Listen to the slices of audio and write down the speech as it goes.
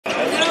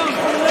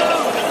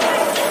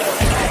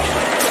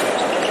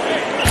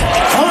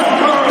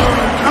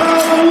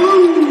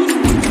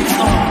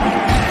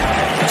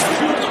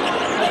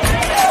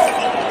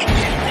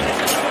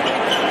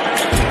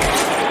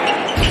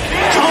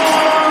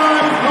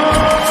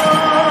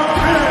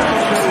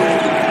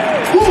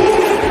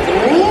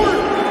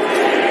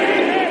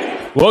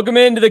Welcome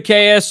into the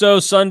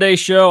KSO Sunday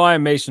Show.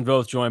 I'm Mason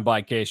Voth, joined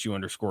by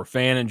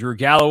KSU_fan and Drew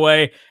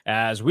Galloway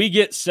as we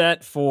get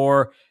set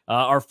for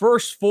our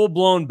first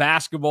full-blown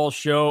basketball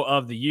show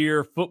of the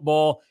year.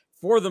 Football,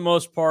 for the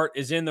most part,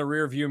 is in the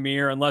rearview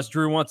mirror, unless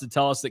Drew wants to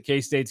tell us that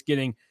K-State's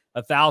getting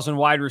 1,000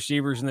 wide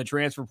receivers in the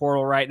transfer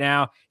portal right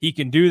now. He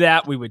can do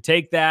that. We would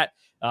take that.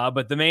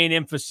 But the main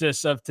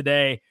emphasis of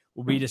today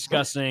will be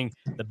discussing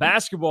the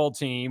basketball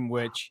team,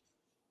 which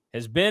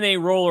has been a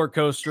roller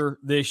coaster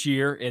this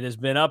year. It has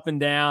been up and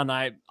down.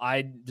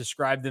 I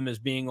described them as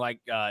being like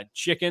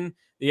chicken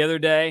the other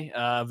day,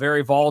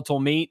 very volatile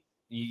meat.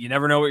 You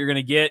never know what you're going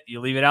to get. You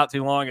leave it out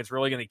too long, it's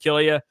really going to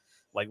kill you,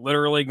 like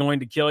literally going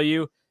to kill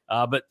you.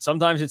 But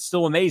sometimes it's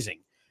still amazing.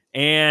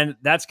 And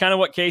that's kind of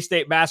what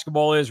K-State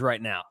basketball is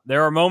right now.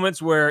 There are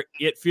moments where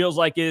it feels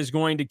like it is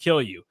going to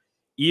kill you.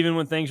 Even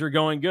when things are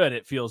going good,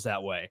 it feels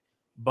that way.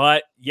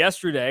 But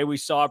yesterday, we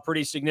saw a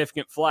pretty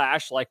significant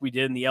flash like we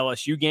did in the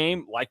LSU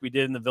game, like we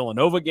did in the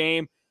Villanova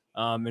game,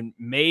 and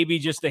maybe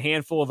just a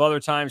handful of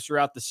other times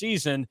throughout the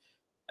season.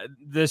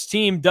 This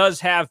team does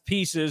have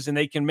pieces, and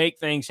they can make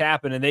things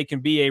happen, and they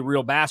can be a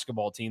real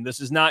basketball team. This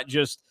is not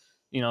just,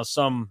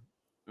 some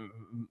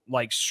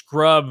like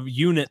scrub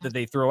unit that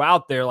they throw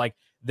out there. Like,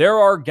 there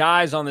are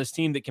guys on this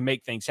team that can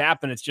make things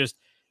happen. It's just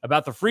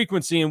about the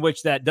frequency in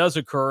which that does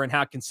occur and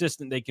how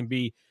consistent they can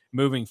be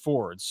moving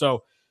forward.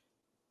 So,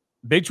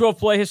 Big 12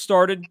 play has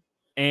started,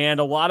 and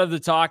a lot of the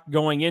talk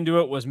going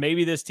into it was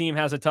maybe this team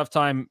has a tough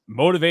time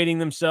motivating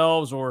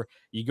themselves, or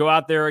you go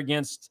out there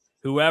against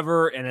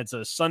whoever, and it's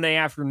a Sunday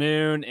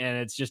afternoon, and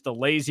it's just a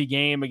lazy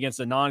game against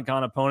a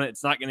non-con opponent.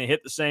 It's not going to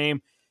hit the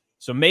same.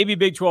 So maybe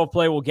Big 12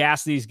 play will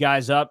gas these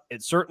guys up.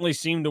 It certainly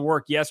seemed to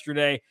work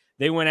yesterday.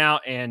 They went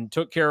out and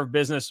took care of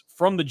business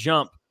from the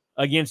jump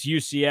against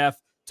UCF,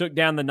 took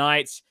down the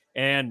Knights,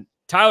 and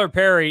Tyler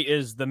Perry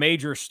is the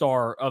major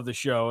star of the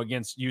show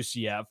against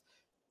UCF.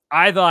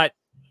 I thought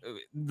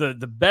the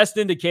best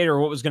indicator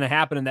of what was going to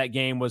happen in that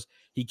game was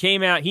he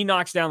came out, he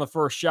knocks down the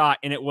first shot,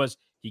 and it was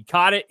he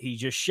caught it, he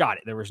just shot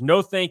it. There was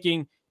no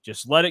thinking,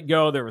 just let it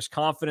go. There was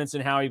confidence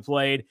in how he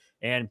played,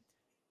 and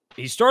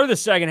he started the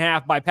second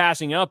half by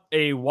passing up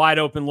a wide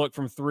open look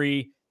from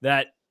three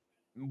that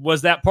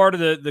was that part of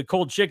the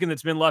cold chicken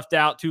that's been left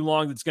out too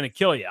long that's going to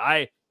kill you.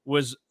 I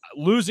was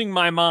losing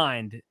my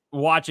mind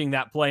watching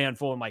that play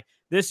unfold. I'm like,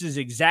 this is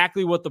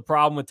exactly what the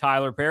problem with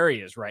Tyler Perry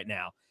is right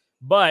now.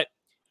 But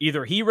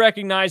either he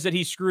recognized that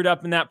he screwed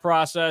up in that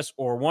process,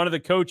 or one of the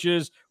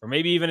coaches, or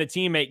maybe even a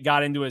teammate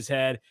got into his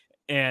head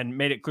and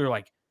made it clear,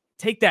 like,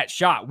 take that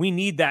shot. We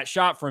need that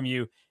shot from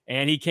you.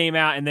 And he came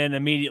out and then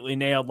immediately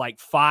nailed like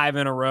 5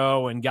 in a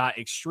row and got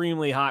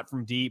extremely hot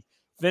from deep.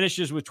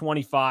 Finishes with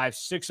 25,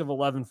 6 of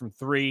 11 from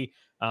 3.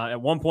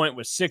 At one point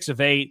was 6 of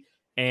 8,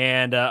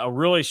 and a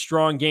really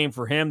strong game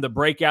for him. The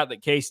breakout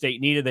that K-State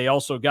needed. They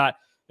also got,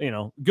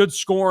 good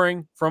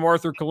scoring from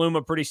Arthur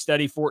Kaluma, pretty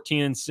steady,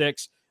 14 and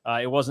 6.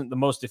 It wasn't the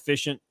most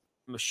efficient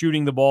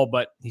shooting the ball,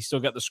 but he still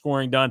got the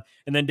scoring done.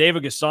 And then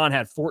David Gasson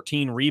had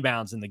 14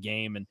 rebounds in the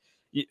game. And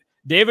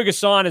David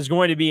Gasson is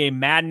going to be a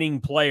maddening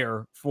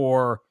player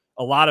for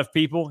a lot of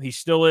people. He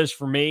still is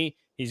for me.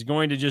 He's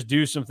going to just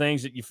do some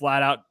things that you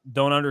flat out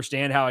don't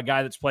understand how a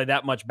guy that's played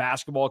that much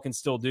basketball can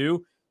still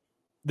do.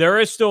 There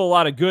is still a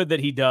lot of good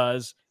that he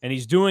does, and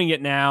he's doing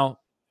it now,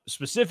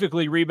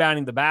 specifically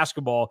rebounding the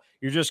basketball.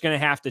 You're just going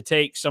to have to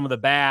take some of the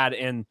bad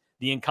and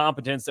the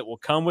incompetence that will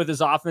come with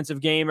his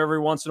offensive game every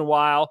once in a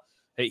while.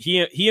 He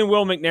and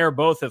Will McNair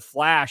both have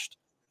flashed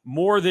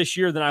more this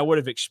year than I would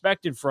have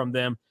expected from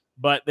them,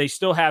 but they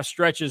still have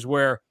stretches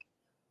where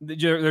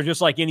they're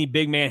just like any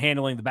big man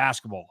handling the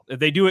basketball. If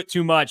they do it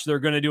too much, they're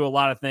going to do a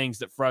lot of things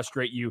that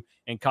frustrate you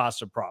and cause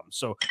some problems.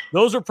 So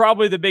those are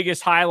probably the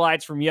biggest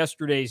highlights from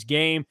yesterday's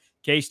game.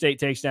 K-State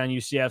takes down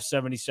UCF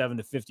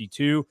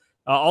 77-52.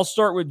 I'll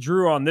start with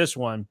Drew on this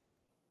one,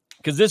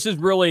 because this is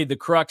really the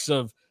crux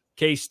of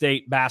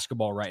K-State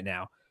basketball right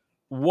now.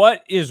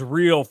 What is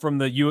real from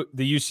the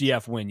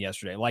UCF win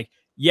yesterday? Like,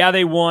 yeah,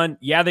 they won.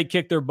 Yeah, they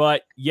kicked their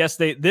butt. Yes,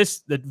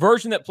 the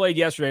version that played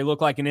yesterday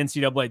looked like an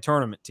NCAA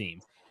tournament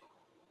team.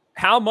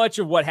 How much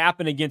of what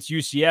happened against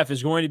UCF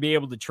is going to be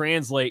able to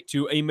translate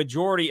to a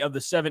majority of the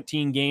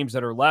 17 games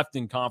that are left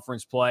in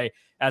conference play,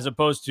 as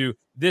opposed to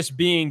this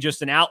being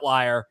just an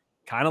outlier,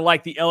 kind of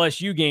like the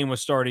LSU game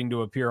was starting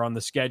to appear on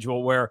the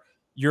schedule, where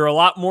you're a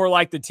lot more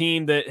like the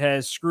team that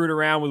has screwed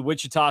around with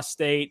Wichita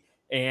State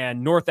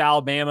and North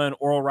Alabama and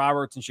Oral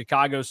Roberts and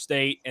Chicago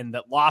State, and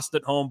that lost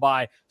at home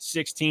by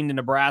 16 to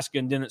Nebraska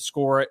and didn't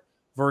score it,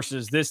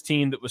 versus this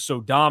team that was so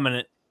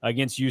dominant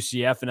against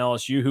UCF and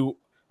LSU, who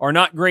are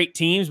not great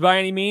teams by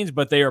any means,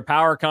 but they are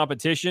power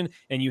competition,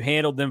 and you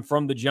handled them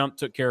from the jump,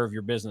 took care of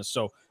your business.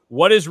 So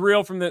what is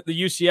real from the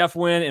UCF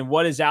win, and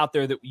what is out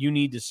there that you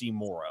need to see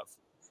more of?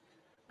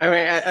 I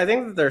mean, I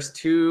think that there's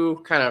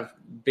two kind of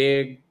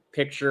big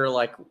picture,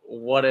 like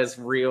what is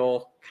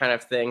real kind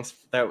of things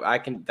that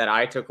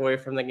I took away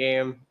from the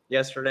game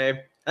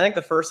yesterday. I think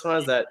the first one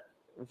is that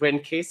when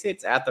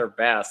K-State's at their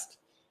best,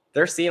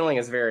 their ceiling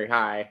is very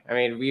high. I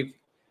mean,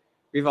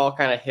 we've all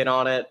kind of hit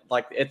on it.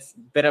 Like, it's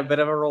been a bit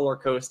of a roller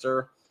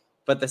coaster,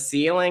 but the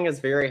ceiling is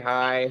very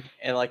high,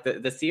 and like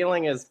the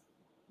ceiling is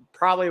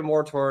probably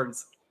more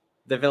towards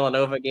the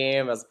Villanova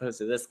game as opposed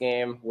to this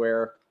game,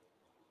 where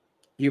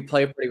you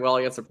play pretty well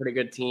against a pretty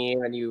good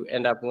team and you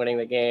end up winning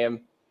the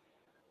game.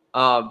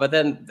 But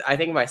then I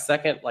think my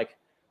second, like,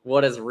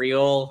 what is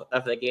real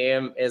of the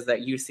game is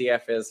that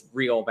UCF is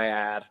real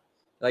bad.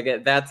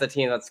 Like, that's a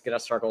team that's going to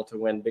struggle to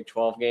win Big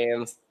 12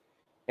 games.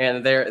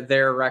 And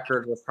their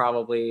record was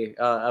probably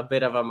a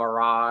bit of a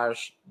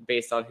mirage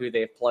based on who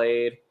they've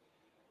played.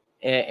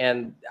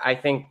 And I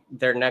think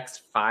their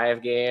next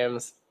 5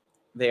 games,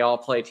 they all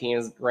play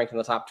teams ranked in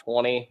the top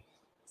 20.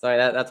 So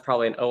that's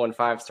probably an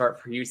 0-5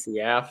 start for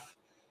UCF.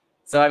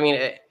 So, I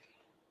mean,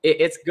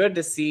 it's good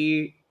to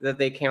see that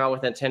they came out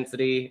with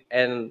intensity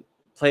and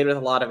played with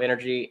a lot of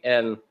energy.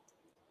 And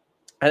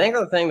I think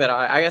the thing that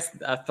I guess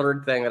a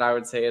third thing that I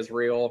would say is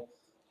real,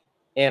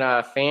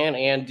 and Fan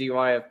and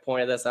DY have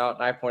pointed this out,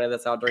 and I pointed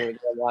this out during the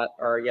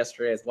game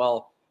yesterday as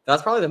well.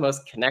 That's probably the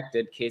most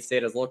connected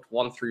K-State has looked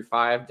 1 through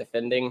 5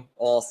 defending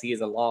all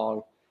season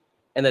long.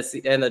 And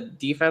the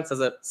defense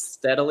has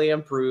steadily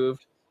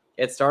improved.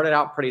 It started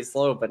out pretty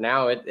slow, but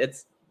now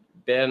it's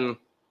been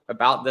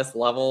about this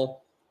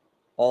level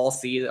all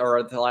season,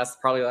 or the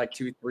last probably like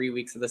 2-3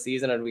 weeks of the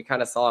season, and we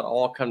kind of saw it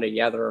all come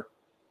together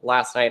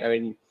last night. I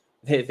mean,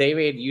 they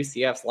made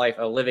UCF's life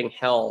a living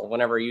hell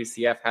whenever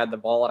UCF had the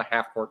ball at a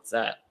half-court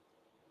set.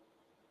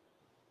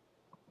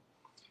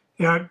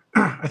 Yeah,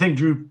 I think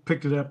Drew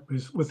picked it up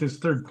with his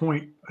third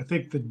point. I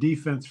think the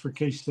defense for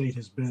K-State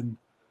has been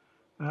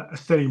a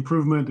steady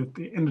improvement. At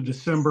the end of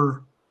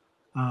December,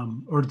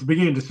 or at the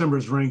beginning of December,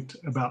 is ranked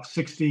about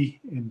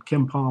 60 in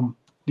KenPom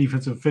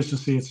defensive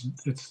efficiency.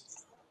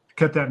 It's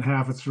cut that in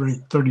half. It's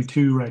ranked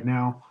 32 right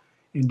now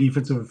in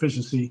defensive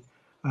efficiency.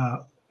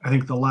 I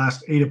think the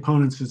last 8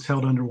 opponents has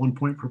held under 1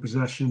 point per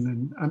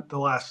possession, and the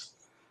last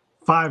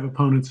 5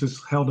 opponents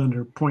has held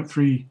under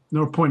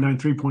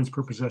 0.93 points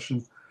per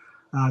possession.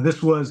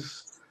 This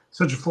was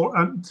Central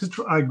Florida.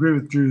 I agree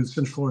with Drew.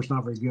 Central Florida is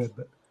not very good,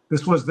 but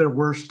this was their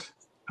worst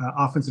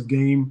offensive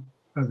game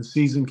of the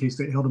season.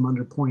 K-State held them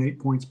under 0.8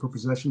 points per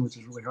possession, which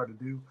is really hard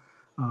to do.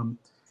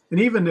 And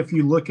even if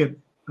you look at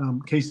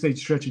K-State's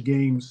stretch of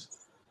games,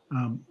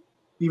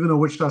 even though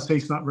Wichita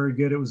State's not very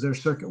good, it was their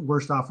second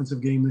worst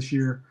offensive game this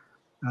year.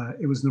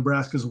 It was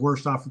Nebraska's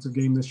worst offensive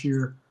game this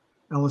year,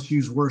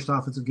 LSU's worst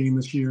offensive game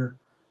this year.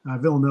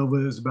 Villanova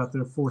is about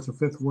their 4th or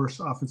 5th worst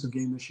offensive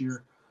game this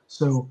year.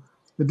 So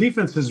the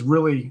defense has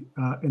really,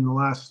 in the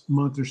last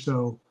month or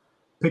so,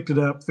 picked it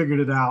up, figured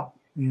it out,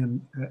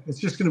 and it's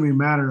just going to be a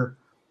matter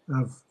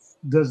of,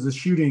 does the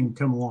shooting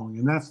come along?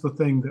 And that's the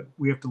thing that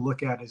we have to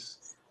look at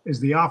is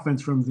the offense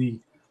from the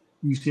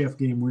UCF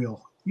game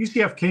real?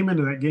 UCF came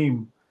into that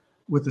game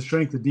with the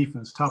strength of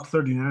defense, top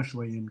 30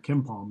 nationally in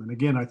KenPom. And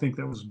again, I think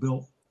that was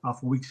built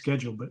off a weak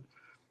schedule, but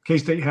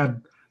K-State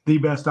had the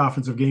best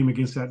offensive game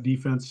against that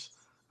defense,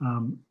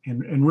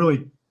 and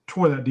really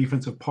tore that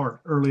defense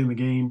apart early in the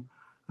game.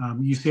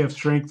 UCF's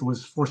strength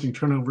was forcing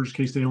turnovers.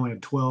 K-State only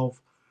had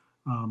 12,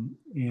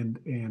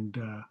 and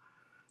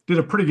did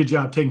a pretty good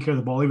job taking care of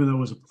the ball, even though it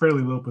was a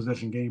fairly low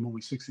possession game,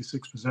 only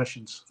 66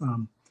 possessions.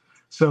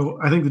 So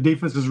I think the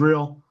defense is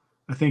real.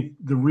 I think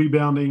the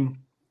rebounding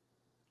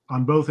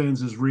on both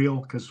ends is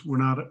real, because we're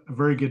not a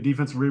very good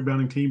defensive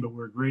rebounding team, but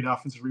we're a great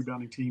offensive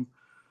rebounding team.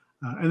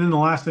 And then the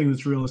last thing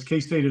that's real is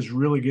K-State is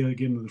really good at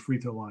getting to the free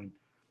throw line,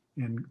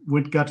 and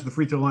got to the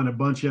free throw line a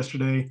bunch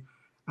yesterday,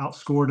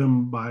 outscored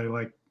them by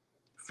like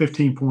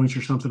 15 points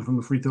or something from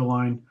the free throw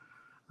line.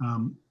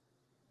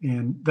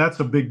 And that's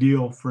a big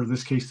deal for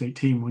this K-State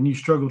team. When you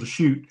struggle to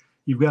shoot,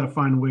 you've got to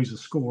find ways to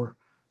score.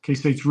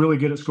 K-State's really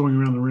good at scoring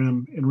around the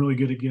rim and really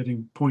good at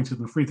getting points in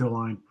the free throw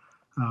line.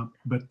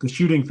 But the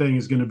shooting thing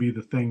is going to be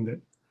the thing that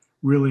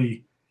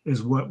really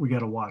is what we got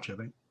to watch, I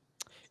think.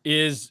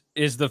 Is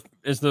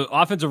the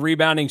offensive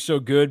rebounding so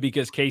good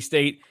because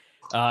K-State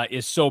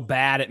is so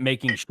bad at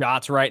making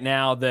shots right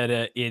now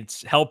that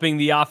it's helping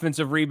the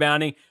offensive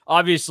rebounding?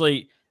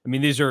 Obviously, I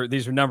mean, these are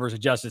numbers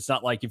adjusted. It's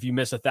not like if you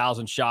miss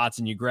 1,000 shots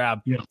and you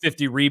grab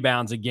 50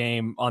 rebounds a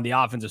game on the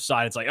offensive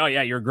side, it's like, oh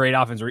yeah, you're a great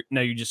offensive.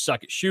 No, you just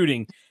suck at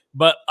shooting.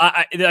 But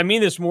I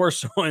mean this more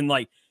so in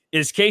like,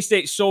 is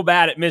K-State so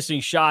bad at missing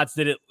shots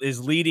that it is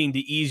leading to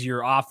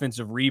easier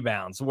offensive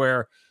rebounds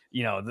where,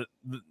 you know,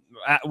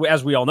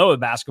 as we all know with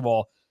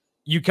basketball,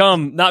 you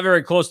come not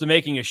very close to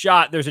making a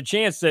shot, there's a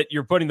chance that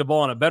you're putting the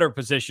ball in a better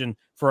position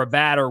for a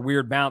bad or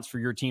weird bounce for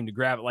your team to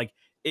grab it. Like,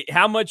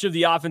 how much of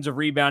the offensive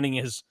rebounding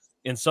is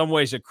in some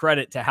ways a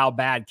credit to how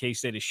bad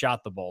K-State has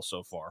shot the ball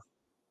so far?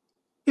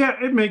 Yeah,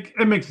 it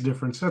makes a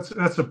difference. That's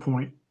a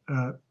point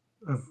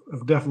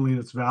of definitely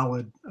that's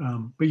valid.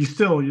 But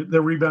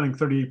they're rebounding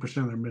 38%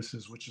 of their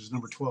misses, which is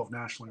number 12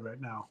 nationally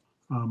right now.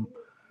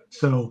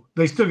 So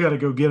they still got to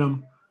go get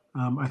them.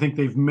 I think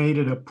they've made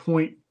it a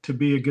point to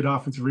be a good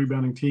offensive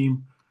rebounding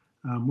team.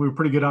 We were a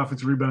pretty good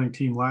offensive rebounding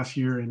team last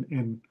year,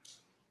 and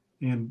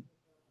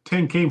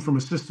 10 came from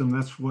a system.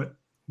 That's what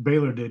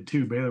Baylor did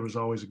too. Baylor was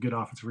always a good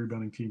offensive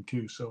rebounding team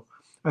too. So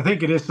I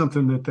think it is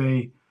something that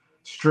they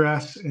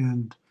stress,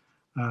 and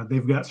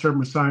they've got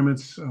certain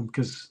assignments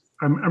because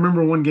I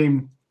remember one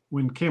game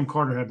when Cam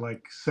Carter had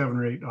like 7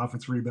 or 8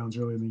 offensive rebounds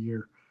early in the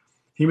year.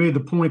 He made the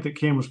point that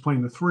Cam was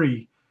playing the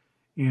 3,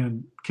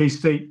 and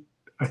K-State,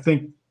 I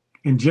think,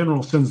 in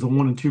general, sends the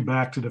 1 and 2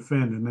 back to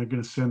defend, and they're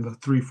going to send the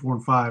 3, 4,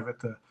 and 5 at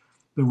the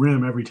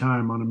rim every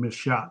time on a missed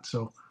shot.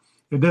 So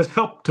it does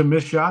help to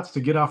miss shots to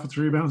get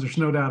offensive rebounds. There's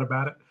no doubt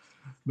about it.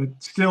 But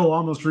still,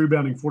 almost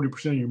rebounding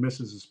 40% of your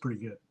misses is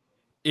pretty good.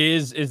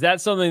 Is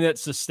that something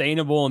that's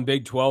sustainable in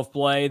Big 12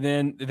 play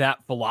then,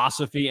 that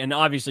philosophy? And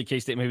obviously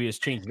K-State maybe has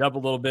changed it up a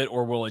little bit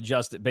or will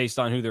adjust it based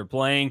on who they're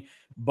playing.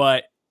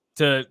 But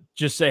to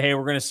just say, hey,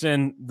 we're going to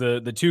send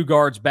the 2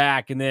 guards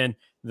back and then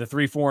the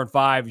 3, 4, and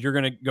 5, you're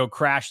going to go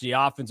crash the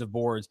offensive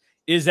boards.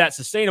 Is that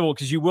sustainable?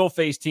 Because you will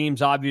face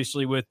teams,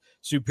 obviously, with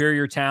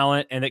superior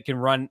talent and that can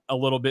run a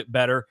little bit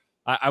better.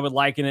 I would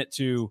liken it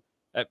to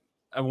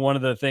one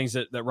of the things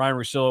that Ryan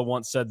Russillo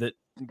once said that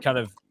kind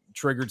of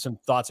triggered some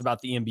thoughts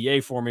about the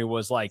NBA for me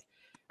was like,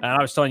 and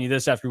I was telling you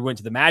this after we went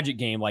to the Magic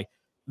game, like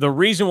the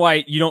reason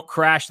why you don't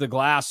crash the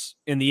glass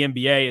in the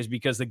NBA is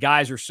because the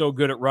guys are so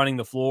good at running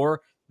the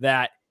floor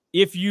that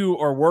if you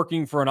are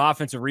working for an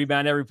offensive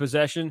rebound every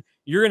possession,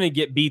 you're going to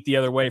get beat the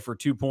other way for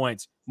 2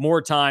 points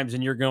more times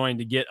than you're going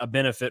to get a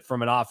benefit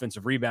from an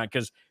offensive rebound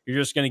because you're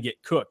just going to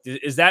get cooked.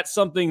 Is that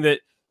something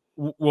that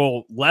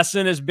will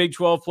lessen as Big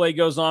 12 play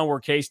goes on, where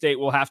K-State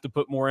will have to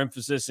put more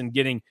emphasis in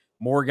getting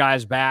more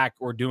guys back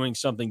or doing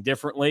something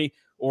differently?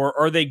 Or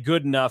are they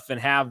good enough and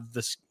have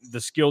the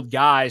skilled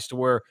guys to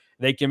where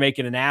they can make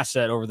it an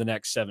asset over the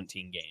next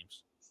 17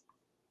 games?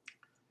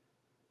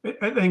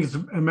 I think it's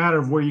a matter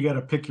of where you got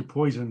to pick your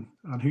poison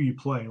on who you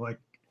play. Like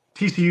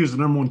TCU is the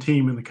 #1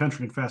 team in the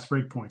country in fast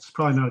break points. It's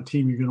probably not a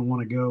team you're going to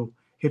want to go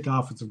hit the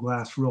offensive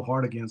glass real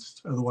hard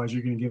against. Otherwise,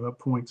 you're going to give up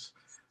points.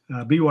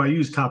 BYU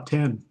is top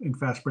 10 in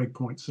fast break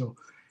points. So,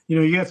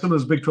 you got some of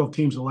those Big 12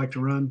 teams that like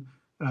to run.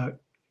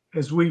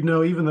 As we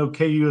know, even though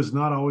KU is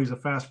not always a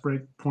fast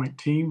break point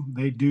team,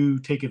 they do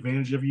take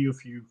advantage of you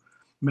if you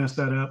mess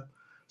that up.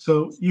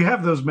 So you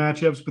have those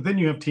matchups, but then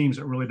you have teams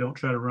that really don't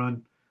try to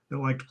run, that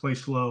like to play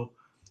slow.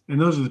 And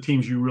those are the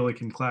teams you really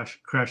can crash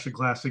the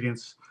glass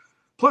against.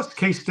 Plus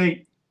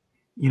K-State,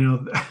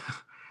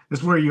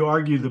 that's where you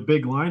argue the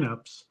big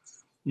lineups.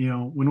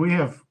 When we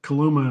have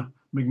Kaluma,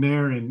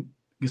 McNair, and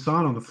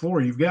Gasson on the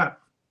floor, you've got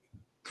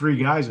 3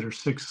 guys that are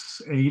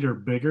 6'8" or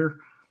bigger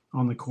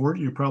on the court.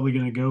 You're probably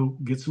going to go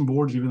get some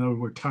boards, even though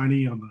we're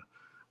tiny on the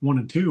 1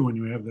 and 2 when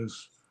you have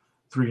those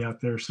 3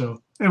 out there.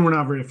 So, and we're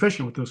not very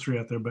efficient with those 3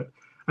 out there, but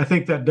I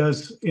think that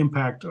does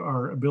impact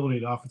our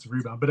ability to offensive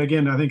rebound. But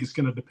again, I think it's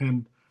going to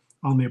depend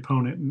on the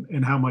opponent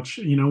and how much,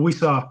 we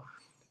saw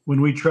when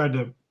we tried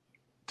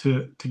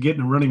to get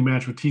in a running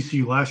match with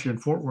TCU last year in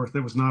Fort Worth,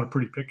 it was not a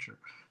pretty picture.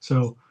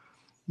 So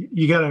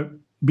you got to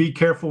be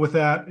careful with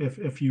that.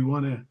 If you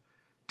want to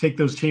take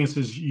those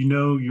chances,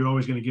 you're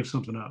always going to give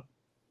something up.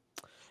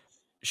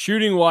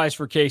 Shooting wise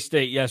for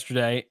K-State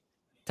yesterday,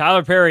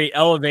 Tyler Perry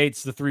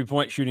elevates the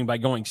 3-point shooting by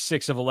going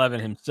 6 of 11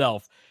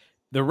 himself.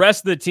 The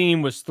rest of the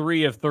team was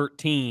 3 of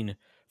 13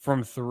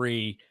 from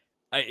 3.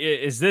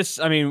 Is this,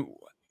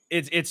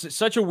 it's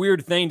such a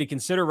weird thing to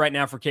consider right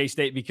now for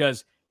K-State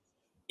because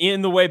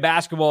in the way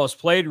basketball is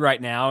played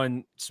right now,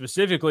 and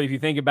specifically if you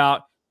think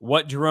about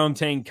what Jerome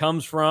Tang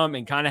comes from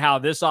and kind of how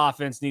this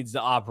offense needs to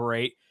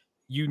operate,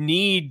 you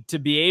need to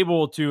be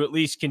able to at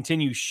least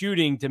continue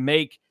shooting to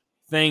make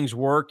things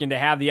work and to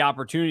have the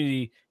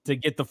opportunity to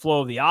get the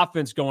flow of the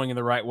offense going in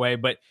the right way.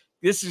 But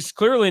this is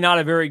clearly not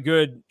a very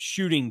good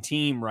shooting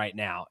team right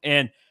now.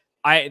 And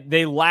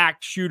they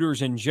lack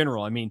shooters in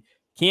general.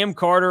 Cam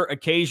Carter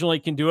occasionally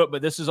can do it,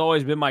 but this has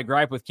always been my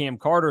gripe with Cam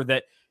Carter,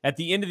 that at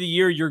the end of the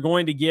year, you're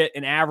going to get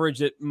an average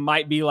that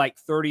might be like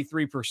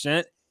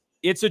 33%.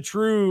 It's a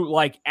true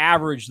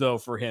average though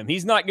for him.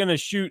 He's not going to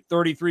shoot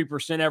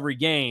 33% every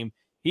game.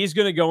 He's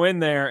going to go in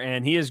there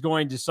and he is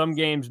going to some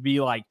games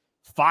be like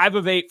 5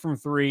 of 8 from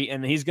 3.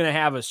 And he's going to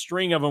have a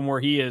string of them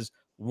where he is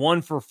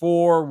 1 for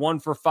 4, 1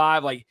 for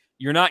 5.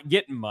 You're not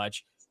getting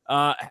much.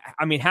 How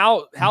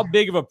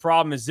big of a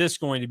problem is this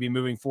going to be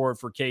moving forward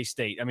for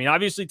K-State?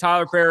 Obviously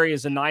Tyler Perry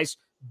is a nice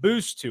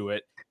boost to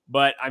it,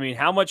 but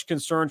how much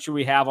concern should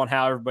we have on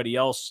how everybody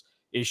else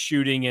is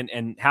shooting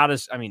and how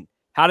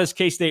does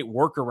K-State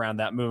work around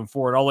that moving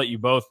forward? I'll let you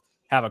both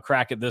have a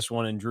crack at this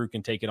one and Drew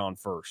can take it on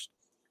first.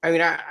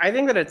 I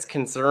think that it's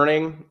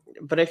concerning,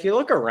 but if you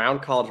look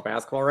around college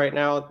basketball right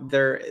now,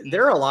 there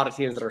are a lot of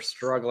teams that are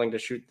struggling to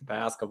shoot the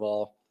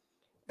basketball.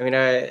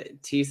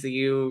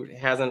 TCU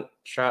hasn't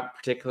shot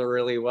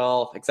particularly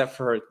well, except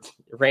for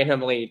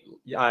randomly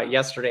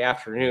yesterday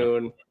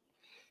afternoon.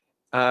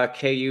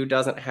 KU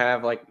doesn't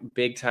have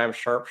big time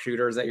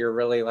sharpshooters that you're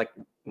really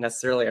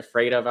necessarily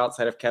afraid of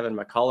outside of Kevin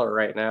McCullough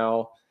right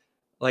now.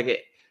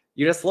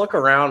 You just look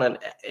around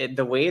and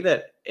the way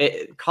that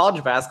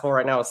college basketball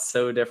right now is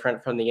so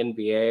different from the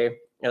NBA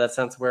in the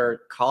sense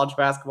where college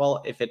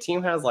basketball, if a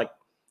team has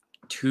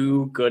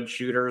 2 good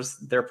shooters,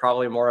 they're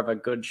probably more of a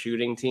good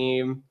shooting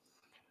team,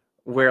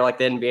 where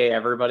the NBA,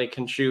 everybody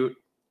can shoot.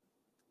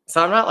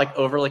 So I'm not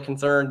overly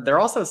concerned. They're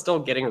also still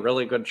getting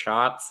really good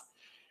shots.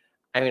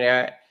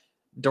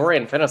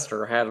 Dorian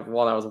Finister had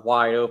one that was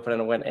wide open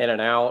and went in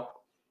and out.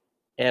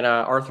 And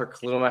Arthur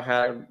Kaluma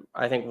had,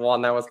 I think,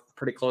 one that was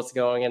pretty close to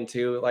going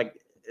into. Like,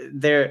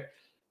 the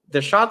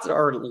shots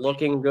are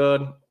looking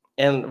good.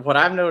 And what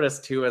I've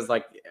noticed, too, is,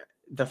 like,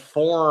 the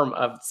form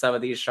of some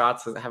of these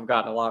shots have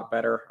gotten a lot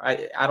better.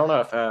 I don't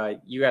know if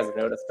you guys have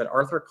noticed, but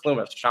Arthur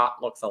Kaluma's shot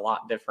looks a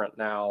lot different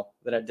now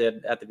than it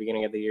did at the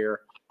beginning of the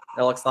year.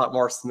 It looks a lot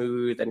more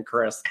smooth and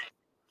crisp.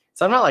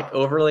 So I'm not, like,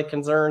 overly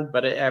concerned,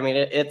 but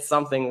it's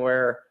something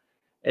where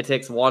it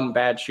takes one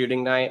bad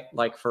shooting night,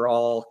 like for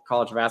all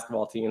college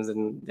basketball teams,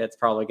 and it's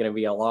probably going to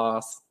be a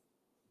loss.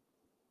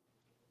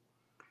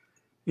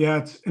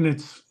 Yeah,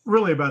 it's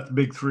really about the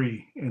big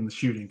three in the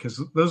shooting,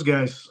 because those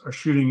guys are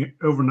shooting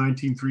over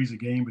 19 threes a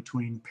game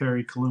between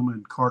Perry, Kaluma,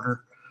 and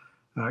Carter.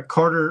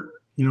 Carter,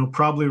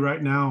 probably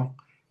right now,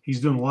 he's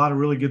doing a lot of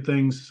really good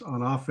things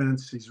on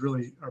offense. He's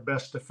really our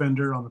best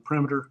defender on the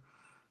perimeter,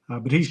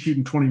 but he's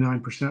shooting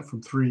 29%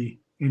 from three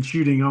and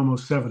shooting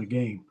almost 7 a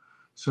game.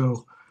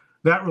 So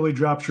that really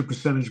drops your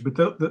percentage. But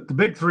the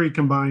big three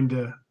combined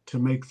to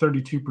make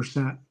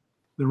 32%.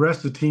 The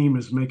rest of the team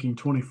is making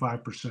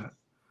 25%.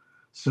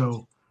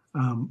 So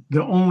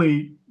the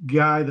only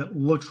guy that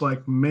looks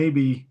like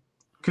maybe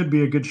could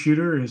be a good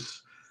shooter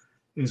is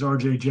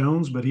RJ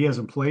Jones, but he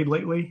hasn't played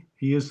lately.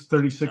 He is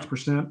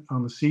 36%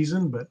 on the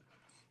season, but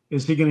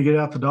is he going to get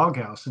out the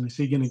doghouse, and is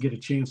he going to get a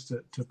chance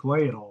to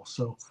play at all?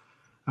 So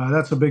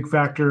that's a big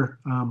factor.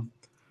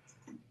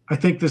 I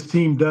think this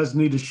team does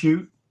need to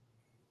shoot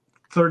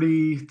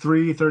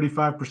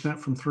 35%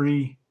 from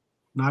three,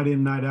 night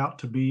in, night out,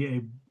 to be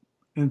a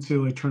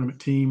NCAA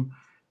tournament team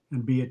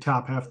and be a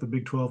top half of the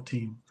Big 12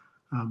 team.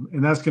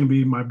 And that's going to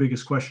be my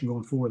biggest question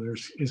going forward.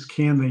 Is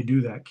can they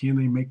do that? Can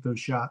they make those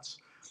shots?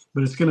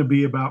 But it's going to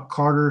be about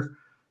Carter.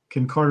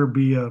 Can Carter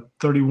be a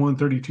 31,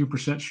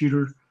 32%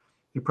 shooter?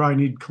 They probably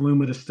need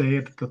Kaluma to stay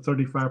at the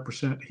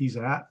 35% he's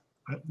at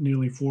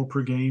nearly 4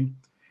 per game.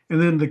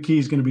 And then the key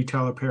is going to be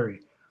Tyler Perry.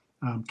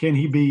 Can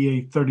he be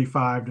a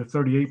 35 to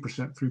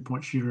 38%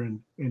 three-point shooter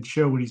and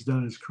show what he's done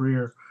in his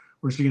career,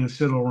 or is he going to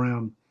settle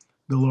around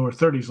the lower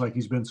 30s like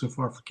he's been so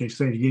far for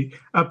K-State? He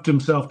upped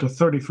himself to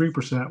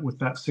 33% with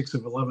that 6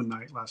 of 11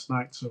 night last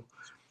night. So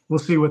we'll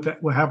see what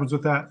happens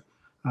with that.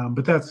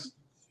 But that's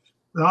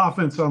the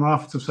offense. On the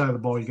offensive side of the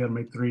ball, you got to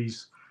make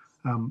threes,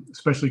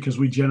 especially because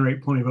we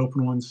generate plenty of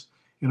open ones.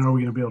 And are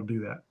we going to be able to do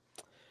that?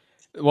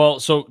 Well,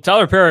 so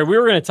Tyler Perry, we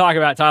were going to talk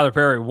about Tyler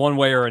Perry one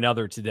way or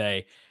another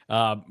today,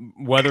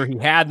 whether he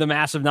had the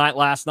massive night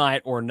last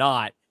night or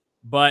not.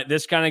 But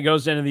this kind of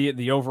goes into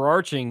the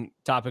overarching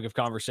topic of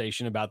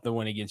conversation about the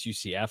win against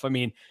UCF. I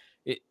mean,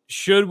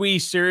 should we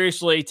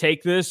seriously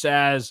take this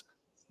as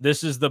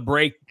this is the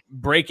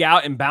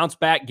breakout and bounce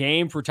back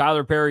game for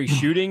Tyler Perry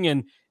shooting?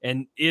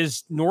 And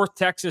is North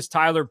Texas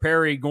Tyler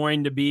Perry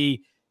going to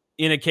be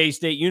in a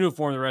K-State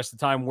uniform the rest of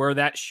the time, where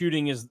that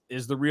shooting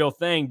is the real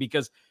thing?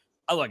 Because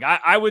look,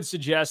 I would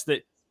suggest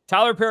that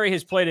Tyler Perry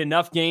has played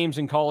enough games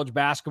in college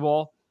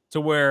basketball to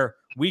where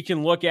we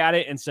can look at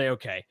it and say,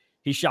 okay,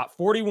 he shot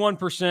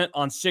 41%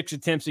 on 6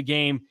 attempts a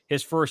game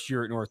his first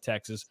year at North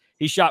Texas.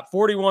 He shot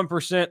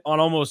 41% on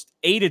almost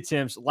 8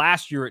 attempts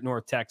last year at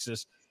North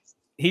Texas.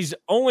 He's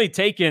only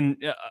taken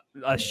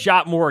a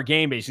shot more a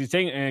game, basically. He's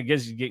taking, I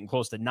guess he's getting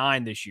close to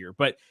 9 this year,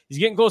 but he's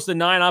getting close to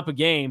 9 up a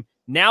game.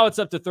 Now it's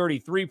up to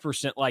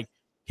 33%. Like,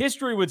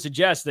 history would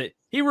suggest that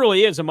he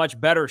really is a much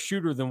better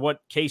shooter than what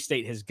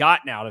K-State has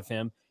gotten out of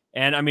him.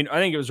 And I mean, I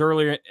think it was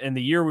earlier in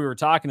the year we were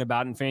talking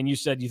about, and Fan, you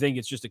said you think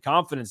it's just a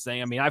confidence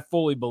thing. I mean, I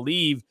fully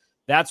believe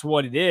that's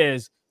what it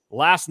is.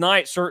 Last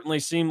night certainly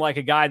seemed like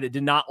a guy that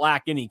did not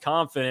lack any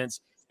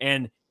confidence.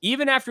 And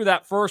even after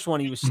that first one,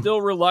 he was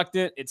still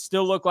reluctant. It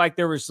still looked like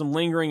there was some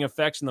lingering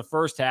effects in the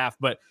first half,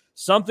 but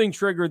something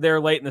triggered there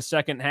late in the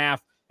second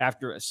half.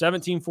 After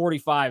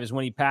 17:45 is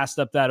when he passed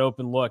up that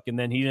open look, and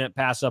then he didn't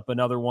pass up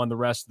another one the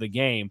rest of the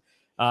game.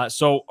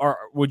 So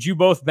would you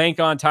both bank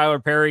on Tyler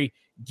Perry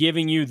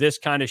giving you this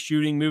kind of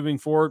shooting moving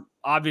forward?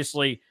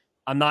 Obviously,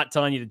 I'm not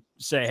telling you to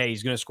say, hey,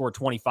 he's going to score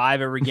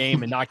 25 every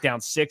game and knock down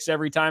 6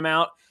 every time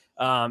out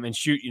and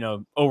shoot,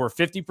 over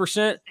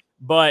 50%.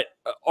 But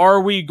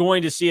are we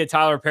going to see a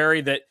Tyler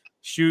Perry that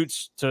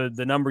shoots to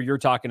the number you're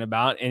talking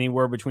about,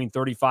 anywhere between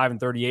 35 and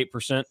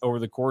 38% over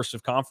the course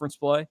of conference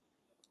play?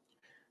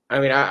 I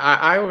mean,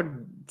 I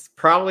would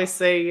probably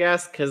say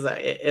yes, because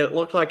it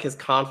looked like his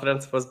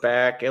confidence was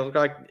back. It looked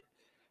like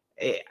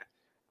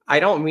I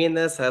don't mean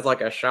this as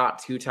like a shot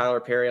to Tyler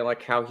Perry,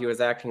 like how he was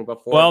acting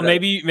before. Well,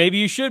 maybe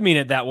you should mean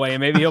it that way,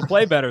 and maybe he'll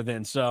play better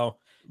then. So,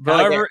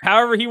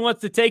 however he wants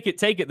to take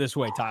it this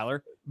way,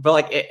 Tyler. But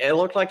like it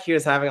looked like he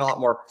was having a lot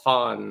more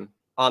fun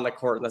on the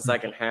court in the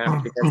second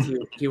half, because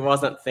he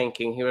wasn't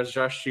thinking. He was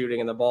just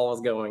shooting, and the ball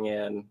was going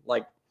in.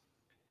 Like,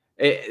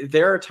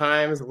 there are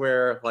times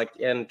where, like,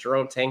 and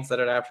Jerome Tang said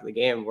it after the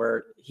game,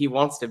 where he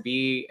wants to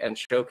be and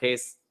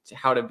showcase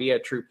how to be a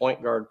true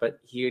point guard, but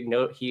he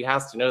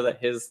has to know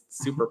that his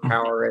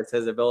superpower is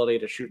his ability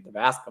to shoot the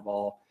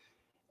basketball.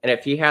 And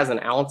if he has an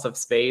ounce of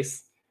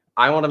space,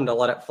 I want him to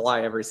let it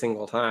fly every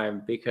single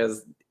time,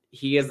 because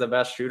he is the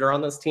best shooter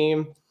on this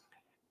team.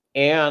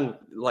 And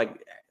like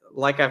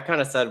I've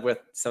kind of said with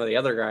some of the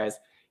other guys,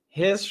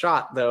 his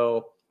shot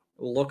though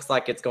looks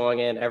like it's going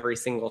in every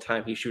single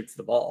time he shoots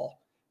the ball.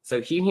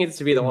 So he needs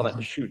to be the one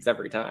that shoots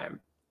every time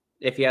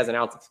if he has an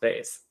ounce of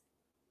space.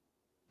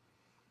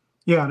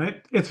 Yeah,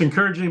 and it's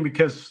encouraging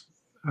because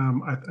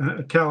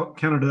I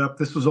counted it up.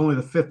 This was only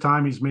the 5th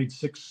time he's made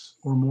 6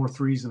 or more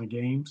threes in a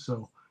game.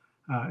 So,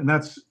 and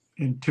that's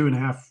in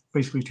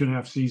basically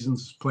 2.5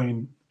 seasons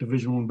playing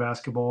Division I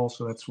basketball.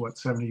 So that's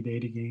 70 to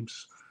 80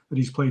 games that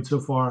he's played so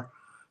far.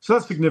 So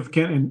that's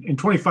significant. And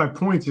 25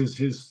 points is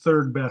his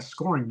 3rd best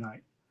scoring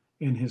night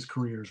in his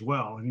career as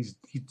well. And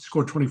he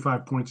scored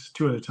 25 points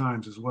 2 other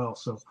times as well.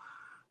 So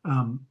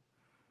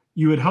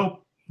you would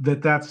hope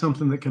that that's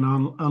something that can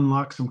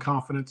unlock some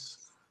confidence.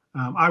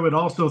 I would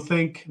also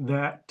think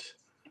that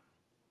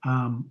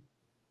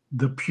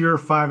the pure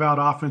 5-out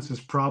offense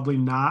is probably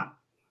not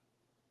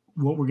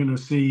what we're going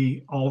to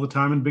see all the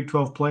time in Big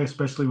 12 play,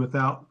 especially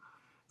without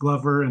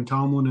Glover and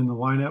Tomlin in the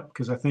lineup,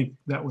 because I think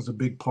that was a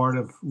big part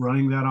of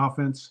running that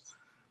offense.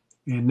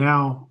 And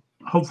now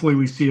hopefully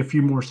we see a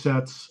few more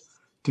sets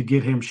to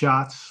get him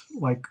shots,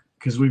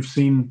 because we've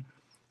seen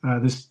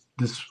this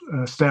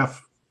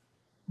staff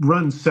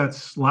run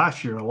sets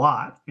last year a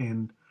lot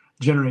and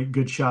generate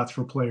good shots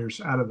for players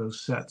out of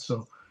those sets.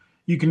 So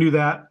you can do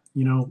that.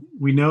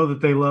 We know that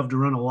they love to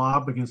run a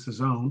lob against the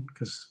zone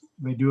because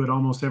they do it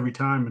almost every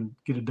time and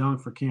get a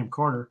dunk for Cam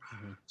Carter.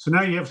 Mm-hmm. So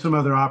now you have some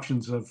other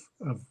options of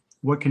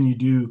what can you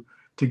do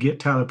to get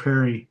Tyler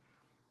Perry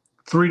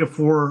 3 to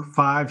 4,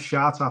 5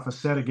 shots off a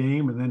set a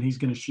game, and then he's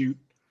going to shoot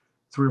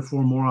 3 or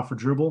 4 more off a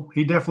dribble.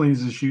 He definitely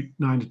needs to shoot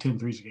 9 to 10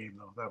 threes a game,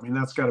 though. I mean,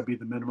 that's got to be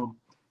the minimum.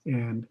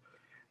 And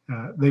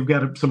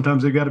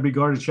sometimes they've got to be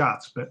guarded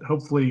shots, but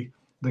hopefully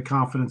the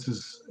confidence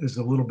is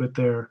a little bit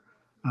there,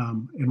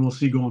 and we'll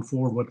see going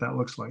forward what that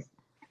looks like.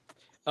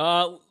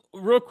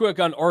 Real quick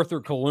on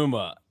Arthur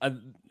Kaluma.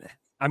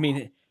 I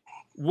mean,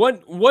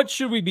 what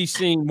should we be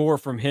seeing more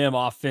from him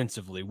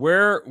offensively?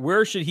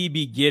 Where should he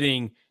be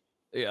getting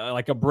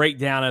like a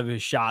breakdown of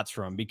his shots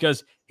from?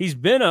 Because he's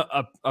been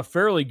a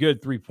fairly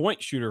good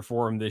 3-point shooter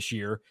for him this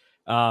year,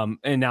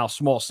 and now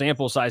small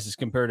sample sizes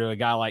compared to a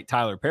guy like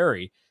Tyler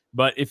Perry.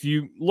 But if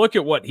you look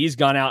at what he's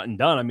gone out and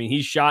done, I mean,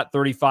 he shot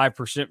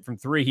 35% from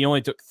 3. He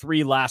only took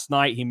 3 last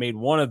night. He made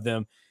 1 of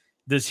them.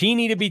 Does he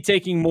need to be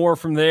taking more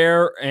from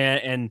there?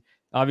 And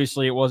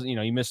obviously it wasn't,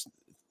 he missed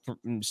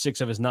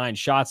 6 of his 9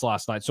 shots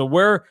last night. So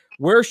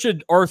where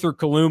should Arthur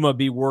Kaluma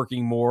be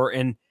working more?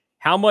 And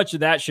how much of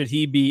that should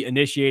he be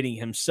initiating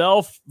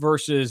himself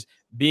versus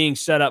being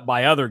set up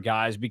by other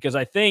guys? Because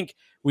I think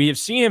we have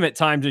seen him at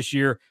times this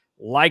year,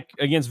 like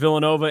against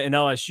Villanova and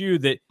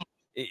LSU, that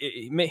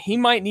he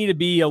might need to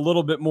be a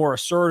little bit more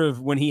assertive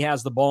when he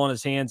has the ball in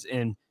his hands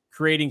and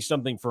creating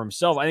something for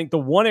himself. I think the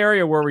one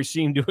area where we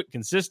see him do it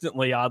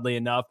consistently, oddly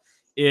enough,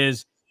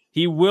 is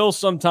he will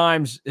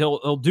sometimes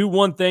he'll do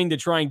one thing to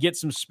try and get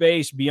some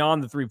space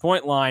beyond the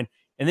 3-point line,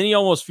 and then he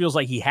almost feels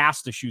like he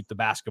has to shoot the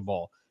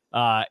basketball.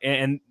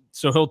 And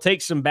so he'll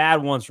take some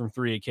bad ones from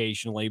 3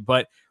 occasionally.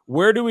 But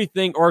where do we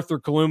think Arthur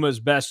Kaluma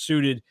is best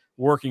suited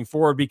working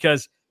forward?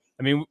 Because,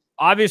 I mean,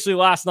 obviously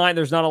last night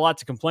there's not a lot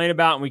to complain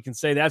about, and we can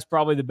say that's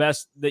probably the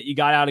best that you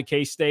got out of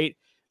K-State.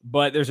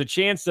 But there's a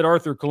chance that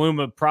Arthur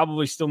Kaluma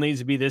probably still needs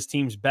to be this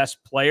team's best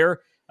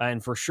player,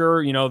 and for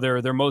sure,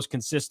 their most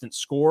consistent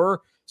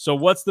scorer. So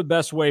what's the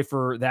best way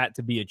for that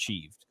to be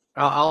achieved?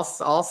 I'll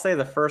say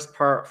the first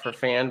part for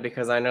Fan,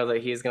 because I know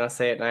that he's going to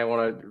say it, and I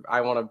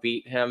want to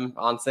beat him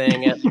on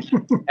saying it.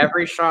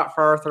 Every shot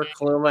for Arthur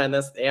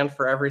Kaluma and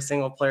for every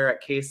single player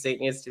at K-State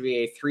needs to be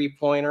a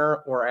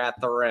 3-pointer or at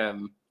the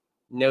rim.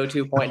 No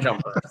 2-point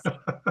jumpers.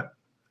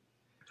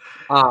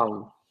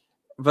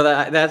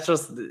 But that's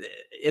just,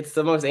 it's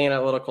the most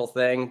analytical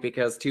thing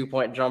because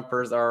 2-point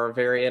jumpers are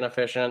very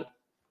inefficient.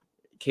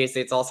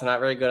 K-State's also not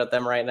very good at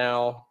them right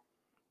now.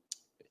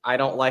 I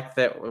don't like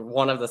that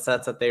one of the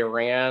sets that they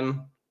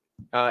ran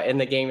in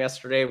the game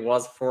yesterday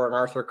was for an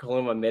Arthur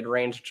Kaluma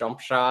mid-range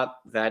jump shot.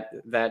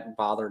 That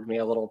bothered me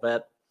a little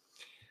bit.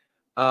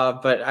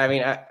 But I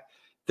mean,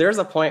 there's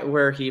a point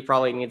where he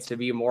probably needs to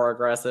be more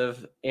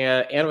aggressive,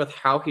 and with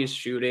how he's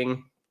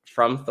shooting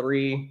from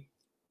 3,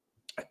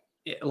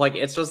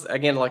 it's just,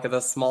 again, like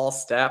the small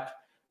step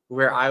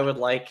where I would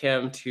like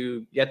him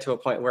to get to a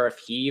point where if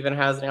he even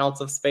has an ounce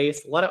of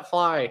space, let it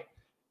fly.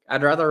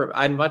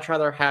 I'd much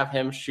rather have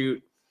him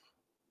shoot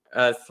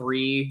a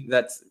 3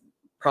 that's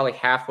probably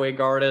halfway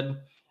guarded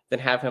than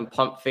have him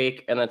pump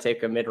fake and then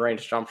take a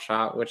mid-range jump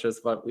shot, which is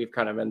what we've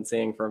kind of been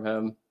seeing from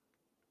him.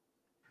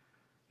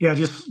 Yeah,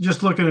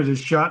 just looking at his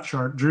shot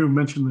chart, Drew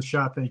mentioned the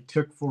shot they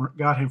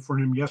got him for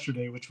him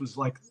yesterday, which was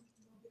like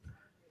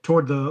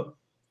toward the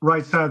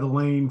right side of the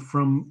lane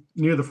from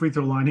near the free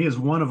throw line. He is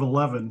 1 of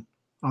 11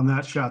 on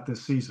that shot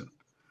this season.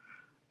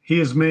 He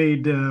has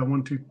made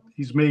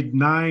he's made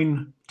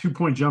 9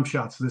 2-point jump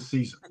shots this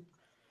season.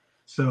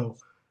 So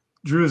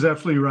Drew is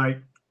absolutely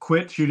right.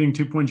 Quit shooting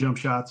 2-point jump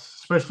shots,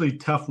 especially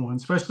tough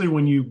ones, especially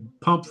when you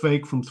pump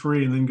fake from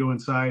 3 and then go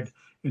inside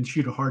and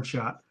shoot a hard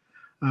shot.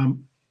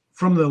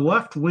 From the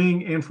left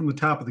wing and from the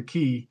top of the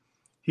key,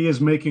 he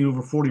is making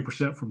over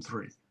 40% from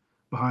three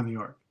behind the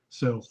arc.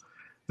 So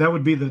that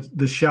would be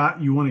the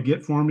shot you want to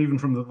get for him. Even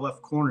from the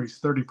left corner, he's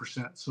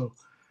 30%. So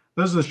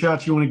those are the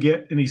shots you want to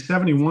get, and he's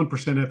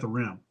 71% at the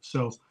rim.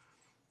 So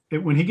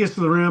when he gets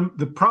to the rim,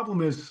 the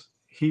problem is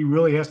he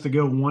really has to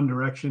go one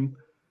direction.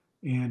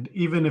 And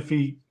even if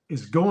he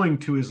is going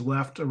to his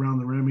left around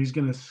the rim, he's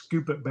going to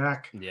scoop it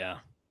back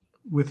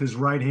with his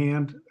right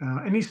hand.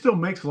 And he still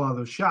makes a lot of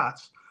those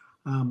shots.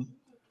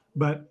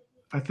 But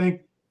I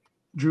think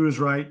Drew is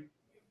right.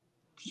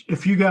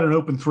 If you got an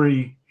open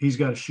three, he's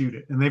got to shoot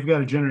it. And they've got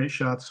to generate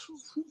shots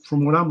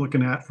from what I'm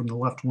looking at from the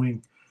left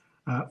wing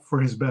for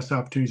his best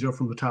opportunities or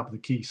from the top of the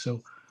key.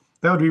 So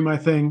that would be my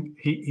thing.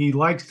 He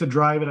likes to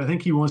drive it. I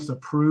think he wants to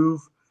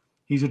prove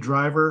he's a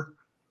driver.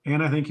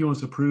 And I think he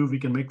wants to prove he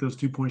can make those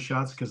 2-point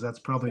shots because that's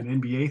probably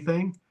an NBA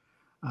thing.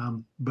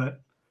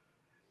 But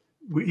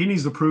he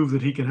needs to prove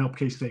that he can help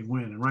K-State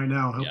win. And right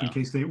now, helping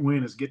K-State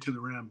win is get to the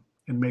rim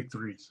and make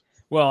threes.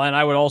 Well, and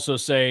I would also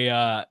say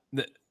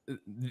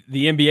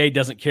the NBA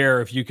doesn't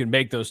care if you can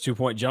make those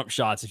 2-point jump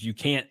shots if you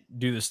can't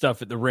do the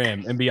stuff at the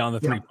rim and be on the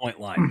 3-point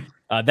line.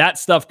 That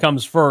stuff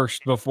comes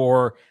first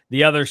before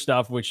the other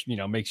stuff, which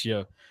makes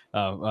you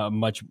a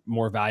much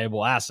more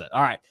valuable asset.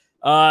 All right.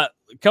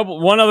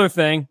 One other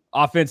thing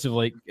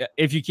offensively,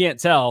 if you can't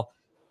tell,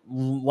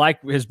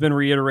 like has been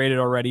reiterated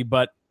already,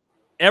 but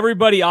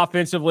everybody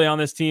offensively on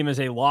this team is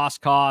a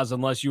lost cause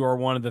unless you are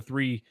one of the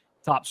 3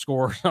 top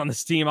scorers on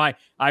this team.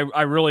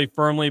 I really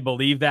firmly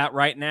believe that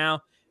right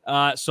now.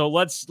 So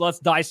let's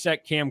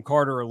dissect Cam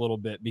Carter a little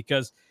bit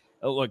because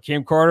look,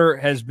 Cam Carter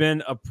has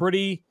been a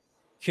pretty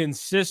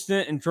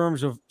consistent in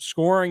terms of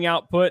scoring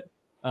output.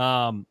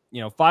 I'm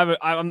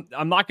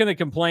not going to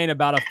complain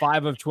about a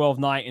 5 of 12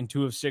 night and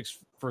 2 of 6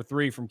 for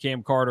 3 from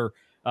Cam Carter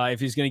if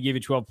he's going to give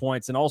you 12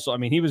 points. And also, I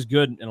mean, he was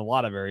good in a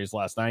lot of areas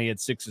last night. He had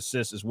 6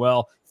 assists as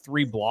well,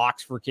 3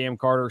 blocks for Cam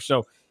Carter.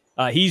 So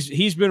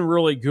he's been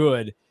really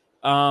good.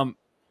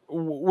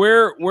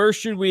 Where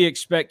should we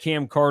expect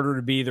Cam Carter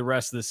to be the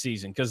rest of the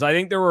season? Because I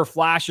think there were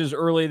flashes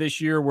early this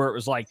year where it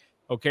was like,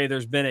 okay,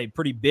 there's been a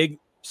pretty big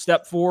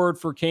step forward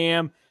for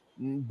Cam,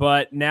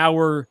 but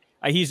now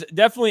he's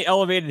definitely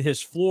elevated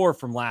his floor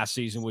from last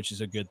season, which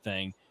is a good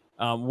thing.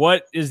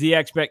 What is the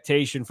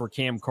expectation for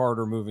Cam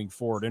Carter moving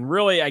forward? And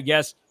really, I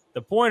guess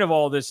the point of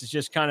all this is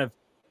just kind of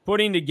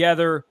putting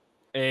together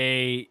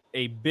a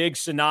big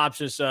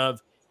synopsis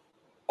of,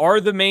 are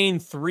the main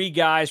 3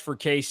 guys for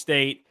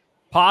K-State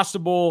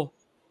possible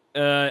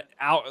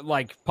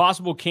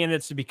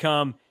candidates to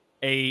become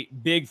a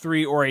big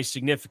 3 or a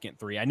significant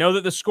 3? I know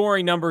that the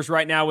scoring numbers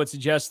right now would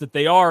suggest that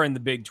they are in the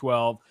Big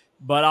 12,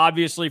 but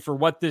obviously for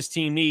what this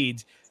team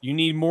needs, you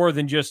need more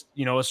than just,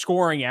 a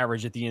scoring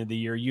average at the end of the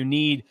year. You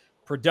need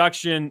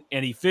production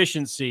and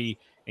efficiency,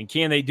 and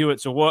can they do it?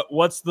 So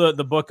what's the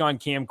book on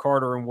Cam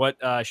Carter, and what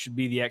should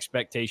be the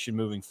expectation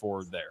moving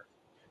forward there?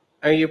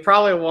 I mean, you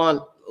probably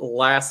want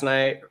last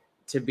night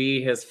to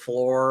be his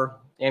floor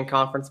in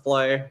conference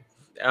play,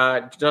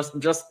 just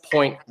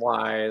point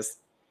wise.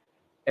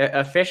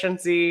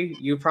 Efficiency,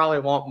 you probably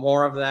want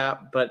more of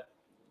that, but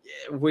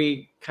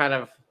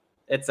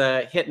it's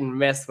a hit and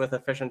miss with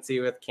efficiency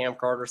with Cam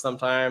Carter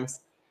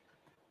sometimes.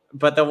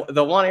 But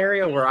the one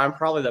area where I'm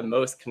probably the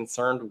most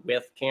concerned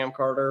with Cam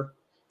Carter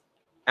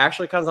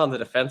actually comes on the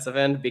defensive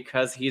end,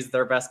 because he's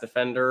their best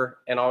defender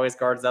and always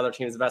guards the other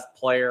team's best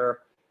player.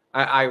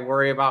 I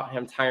worry about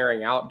him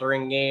tiring out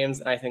during games,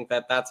 and I think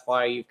that's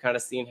why you've kind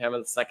of seen him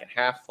in the second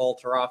half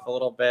falter off a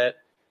little bit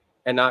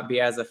and not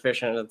be as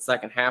efficient in the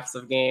second halves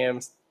of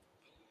games.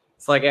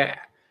 It's like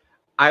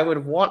I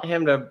would want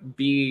him to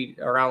be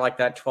around like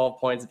that 12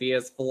 points be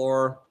his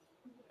floor,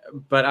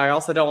 but I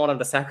also don't want him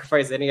to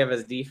sacrifice any of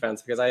his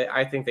defense, because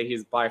I think that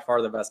he's by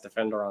far the best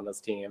defender on this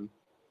team.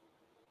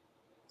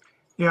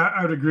 Yeah,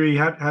 I would agree.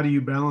 How do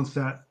you balance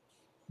that,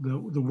 the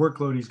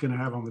workload he's going to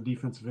have on the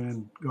defensive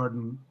end,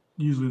 guarding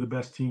usually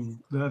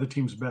the other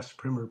team's best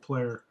perimeter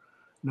player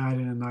night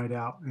in and night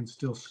out, and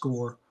still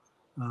score?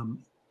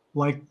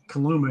 Like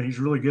Kaluma, he's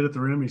really good at the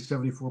rim. He's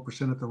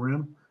 74% at the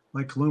rim.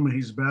 Like Kaluma,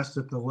 he's best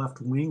at the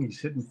left wing.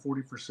 He's hitting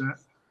 40%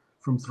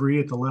 from 3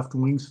 at the left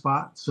wing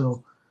spot.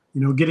 So,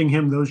 getting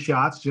him those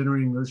shots,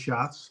 generating those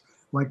shots.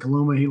 Like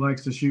Kaluma, he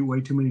likes to shoot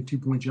way too many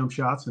 2-point jump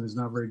shots and is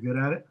not very good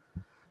at it.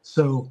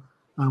 So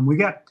we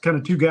got kind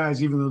of 2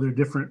 guys, even though they're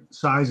different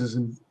sizes,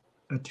 and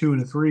a 2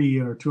 and a 3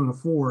 or 2 and a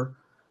 4,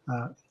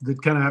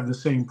 that kind of have the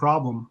same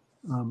problem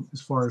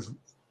as far as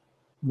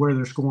where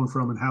they're scoring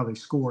from and how they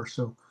score.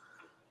 So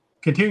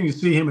continuing to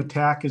see him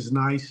attack is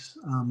nice,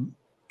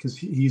 because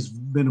he's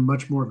been a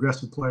much more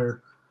aggressive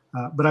player.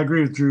 But I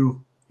agree with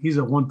Drew. He's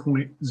a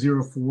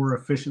 1.04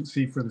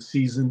 efficiency for the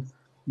season.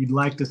 You'd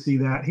like to see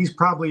that. He's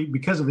probably,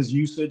 because of his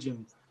usage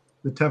and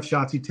the tough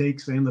shots he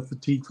takes and the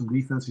fatigue from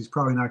defense, he's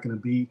probably not going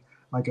to be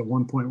like a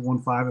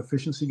 1.15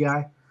 efficiency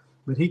guy.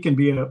 But he can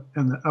be in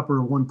the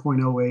upper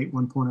 1.08,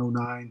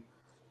 1.09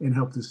 and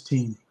help this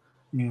team.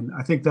 And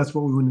I think that's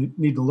what we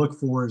need to look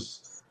for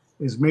is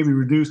maybe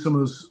reduce some of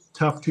those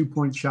tough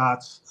 2-point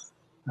shots,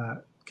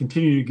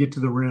 continue to get to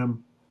the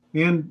rim,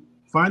 and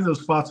find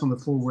those spots on the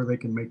floor where they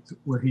can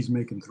where he's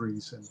making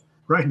threes. And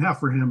right now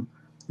for him,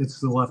 it's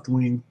the left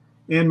wing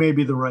and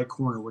maybe the right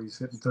corner where he's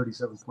hitting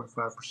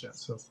 37.5%.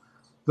 So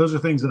those are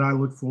things that I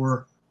look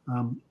for.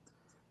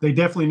 They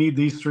definitely need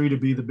these three to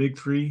be the big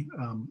three.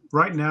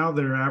 Right now,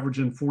 they're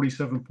averaging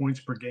 47 points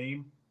per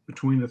game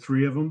between the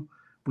three of them,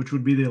 which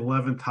would be the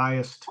 11th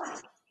highest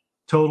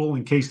total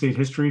in K-State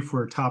history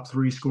for a top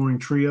three scoring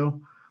trio.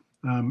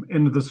 And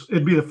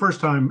it'd be the first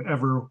time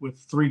ever with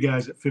three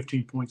guys at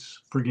 15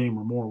 points per game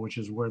or more, which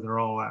is where they're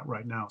all at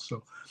right now.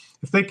 So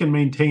if they can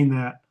maintain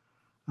that,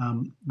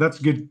 that's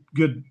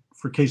good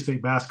for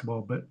K-State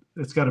basketball, but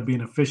it's got to be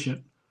an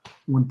efficient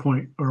 1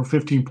 point or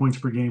 15 points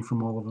per game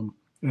from all of them,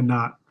 and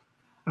not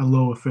a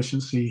low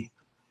efficiency,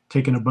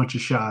 taking a bunch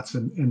of shots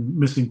and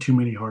missing too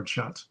many hard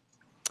shots.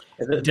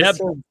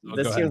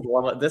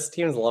 This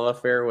team's love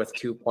affair with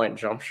 2-point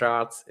jump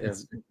shots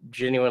is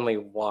genuinely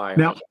wild.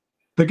 Now,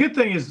 the good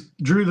thing is,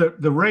 Drew,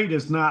 the rate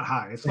is not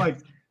high. It's like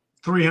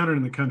 300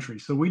 in the country.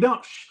 So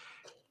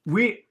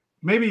maybe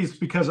it's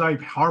because I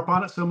harp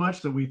on it so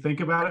much that we think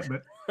about it,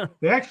 but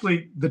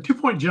the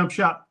 2-point jump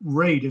shot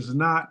rate is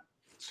not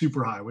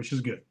super high, which is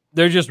good.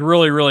 They're just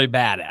really, really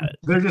bad at it.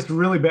 They're just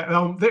really bad.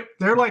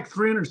 They're like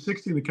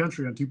 360 in the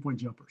country on 2-point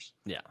jumpers.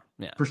 Yeah.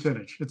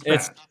 Percentage. It's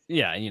bad.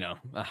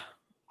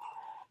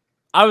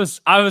 I was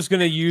going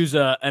to use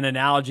an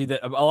analogy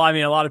that, a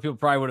lot of people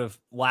probably would have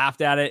laughed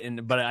at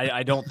it, but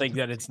I don't think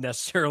that it's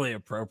necessarily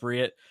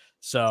appropriate.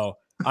 So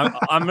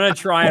I'm going to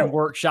try and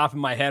workshop in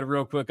my head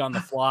real quick on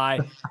the fly,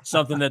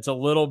 something that's a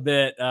little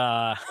bit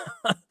not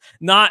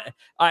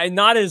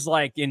as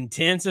like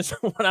intense as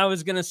what I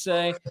was going to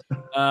say.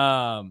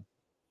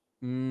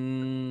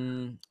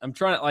 I'm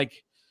trying to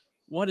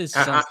what is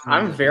something?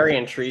 I'm very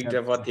intrigued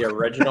of what the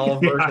original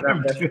version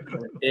of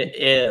it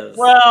is.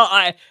 Well,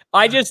 it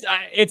wasn't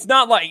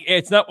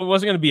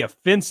going to be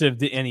offensive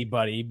to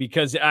anybody,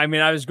 because I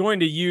was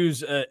going to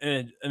use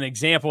an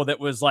example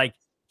that was like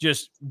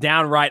just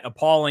downright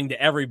appalling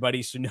to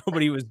everybody, so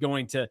nobody was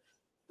going to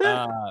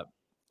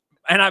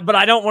but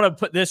I don't want to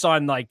put this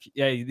on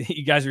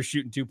you guys are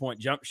shooting 2-point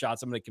jump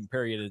shots. I'm going to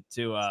compare you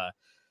to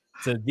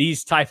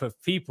these type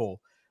of people.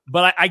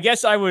 But I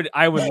guess I would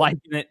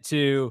liken it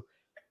to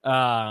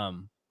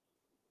I'll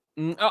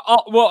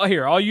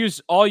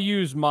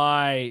use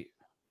my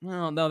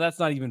no, that's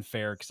not even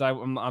fair, because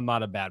I'm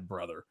not a bad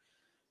brother.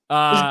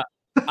 10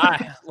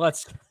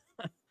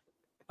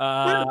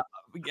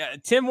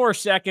 more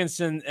seconds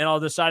and I'll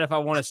decide if I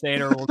want to say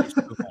it or we'll just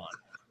move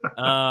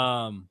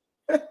on.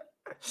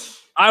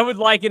 I would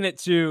liken it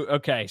to,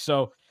 okay,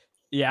 so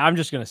yeah, I'm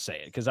just gonna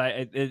say it because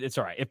it's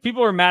all right. If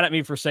people are mad at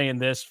me for saying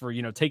this, for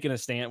taking a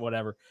stand,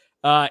 whatever.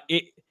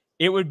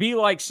 It would be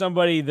like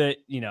somebody that,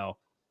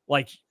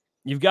 like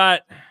you've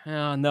got,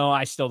 no,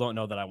 I still don't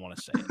know that I want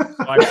to say it.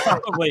 So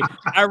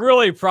I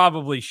really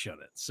probably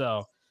shouldn't.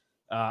 So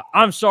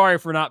I'm sorry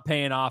for not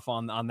paying off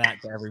on that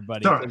to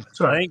everybody.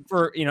 Sorry. I think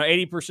for,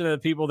 80% of the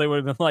people, they would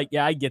have been like,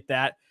 yeah, I get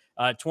that.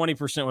 20%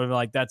 would have been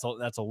like, that's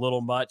a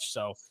little much.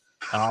 So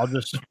I'll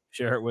just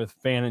share it with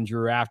Fan and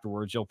Drew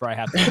afterwards. You'll probably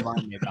have to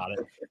remind me about it.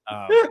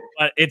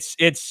 But it's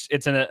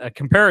a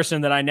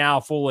comparison that I now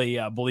fully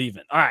believe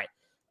in. All right.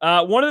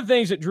 One of the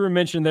things that Drew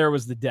mentioned there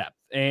was the depth.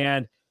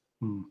 And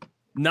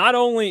not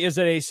only is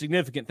it a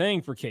significant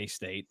thing for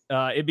K-State,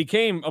 it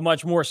became a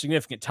much more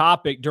significant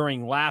topic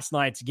during last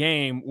night's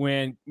game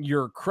when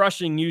you're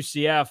crushing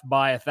UCF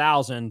by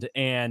 1,000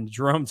 and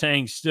Jerome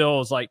Tang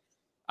still is like,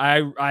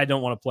 I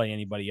don't want to play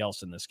anybody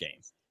else in this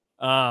game.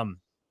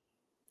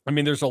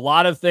 There's a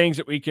lot of things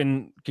that we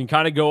can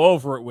kind of go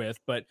over it with,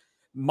 but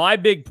my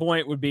big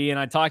point would be, and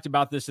I talked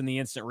about this in the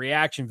instant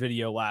reaction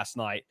video last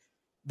night,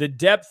 the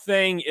depth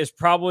thing is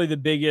probably the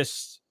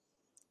biggest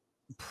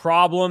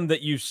problem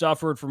that you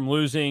suffered from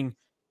losing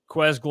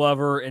Quez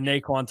Glover and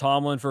Naquan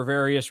Tomlin for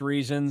various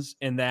reasons,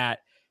 in that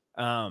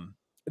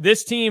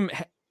this team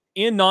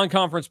in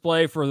non-conference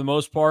play, for the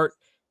most part,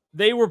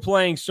 they were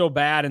playing so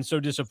bad and so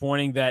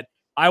disappointing that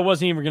I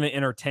wasn't even going to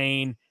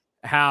entertain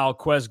how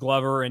Quez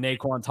Glover and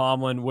Naquan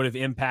Tomlin would have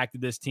impacted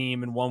this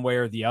team in one way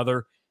or the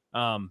other.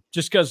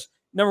 Just because,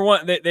 number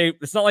one,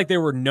 it's not like they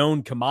were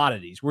known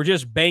commodities. We're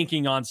just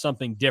banking on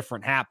something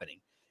different happening.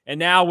 And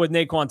now with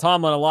Naquan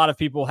Tomlin, a lot of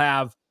people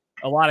have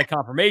a lot of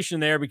confirmation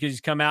there because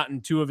he's come out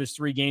in 2 of his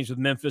 3 games with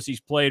Memphis.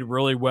 He's played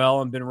really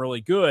well and been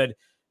really good.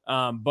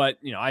 But,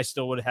 I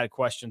still would have had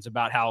questions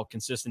about how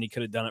consistent he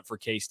could have done it for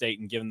K-State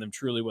and given them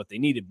truly what they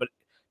needed. But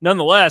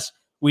nonetheless,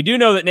 we do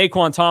know that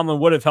Naquan Tomlin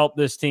would have helped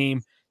this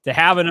team to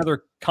have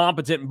another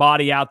competent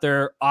body out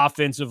there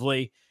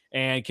offensively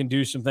and can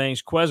do some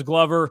things. Quez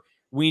Glover,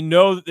 we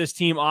know that this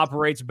team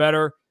operates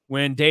better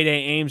when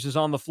Day-Day Ames is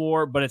on the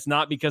floor, but it's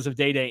not because of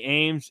Day-Day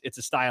Ames. It's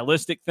a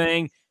stylistic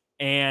thing.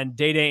 And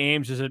Day-Day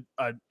Ames is an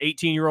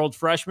 18-year-old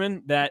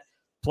freshman that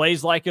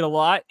plays like it a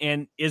lot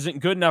and isn't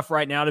good enough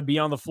right now to be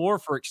on the floor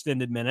for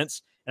extended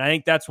minutes. And I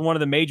think that's one of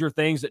the major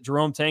things that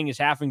Jerome Tang is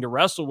having to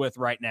wrestle with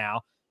right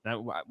now.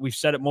 Now, we've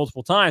said it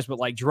multiple times, but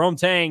like Jerome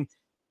Tang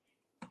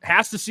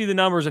has to see the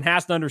numbers and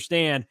has to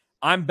understand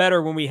I'm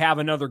better when we have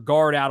another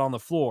guard out on the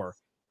floor.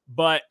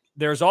 But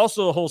there's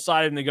also the whole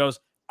side of him that goes,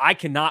 I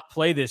cannot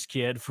play this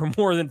kid for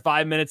more than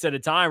 5 minutes at a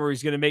time, or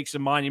he's going to make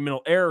some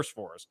monumental errors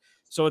for us.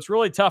 So it's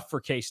really tough for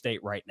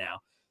K-State right now.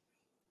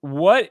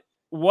 What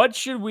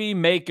should we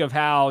make of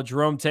how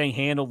Jerome Tang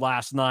handled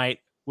last night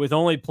with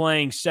only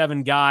playing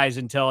 7 guys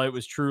until it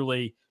was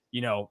truly,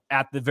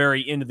 at the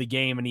very end of the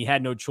game, and he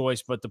had no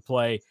choice but to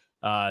play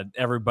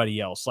everybody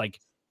else? Like,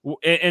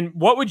 and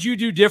what would you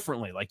do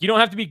differently? Like, you don't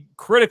have to be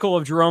critical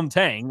of Jerome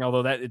Tang,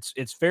 although that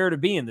it's fair to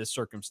be in this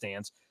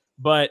circumstance,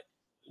 but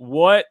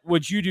what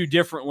would you do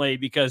differently?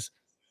 Because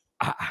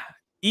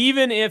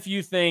even if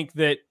you think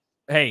that,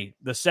 hey,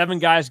 the 7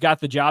 guys got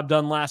the job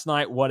done last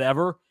night,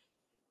 whatever,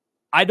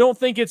 I don't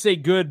think it's a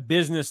good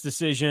business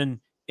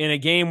decision in a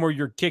game where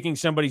you're kicking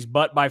somebody's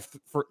butt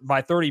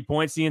by 30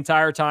 points the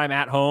entire time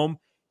at home,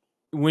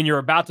 when you're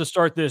about to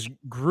start this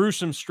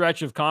gruesome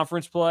stretch of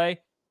conference play,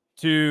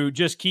 to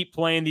just keep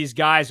playing these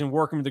guys and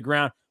work them to the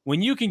ground.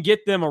 When you can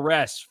get them a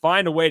rest,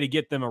 find a way to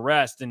get them a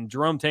rest, and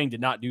Jerome Tang did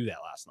not do that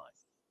last night.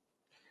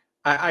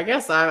 I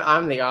guess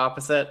I'm the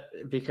opposite,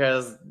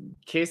 because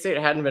K-State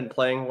hadn't been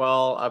playing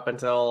well up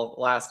until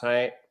last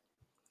night.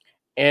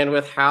 And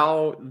with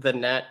how the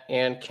net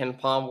and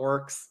KenPom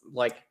works,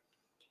 like,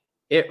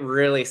 it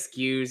really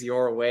skews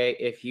your way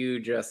if you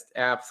just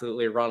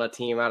absolutely run a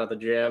team out of the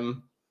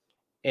gym.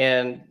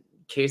 And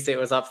K-State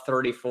was up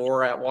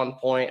 34 at one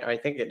point. I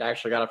think it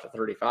actually got up to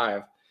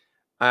 35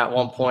 at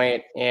one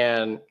point.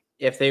 And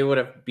if they would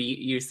have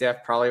beat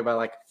UCF probably by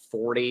like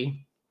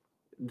 40,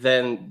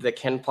 then the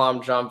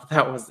KenPom jump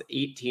that was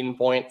 18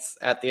 points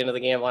at the end of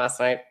the game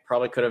last night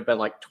probably could have been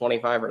like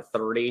 25 or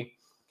 30.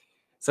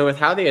 So with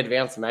how the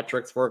advanced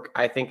metrics work,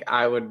 I think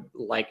I would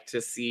like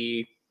to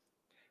see,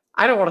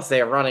 I don't want to say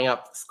a running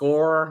up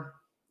score,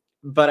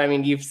 but I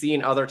mean, you've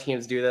seen other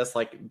teams do this,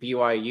 like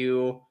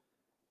BYU,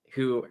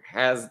 who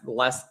has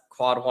less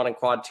quad 1 and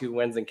quad 2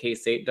 wins than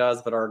K-State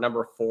does, but are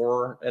number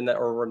 4 in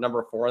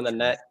the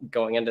net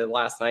going into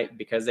last night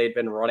because they'd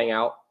been running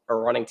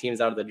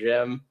teams out of the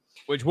gym.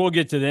 Which we'll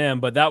get to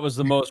them, but that was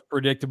the most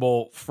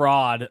predictable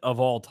fraud of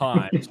all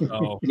time.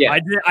 So yeah.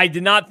 I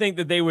did not think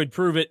that they would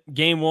prove it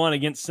game 1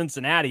 against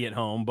Cincinnati at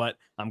home, but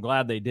I'm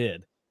glad they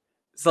did.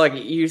 So like,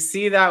 you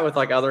see that with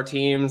like other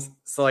teams.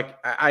 So like,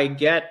 I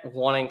get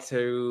wanting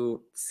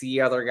to see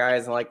other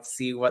guys and like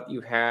see what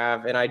you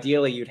have. And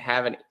ideally you'd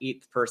have an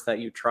 8th person that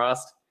you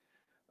trust.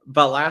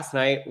 But last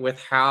night, with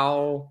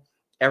how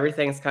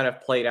everything's kind of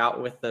played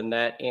out with the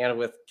net and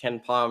with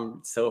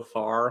KenPom so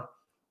far,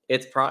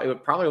 it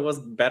probably was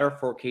better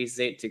for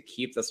K-State to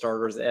keep the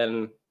starters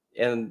in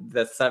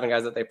the 7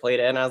 guys that they played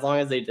in, as long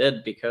as they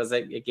did, because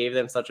it gave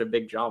them such a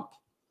big jump.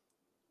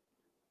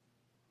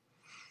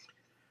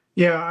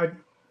 Yeah,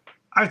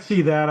 I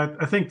see that.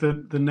 I think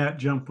the net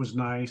jump was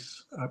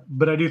nice,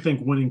 but I do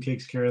think winning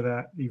takes care of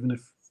that, even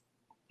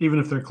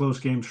if they're close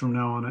games from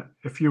now on.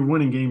 If you're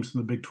winning games in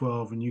the Big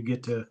 12 and you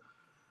get to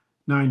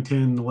 9,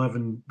 10,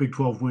 11 Big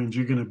 12 wins,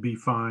 you're going to be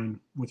fine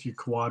with your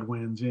quad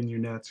wins, and your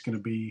net's going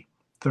to be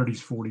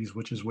 30s, 40s,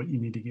 which is what you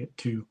need to get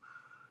to.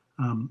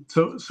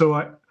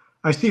 So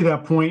I see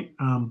that point.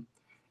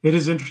 It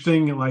is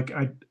interesting. Like,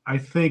 I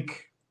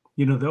think,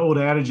 the old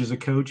adage as a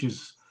coach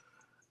is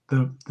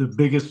the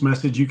biggest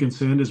message you can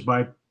send is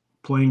by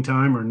playing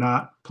time or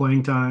not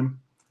playing time.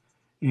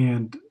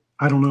 And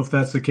I don't know if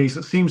that's the case.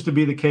 It seems to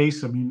be the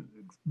case. I mean,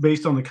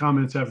 based on the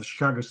comments after the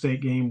Chicago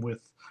State game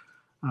with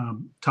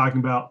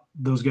talking about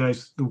those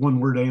guys, the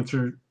one-word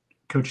answer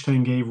Coach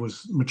Tang gave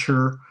was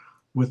mature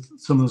with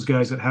some of those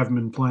guys that haven't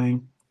been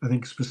playing. I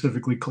think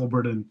specifically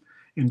Colbert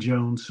and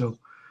Jones. So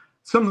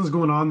something's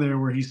going on there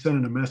where he's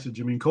sending a message.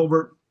 I mean,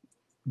 Colbert,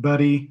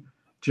 Buddy,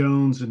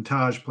 Jones, and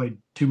Taj played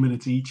 2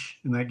 minutes each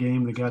in that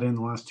game. They got in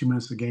the last 2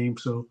 minutes of the game.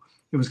 So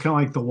it was kind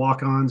of like the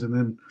walk-ons, and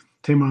then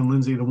Tamon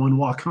Lindsay, the one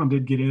walk-on,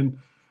 did get in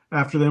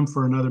after them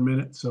for another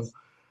minute. So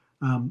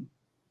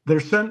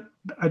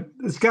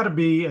it's got to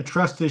be a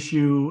trust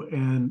issue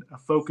and a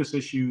focus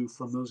issue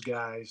from those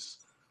guys,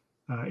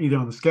 either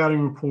on the scouting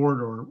report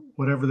or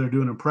whatever they're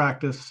doing in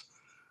practice,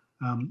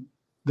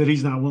 that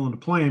he's not willing to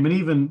play him. And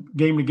even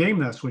game to game,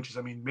 that switches.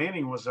 I mean,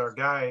 Manning was our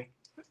guy,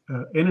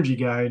 energy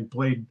guy, and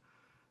played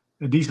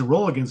a decent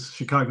role against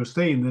Chicago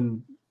State, and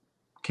then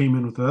came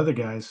in with the other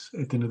guys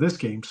at the end of this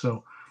game.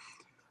 So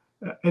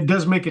it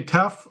does make it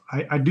tough.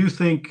 I do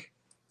think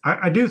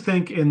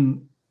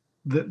in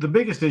the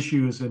biggest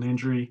issue is an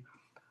injury.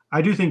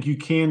 I do think you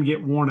can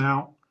get worn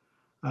out,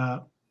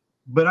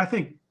 but I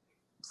think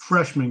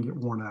freshmen get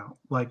worn out.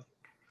 Like,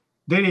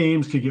 Dede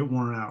Ames could get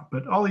worn out,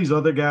 but all these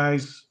other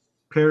guys,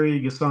 Perry,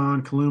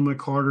 Gasson, Kaluma,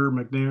 Carter,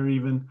 McNair,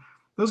 even,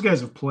 those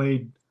guys have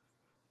played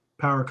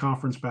power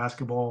conference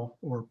basketball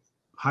or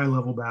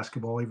high-level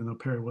basketball, even though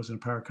Perry wasn't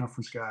a power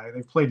conference guy.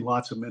 They've played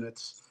lots of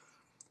minutes.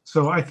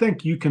 So I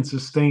think you can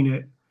sustain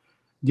it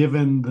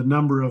given the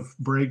number of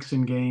breaks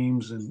in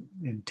games and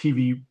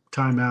TV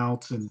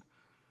timeouts and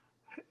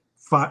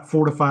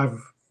 4 to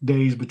 5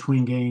 days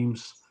between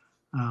games.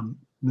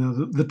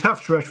 The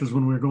tough stretch was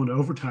when we were going to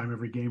overtime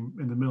every game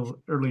in the middle,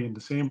 early in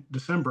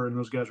December, and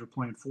those guys were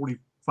playing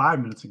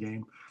 45 minutes a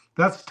game.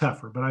 That's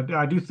tougher, but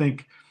I do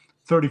think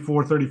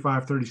 34,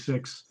 35,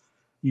 36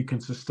 you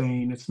can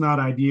sustain. It's not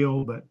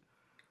ideal, but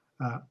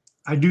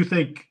I do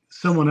think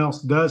someone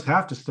else does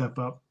have to step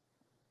up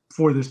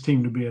for this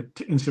team to be an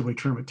NCAA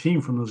tournament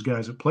team from those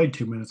guys that played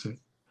 2 minutes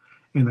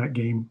in that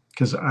game,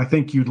 because I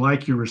think you'd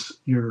like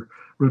your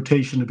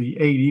rotation to be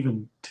 8.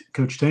 Even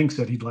Coach Tang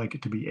said he'd like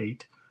it to be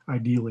 8,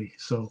 ideally.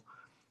 So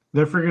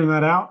they're figuring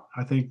that out.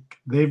 I think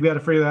they've got to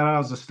figure that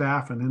out as a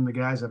staff, and then the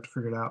guys have to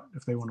figure it out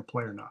if they want to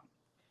play or not.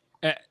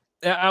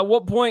 At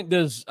what point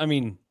does, I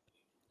mean,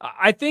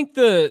 I think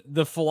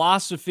the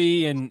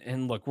philosophy,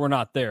 and look, we're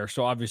not there,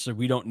 so obviously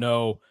we don't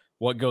know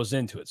what goes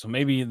into it. So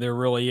maybe there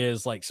really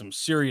is like some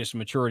serious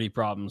maturity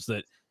problems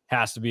that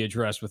has to be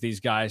addressed with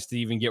these guys to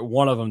even get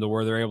one of them to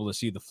where they're able to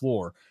see the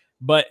floor.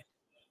 But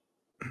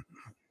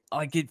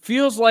like, it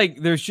feels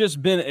like there's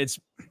just been,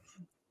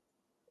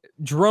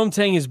 Jerome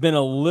Tang has been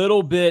a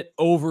little bit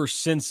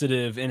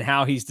oversensitive in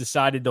how he's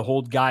decided to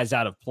hold guys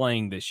out of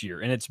playing this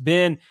year. And it's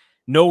been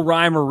no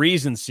rhyme or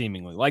reason,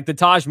 seemingly. Like the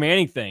Taj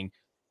Manning thing,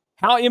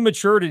 how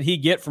immature did he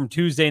get from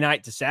Tuesday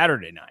night to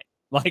Saturday night?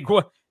 Like,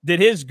 what did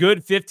his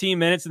good 15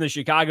 minutes in the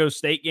Chicago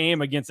State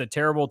game against a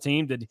terrible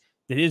team, did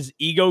his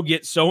ego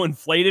get so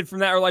inflated from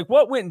that? Or like,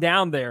 what went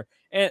down there?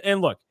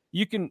 And look,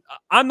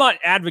 I'm not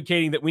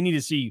advocating that we need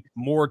to see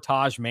more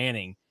Taj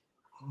Manning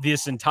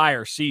this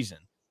entire season,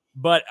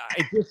 but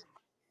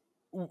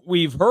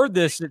we've heard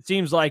this, it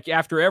seems like,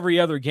 after every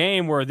other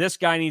game where this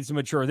guy needs to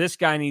mature, this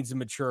guy needs to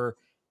mature,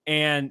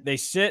 and they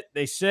sit,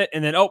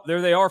 and then, oh,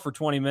 there they are for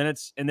 20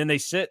 minutes, and then they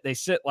sit.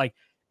 Like,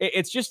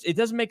 it's just, it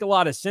doesn't make a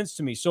lot of sense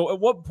to me. So at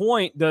what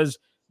point does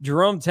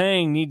Jerome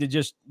Tang need to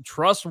just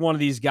trust one of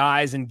these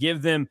guys and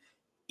give them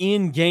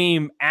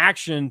in-game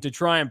action to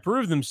try and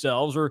prove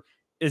themselves? Or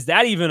is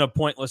that even a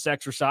pointless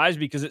exercise?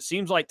 Because it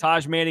seems like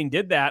Taj Manning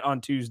did that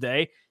on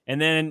Tuesday, and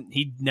then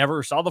he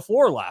never saw the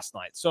floor last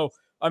night. So,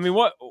 I mean,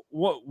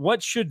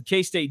 what should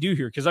K-State do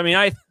here? Because, I mean,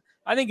 I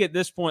think at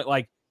this point,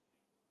 like,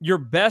 your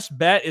best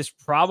bet is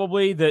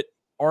probably that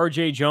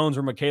RJ Jones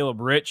or Michaela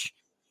Rich,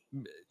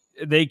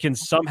 they can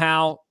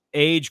somehow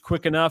age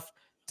quick enough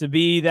to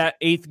be that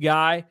 8th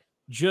guy,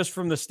 just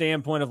from the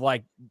standpoint of,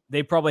 like,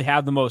 they probably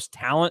have the most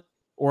talent,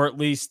 or at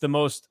least the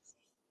most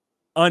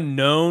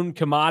unknown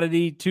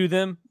commodity to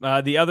them.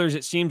 The others,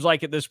 it seems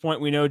like at this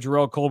point, we know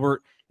Jarrell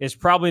Colbert is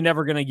probably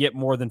never going to get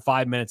more than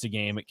 5 minutes a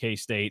game at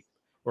K-State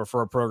or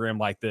for a program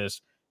like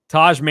this.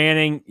 Taj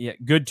Manning, yeah,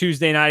 good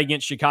Tuesday night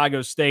against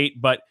Chicago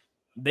State, but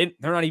they're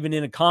not even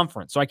in a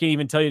conference. So I can't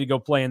even tell you to go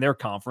play in their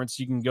conference.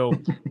 You can go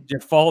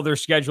just follow their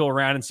schedule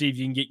around and see if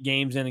you can get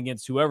games in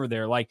against whoever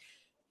they're. Like,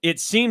 it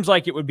seems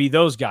like it would be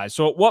those guys.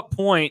 So at what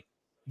point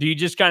do you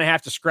just kind of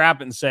have to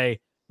scrap it and say,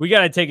 we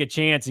got to take a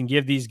chance and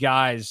give these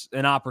guys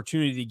an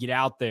opportunity to get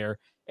out there?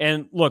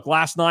 And look,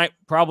 last night,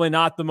 probably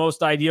not the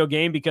most ideal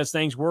game because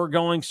things were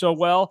going so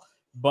well,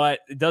 but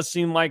it does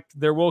seem like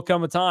there will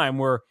come a time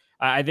where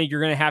I think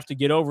you're going to have to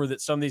get over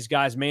that some of these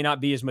guys may not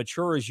be as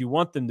mature as you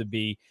want them to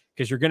be,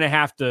 because you're going to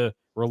have to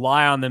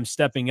rely on them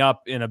stepping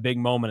up in a big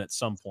moment at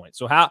some point.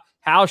 So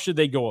how should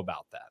they go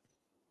about that?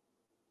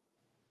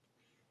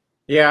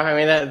 Yeah, I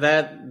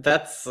mean,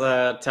 that's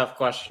a tough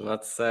question.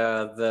 That's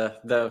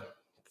the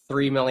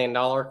 $3 million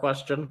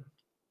question,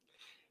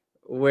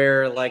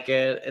 where, like,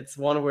 it's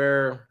one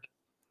where,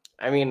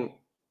 I mean,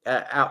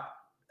 at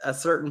a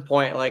certain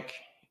point, like,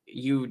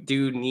 you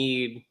do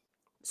need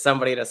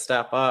somebody to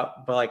step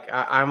up. But, like,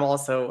 I'm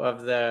also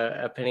of the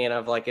opinion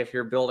of, like, if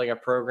you're building a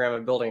program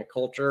and building a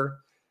culture,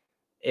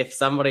 if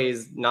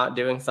somebody's not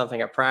doing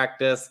something at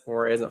practice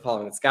or isn't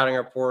following the scouting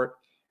report,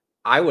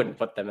 I wouldn't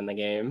put them in the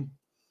game.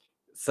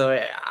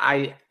 So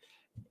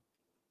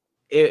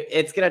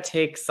it's going to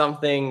take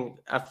something,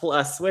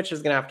 a switch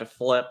is going to have to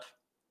flip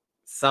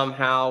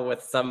somehow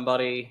with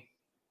somebody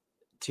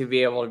to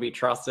be able to be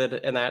trusted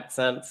in that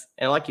sense.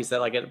 And like you said,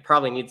 like, it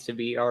probably needs to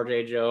be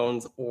RJ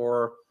Jones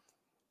or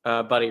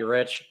Buddy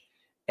Rich.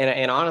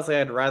 And honestly,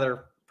 I'd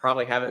rather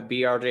probably have it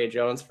be RJ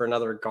Jones for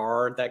another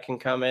guard that can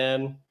come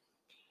in.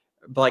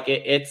 But, like,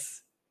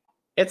 it's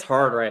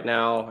hard right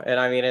now. And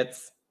I mean,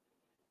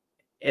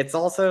 it's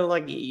also,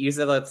 like you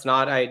said, it's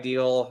not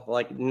ideal.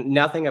 Like,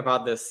 nothing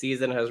about this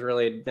season has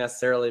really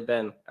necessarily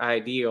been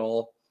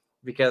ideal,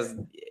 because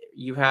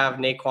you have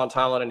Naquan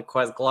Tomlin and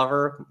Quez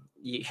Glover.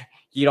 You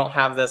don't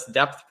have this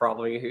depth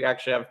problem. You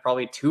actually have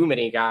probably too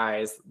many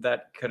guys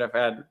that could have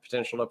had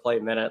potential to play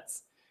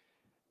minutes.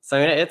 So,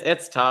 I mean,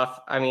 it's tough.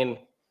 I mean,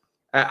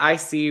 I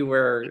see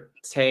where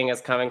Tang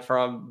is coming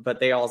from, but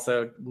they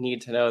also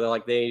need to know that,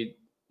 like, they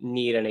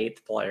need an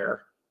 8th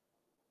player.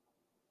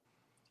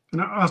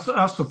 And I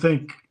also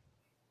think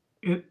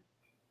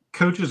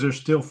coaches are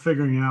still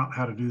figuring out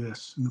how to do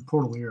this in the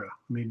portal era.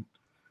 I mean,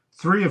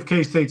 3 of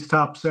K-State's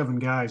top 7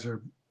 guys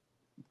are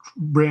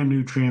brand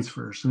new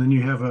transfers. And then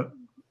you have a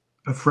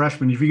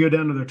freshman. If you go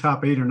down to their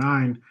top 8 or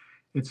 9,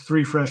 it's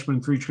 3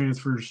 freshmen, 3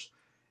 transfers,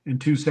 and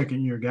 2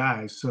 second-year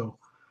guys. So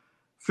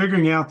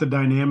figuring out the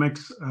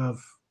dynamics of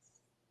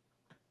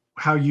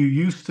how you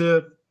used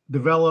to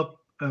develop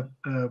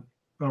a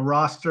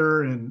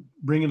roster and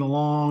bring it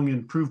along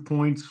and prove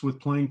points with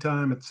playing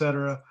time, et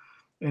cetera,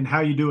 and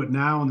how you do it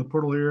now in the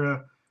portal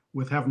era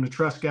with having to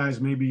trust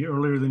guys maybe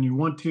earlier than you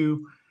want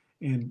to,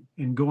 and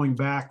going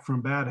back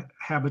from bad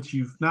habits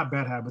not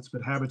bad habits,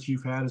 but habits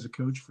you've had as a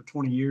coach for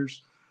 20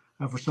 years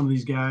for some of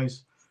these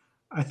guys.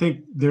 I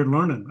think they're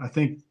learning. I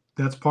think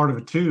that's part of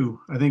it too.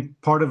 I think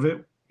part of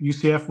it,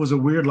 UCF was a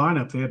weird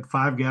lineup. They had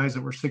 5 guys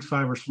that were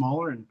 6'5" or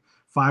smaller and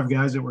 5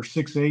 guys that were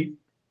 6'8"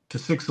 to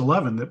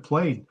 6'11" that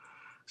played.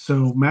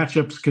 So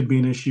matchups could be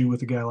an issue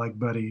with a guy like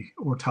Buddy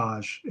or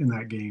Taj in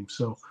that game.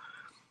 So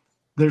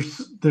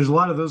there's a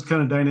lot of those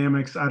kind of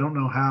dynamics. I don't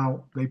know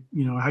how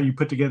how you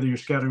put together your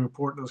scouting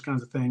report, those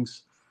kinds of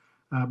things.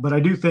 But I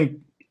do think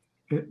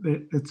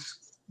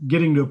it's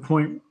getting to a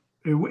point.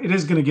 It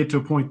is going to get to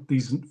a point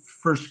these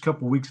first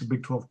couple of weeks of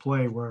Big 12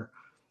 play where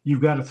you've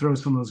got to throw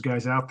some of those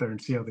guys out there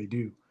and see how they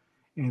do,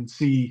 and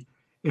see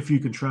if you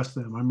can trust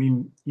them. I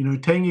mean,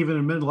 Tang even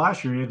admitted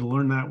last year he had to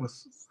learn that with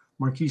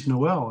Marquise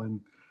Noel,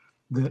 and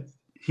that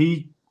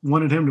he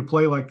wanted him to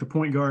play like the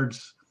point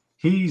guards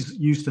he's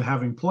used to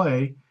having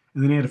play,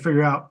 and then he had to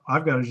figure out,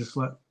 I've got to just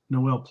let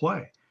Noel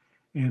play.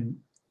 And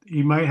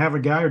he might have a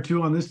guy or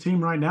two on this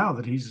team right now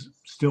that he's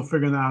still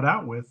figuring that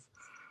out with.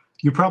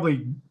 You're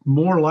probably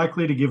more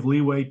likely to give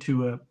leeway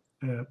to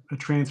a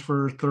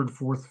transfer 3rd,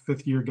 4th,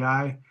 5th year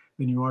guy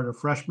than you are to a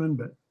freshman,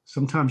 but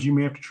sometimes you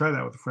may have to try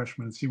that with a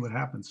freshman and see what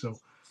happens. So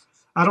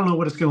I don't know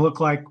what it's going to look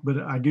like, but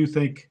I do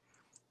think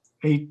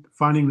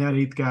finding that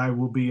 8th guy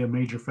will be a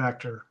major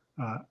factor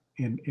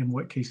in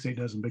what K-State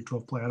does in Big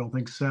 12 play. I don't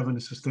think 7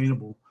 is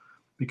sustainable,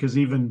 because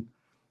even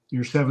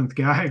your 7th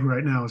guy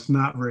right now is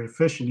not very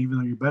efficient, even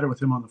though you're better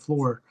with him on the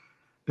floor.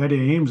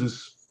 Daddy Ames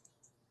is,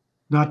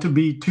 not to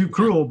be too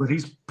cruel, but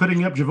he's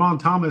putting up Javon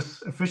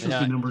Thomas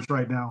efficiency numbers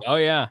right now. Oh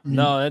yeah.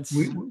 No, that's,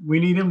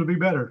 we need him to be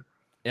better.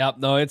 Yep.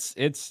 No,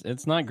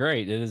 it's not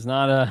great. It is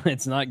not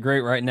it's not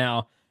great right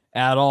now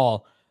at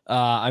all.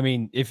 I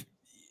mean, if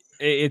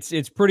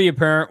it's pretty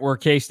apparent where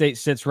K-State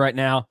sits right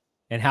now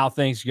and how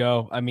things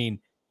go. I mean,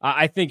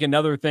 I think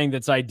another thing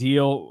that's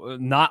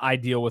not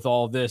ideal with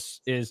all of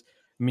this is,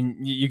 I mean,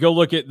 you go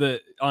look at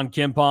on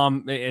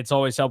KenPom, it's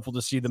always helpful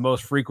to see the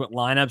most frequent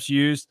lineups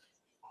used.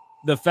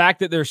 The fact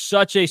that there's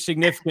such a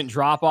significant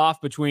drop-off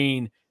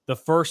between the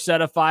first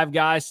set of 5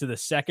 guys to the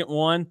second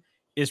one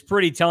is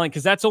pretty telling,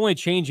 because that's only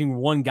changing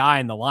one guy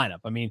in the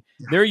lineup. I mean,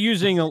 they're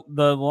using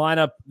the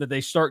lineup that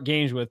they start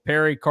games with,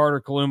 Perry, Carter,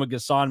 Kaluma,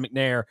 Gasson,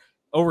 McNair,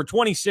 over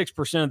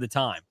 26% of the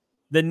time.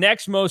 The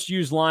next most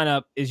used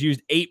lineup is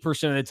used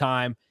 8% of the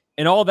time,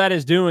 and all that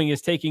is doing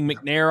is taking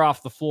McNair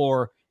off the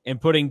floor and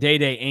putting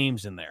Day-Day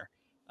Ames in there.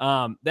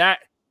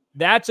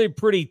 That's a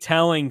pretty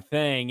telling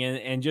thing,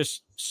 and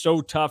just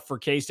so tough for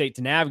K-State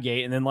to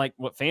navigate. And then, like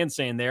what Fan's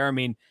saying there, I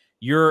mean,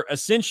 you're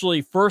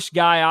essentially first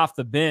guy off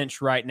the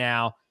bench right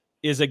now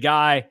is a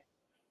guy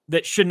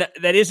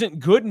that isn't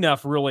good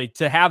enough really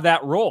to have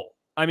that role.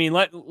 I mean,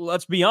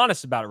 let's be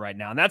honest about it right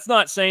now. And that's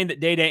not saying that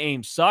Day-Day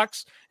Ames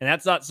sucks, and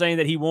that's not saying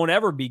that he won't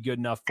ever be good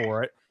enough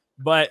for it.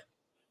 But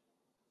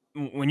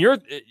when you're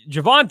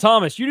Javon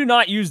Thomas, you do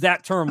not use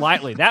that term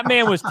lightly. That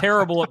man was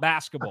terrible at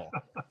basketball.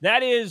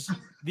 That is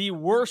the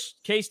worst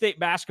K-State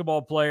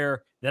basketball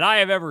player that I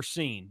have ever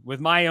seen with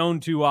my own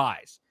 2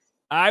 eyes.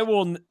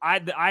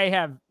 I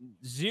have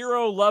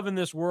zero love in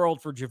this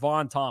world for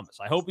Javon Thomas.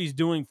 I hope he's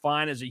doing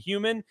fine as a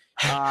human.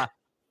 I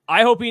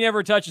hope he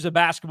never touches a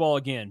basketball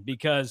again,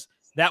 because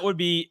that would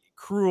be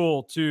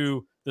cruel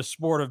to the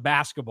sport of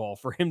basketball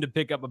for him to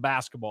pick up a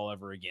basketball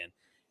ever again.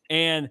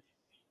 And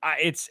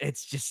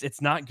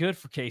it's not good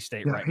for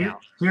K-State right now.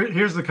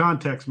 Here's the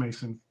context,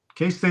 Mason.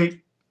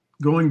 K-State,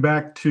 going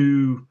back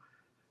to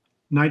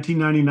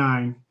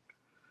 1999,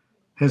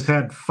 has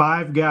had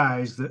 5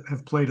 guys that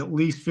have played at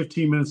least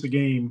 15 minutes a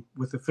game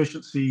with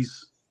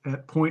efficiencies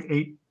at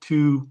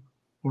 0.82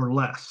 or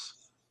less.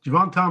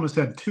 Javon Thomas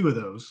had 2 of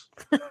those.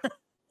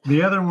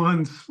 The other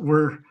ones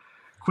were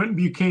Quentin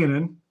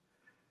Buchanan,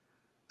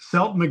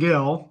 Selt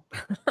Miguel,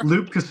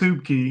 Luke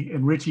Kasubke,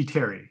 and Richie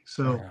Terry.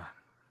 So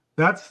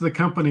that's the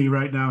company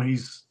right now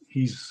he's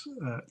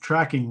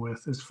tracking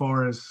with, as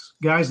far as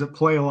guys that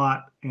play a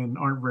lot and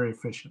aren't very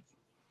efficient.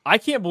 I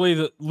can't believe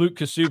that Luke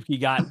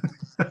Kasubke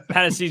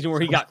had a season where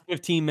he got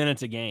 15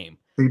 minutes a game.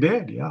 He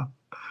did, yeah.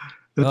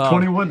 The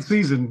 21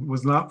 season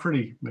was not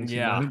pretty, Mason.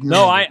 Yeah.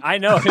 No, I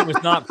know it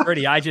was not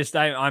pretty.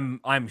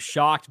 I'm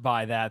shocked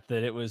by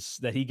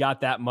that he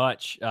got that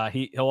much.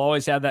 He'll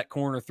always have that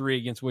corner 3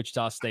 against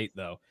Wichita State,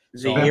 though.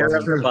 The year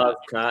of the buzz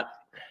cut.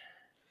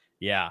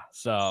 Yeah.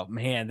 So,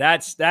 man,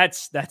 that's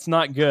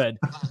not good.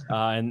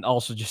 And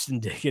also just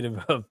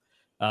indicative of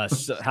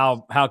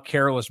how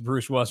careless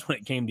Bruce was when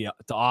it came to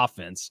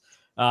offense.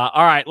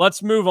 All right,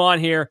 let's move on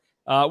here.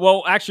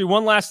 Well, actually,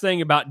 one last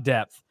thing about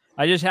depth.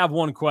 I just have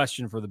one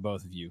question for the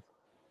both of you.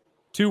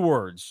 2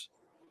 words.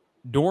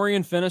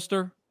 Dorian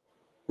Finister.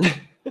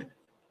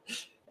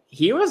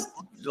 He was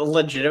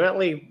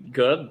legitimately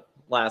good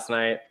last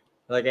night.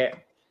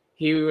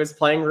 He was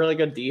playing really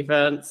good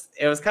defense.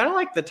 It was kind of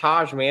like the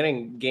Taj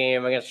Manning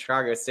game against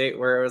Chicago State,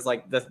 where it was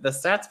like the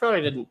stats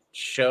probably didn't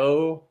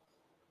show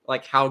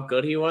like how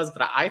good he was,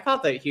 but I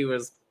thought that he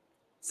was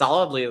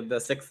solidly the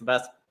 6th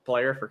best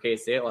player for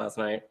K-State last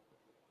night.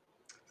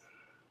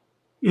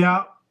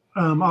 Yeah,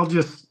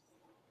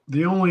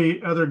 the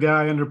only other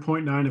guy under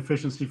 0.9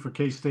 efficiency for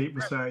K-State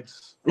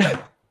besides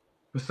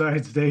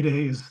Day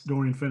is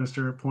Dorian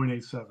Finister at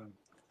 0.87.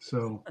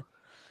 So,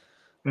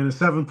 and a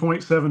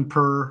 7.7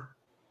 per.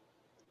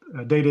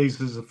 Day's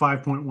is a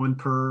 5.1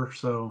 per.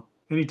 So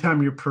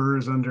anytime your per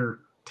is under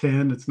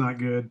 10, it's not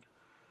good.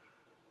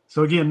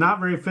 So again, not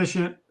very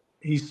efficient.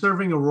 He's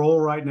serving a role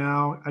right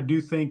now. I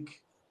do think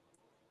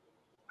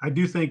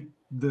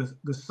the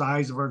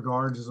size of our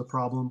guards is a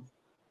problem,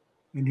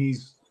 and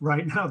he's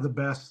right now the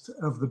best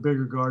of the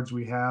bigger guards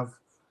we have.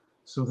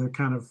 So they're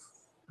kind of,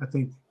 I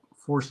think,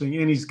 forcing,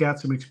 and he's got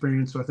some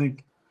experience. So I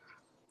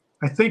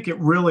think it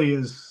really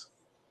is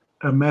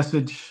a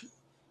message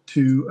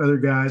to other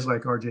guys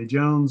like RJ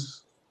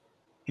Jones,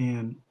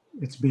 and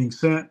it's being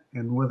sent,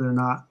 and whether or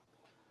not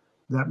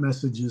that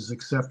message is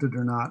accepted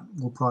or not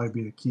will probably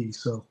be the key.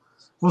 So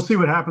we'll see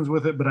what happens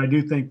with it. But I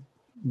do think,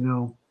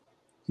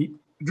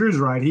 Drew's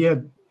right. He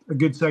had a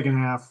good second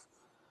half,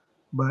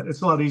 but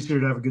it's a lot easier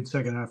to have a good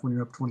second half when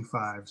you're up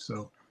 25.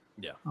 So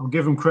yeah, I'll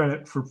give him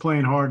credit for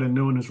playing hard and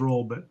knowing his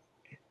role, but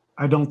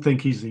I don't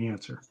think he's the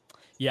answer.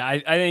 Yeah,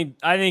 I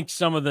think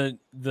some of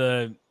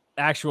the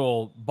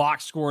actual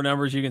box score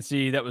numbers you can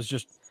see, that was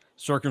just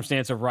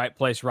circumstance of right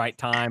place, right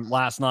time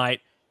last night.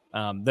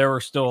 There were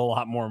still a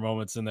lot more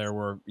moments in there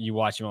where you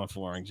watch him on the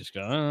floor and just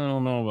go, I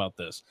don't know about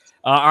this.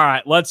 All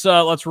right, let's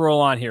roll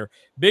on here.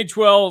 Big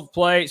 12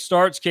 play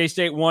starts.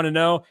 K-State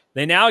 1-0.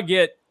 They now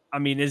get,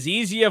 as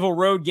easy of a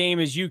road game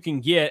as you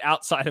can get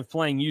outside of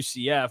playing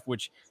UCF,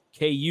 which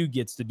KU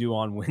gets to do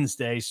on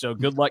Wednesday. So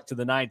good luck to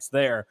the Knights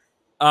there.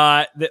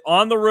 On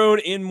the road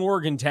in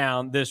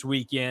Morgantown this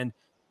weekend.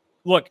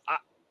 Look,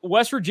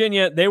 West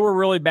Virginia, they were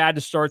really bad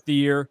to start the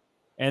year,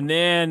 and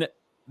then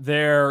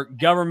their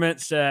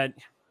government said,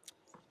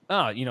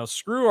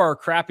 screw our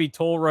crappy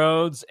toll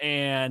roads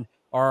and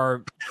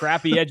our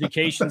crappy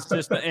education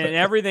system and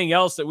everything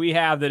else that we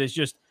have that is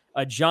just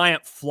a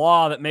giant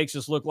flaw that makes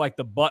us look like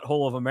the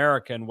butthole of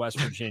America in West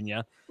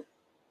Virginia.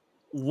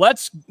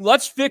 Let's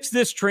fix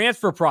this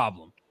transfer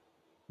problem.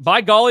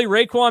 By golly,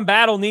 Raekwon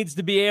Battle needs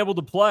to be able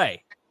to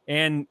play.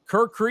 And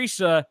Kirk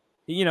Kriisa,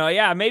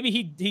 maybe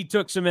he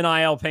took some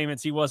NIL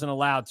payments he wasn't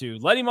allowed to.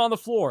 Let him on the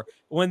floor.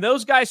 When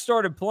those guys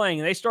started playing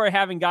and they started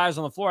having guys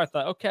on the floor, I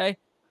thought, okay,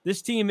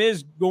 this team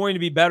is going to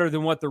be better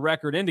than what the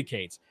record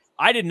indicates.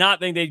 I did not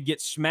think they'd get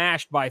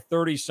smashed by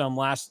 30-some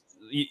last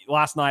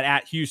night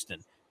at Houston.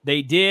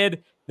 They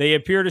did. They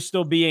appear to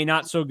still be a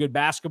not-so-good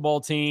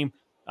basketball team.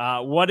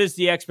 What is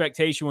the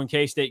expectation when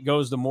K-State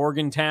goes to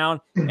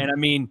Morgantown?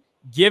 And,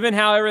 given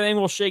how everything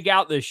will shake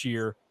out this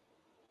year,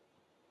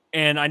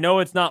 and I know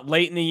it's not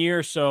late in the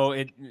year, so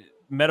it,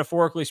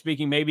 metaphorically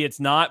speaking, maybe it's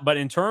not, but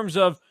in terms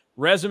of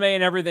resume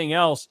and everything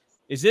else,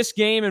 is this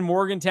game in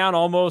Morgantown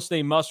almost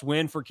a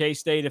must-win for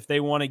K-State if they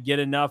want to get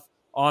enough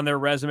on their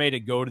resume to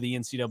go to the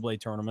NCAA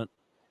tournament?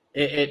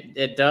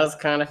 It does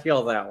kind of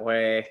feel that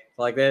way.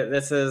 Like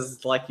this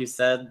is, like you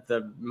said,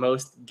 the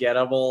most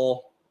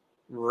gettable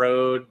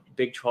road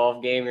Big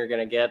 12 game you're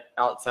going to get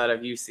outside of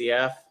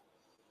UCF.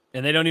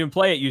 And they don't even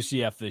play at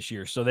UCF this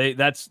year. So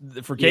that's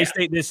for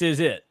K-State, This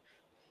is it.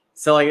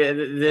 So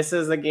this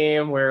is a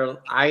game where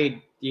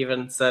I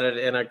even said it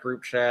in a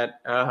group chat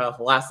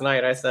last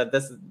night. I said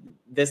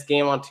this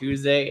game on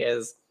Tuesday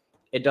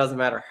it doesn't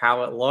matter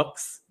how it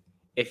looks.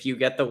 If you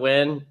get the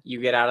win, you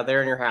get out of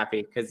there and you're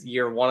happy because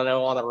you're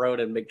 1-0 on the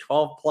road in Big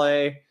 12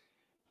 play.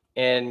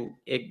 And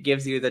it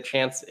gives you the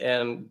chance,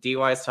 and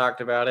D-Wise talked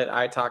about it.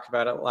 I talked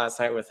about it last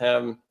night with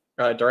him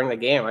during the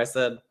game. I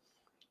said,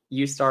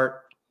 you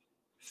start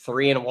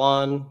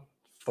 3-1,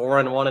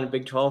 4-1 in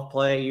Big 12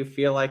 play, you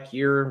feel like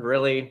you're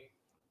really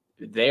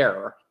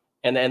there.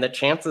 And the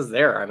chance is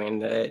there.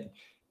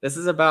 This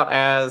is about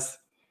as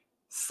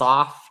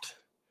soft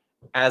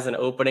as an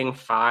opening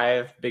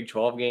 5 Big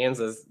 12 games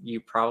as you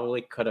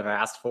probably could have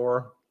asked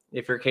for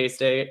if you're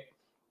K-State.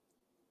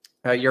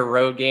 Your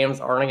road games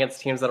aren't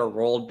against teams that are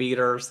world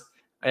beaters.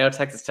 I know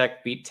Texas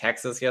Tech beat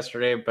Texas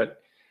yesterday,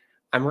 but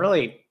I'm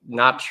really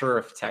not sure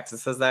if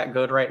Texas is that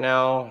good right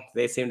now.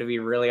 They seem to be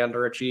really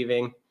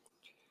underachieving.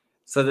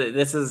 So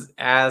this is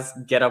as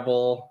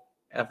gettable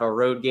of a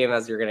road game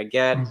as you're going to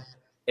get.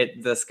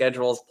 The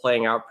schedule is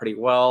playing out pretty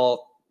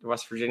well.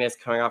 West Virginia is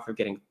coming off of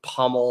getting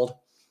pummeled.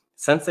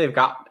 Since they've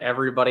got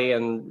everybody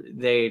and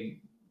they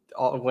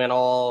went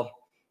all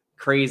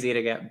crazy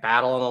to get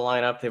Battle in the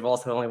lineup, they've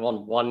also only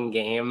won 1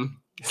 game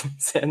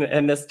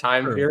in this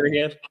time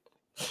period.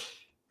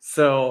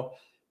 So,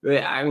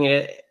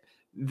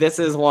 this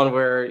is one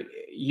where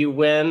you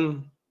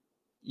win,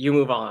 you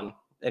move on,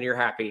 and you're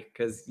happy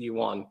because you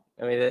won.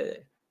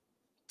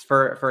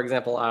 For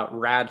example,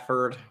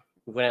 Radford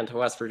went into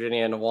West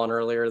Virginia and won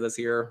earlier this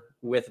year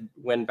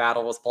when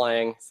Battle was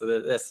playing. So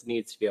this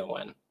needs to be a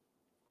win.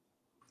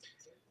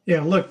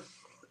 Yeah, look,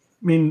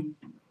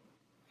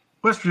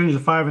 West Virginia's a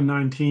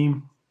 5-9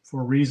 team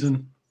for a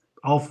reason.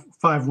 All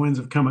 5 wins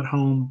have come at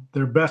home.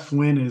 Their best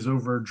win is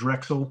over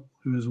Drexel,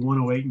 who is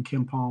 108 in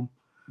Kim Palm.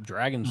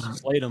 Dragons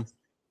slayed them.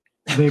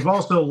 They've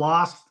also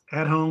lost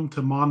at home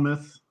to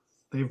Monmouth.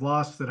 They've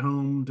lost at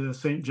home to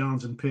St.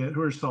 John's and Pitt,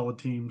 who are solid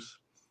teams.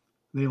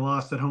 They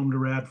lost at home to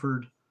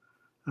Radford.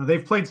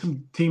 They've played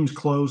some teams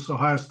close.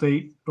 Ohio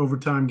State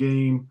overtime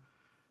game,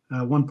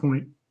 1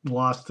 point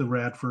loss to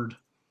Radford.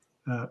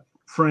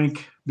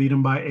 Frank beat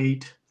them by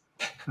 8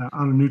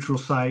 on a neutral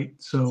site.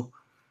 So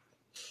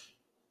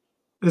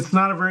it's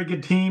not a very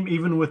good team,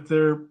 even with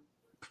their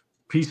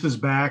pieces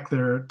back.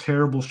 They're a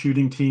terrible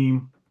shooting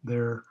team.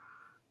 They're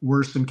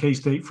worse than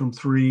K-State from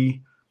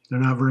 3. They're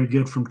not very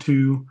good from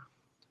 2.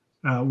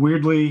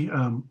 Weirdly,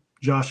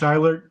 Josh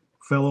Eilert,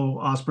 fellow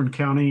Osborne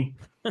County,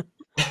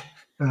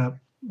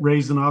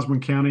 raised in Osborne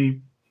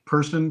County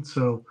person.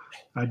 So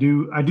I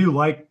do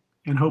like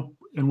and hope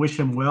and wish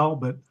him well,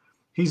 but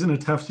he's in a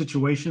tough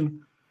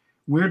situation.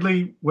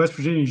 Weirdly, West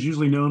Virginia is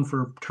usually known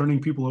for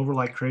turning people over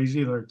like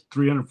crazy. They're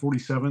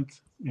 347th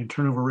in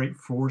turnover rate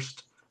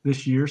forced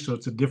this year, so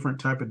it's a different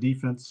type of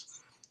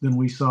defense than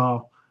we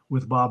saw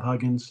with Bob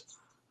Huggins.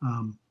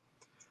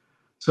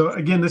 So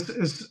again, this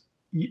is,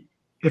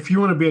 if you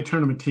want to be a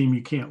tournament team,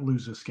 you can't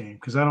lose this game,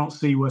 because I don't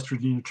see West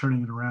Virginia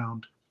turning it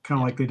around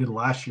kind of like they did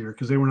last year,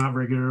 because they were not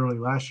very good early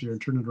last year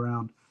and turned it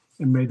around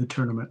and made the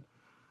tournament.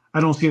 I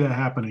don't see that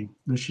happening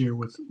this year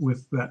with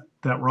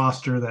that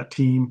roster, that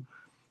team.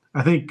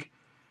 I think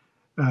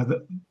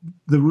the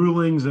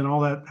rulings and all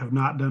that have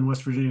not done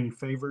West Virginia any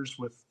favors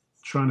with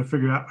trying to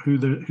figure out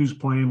who's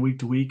playing week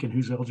to week and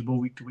who's eligible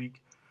week to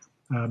week.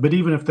 But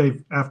even if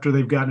after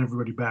they've gotten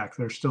everybody back,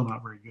 they're still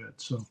not very good.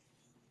 So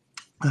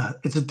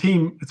it's a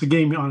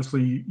game,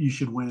 honestly, you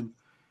should win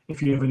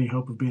if you have any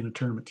hope of being a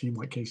tournament team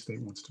like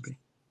K-State wants to be.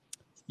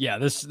 Yeah,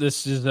 this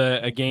is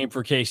a game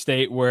for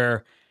K-State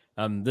where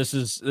this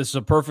is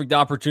a perfect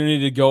opportunity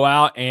to go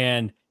out,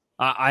 and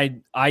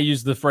I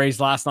used the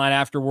phrase last night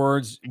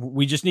afterwards.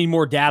 We just need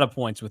more data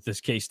points with this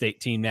K-State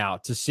team now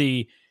to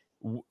see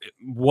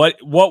what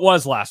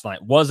was last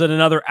night. Was it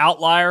another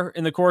outlier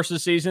in the course of the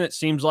season? It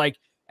seems like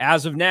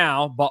as of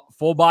now, but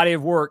full body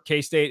of work,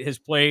 K-State has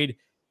played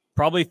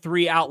probably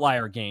 3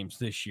 outlier games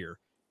this year.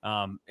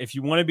 If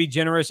you want to be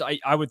generous,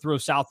 I would throw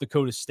South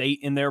Dakota State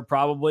in there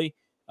probably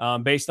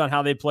based on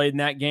how they played in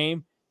that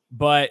game.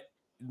 But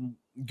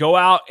go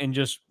out and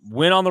just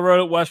win on the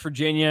road at West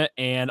Virginia,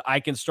 and I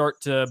can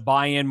start to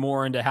buy in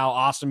more into how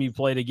awesome you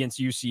played against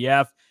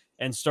UCF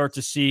and start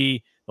to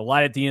see the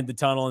light at the end of the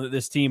tunnel and that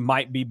this team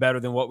might be better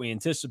than what we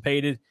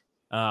anticipated.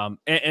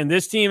 And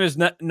this team is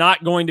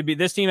not going to be –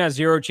 this team has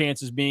 0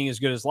 chances being as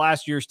good as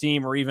last year's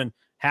team or even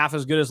half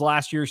as good as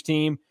last year's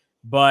team.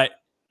 But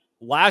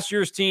last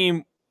year's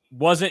team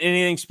wasn't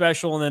anything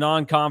special in the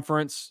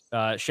non-conference.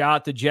 Shout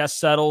out to Jess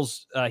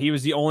Settles. He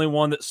was the only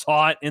one that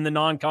saw it in the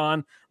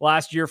non-con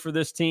last year for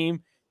this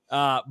team.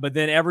 But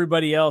then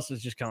everybody else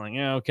is just kind of like,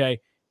 yeah, okay.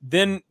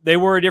 Then they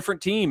were a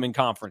different team in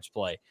conference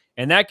play.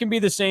 And that can be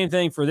the same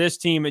thing for this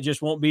team. It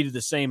just won't be to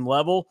the same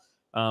level.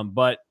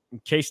 But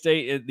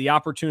K-State, the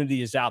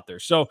opportunity is out there.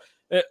 So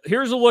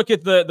here's a look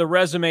at the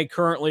resume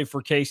currently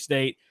for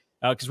K-State,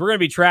 because we're going to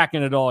be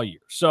tracking it all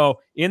year. So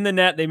in the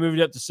net, they moved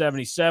up to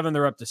 77.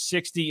 They're up to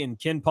 60 in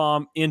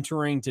KenPom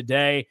entering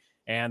today.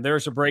 And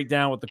there's a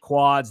breakdown with the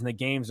quads and the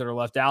games that are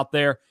left out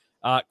there.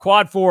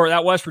 Quad 4,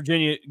 that West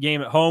Virginia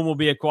game at home will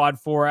be a quad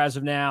 4 as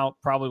of now.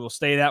 Probably will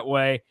stay that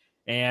way.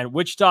 And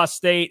Wichita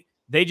State,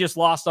 they just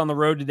lost on the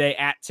road today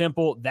at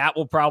Temple. That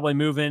will probably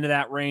move into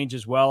that range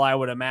as well, I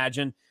would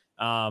imagine.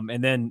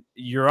 And then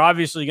you're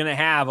obviously going to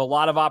have a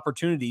lot of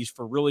opportunities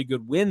for really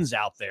good wins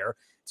out there.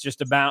 It's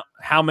just about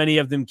how many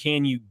of them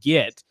can you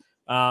get.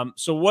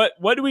 So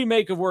what do we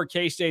make of where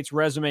K-State's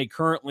resume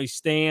currently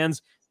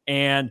stands?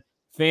 And,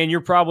 Fan,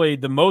 you're probably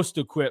the most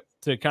equipped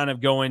to kind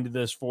of go into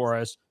this for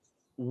us.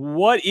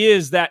 What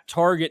is that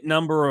target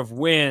number of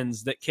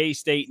wins that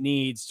K-State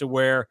needs to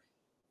where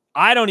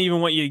I don't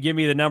even want you to give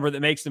me the number that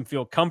makes them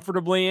feel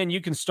comfortably in?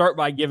 You can start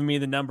by giving me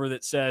the number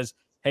that says,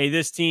 hey,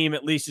 this team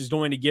at least is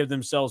going to give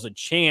themselves a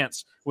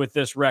chance with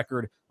this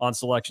record on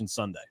Selection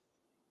Sunday.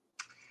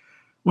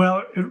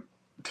 Well,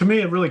 to me,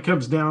 it really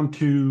comes down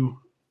to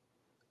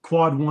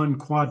quad 1,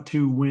 quad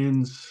 2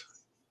 wins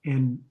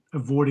and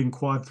avoiding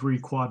quad 3,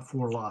 quad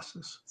 4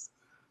 losses.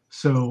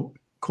 So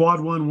quad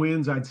 1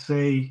 wins, I'd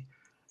say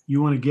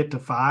you want to get to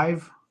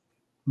 5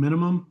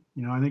 minimum.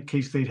 You know, I think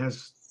K-State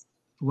has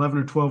 11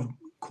 or 12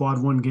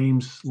 quad 1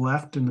 games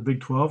left in the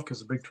Big 12 because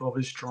the Big 12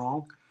 is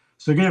strong.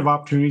 So you're going to have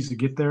opportunities to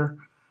get there.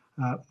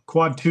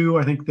 Quad 2,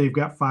 I think they've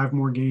got 5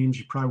 more games.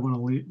 You probably want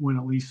to win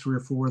at least 3 or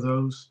 4 of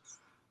those.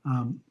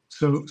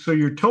 So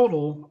your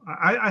total,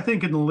 I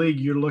think in the league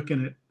you're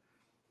looking at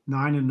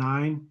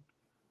 9-9,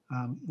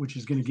 which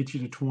is going to get you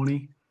to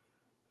 20.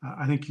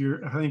 I think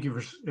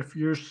if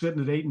you're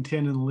sitting at 8-10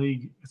 in the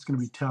league, it's going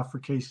to be tough for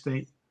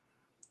K-State,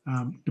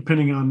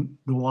 depending on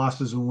the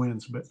losses and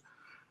wins. But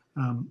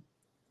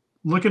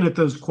looking at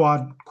those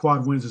quad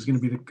wins is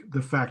going to be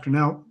the factor.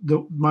 Now,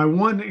 my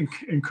one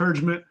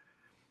encouragement,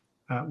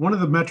 one of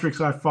the metrics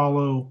I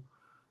follow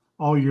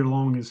all year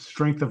long is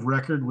strength of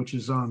record, which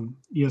is on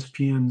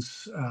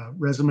ESPN's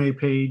resume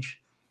page.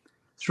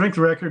 Strength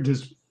of record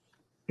is,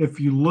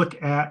 if you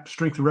look at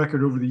strength of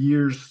record over the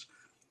years,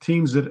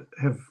 teams that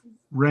have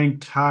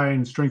ranked high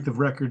in strength of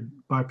record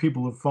by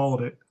people who have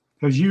followed it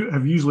have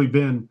usually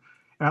been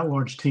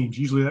at-large teams.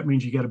 Usually that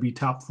means you got to be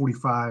top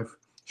 45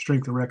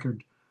 strength of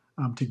record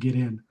to get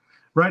in.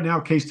 Right now,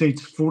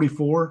 K-State's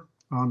 44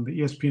 on the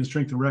ESPN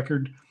strength of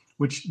record,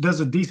 which does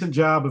a decent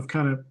job of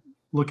kind of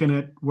looking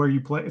at where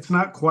you play. It's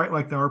not quite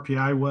like the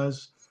RPI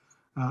was.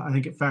 I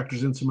think it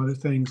factors in some other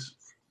things.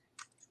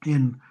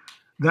 And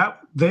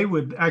that they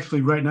would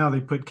actually, right now, they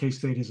put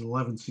K-State as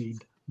 11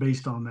 seed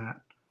based on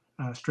that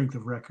strength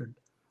of record,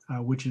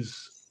 which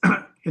is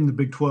in the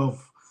Big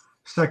 12,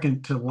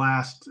 second to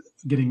last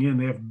getting in.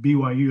 They have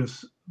BYU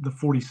as the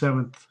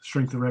 47th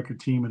strength of record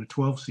team and a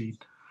 12 seed.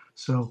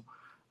 So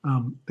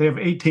they have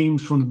 8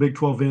 teams from the Big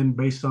 12 in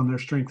based on their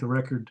strength of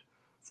record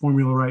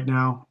formula right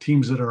now.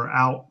 Teams that are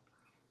out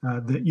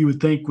that you would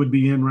think would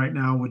be in right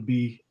now would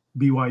be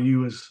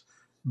BYU is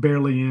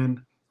barely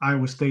in.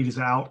 Iowa State is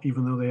out,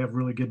 even though they have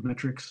really good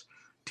metrics.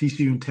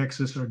 TCU and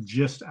Texas are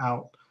just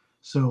out.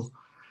 So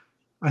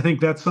I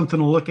think that's something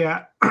to look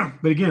at.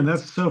 But again,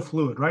 that's so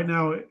fluid. Right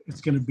now,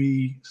 it's going to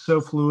be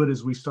so fluid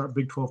as we start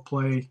Big 12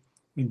 play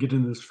and get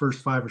into this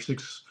first 5 or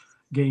 6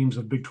 games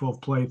of Big 12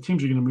 play.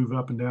 Teams are going to move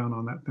up and down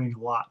on that thing a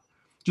lot,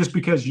 just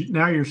because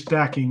now you're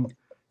stacking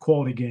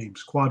quality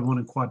games, quad 1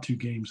 and quad 2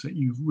 games that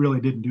you really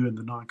didn't do in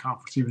the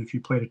non-conference, even if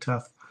you played a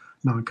tough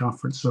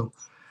non-conference. So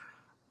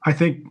I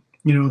think,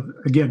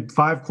 again,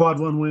 5 quad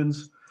 1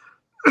 wins.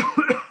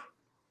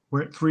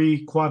 We're at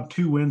 3 quad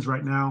 2 wins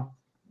right now.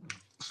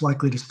 It's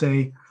likely to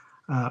stay,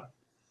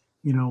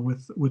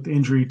 with the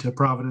injury to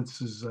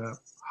Providence is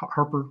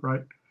Harper,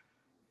 right?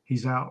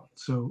 He's out.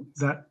 So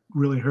that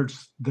really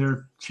hurts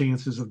their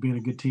chances of being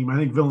a good team. I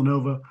think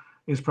Villanova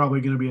is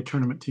probably going to be a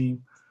tournament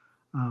team.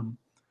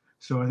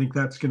 So I think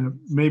that's going to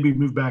maybe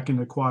move back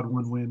into quad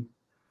 1 win.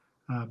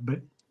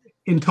 But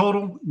in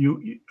total,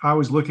 I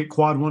always look at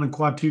quad 1 and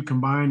quad 2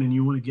 combined, and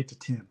you want to get to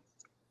 10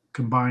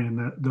 combined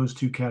in those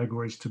 2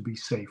 categories to be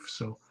safe.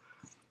 So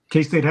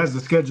K-State has the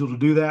schedule to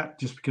do that,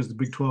 just because the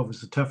Big 12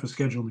 is the toughest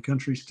schedule in the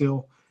country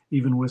still,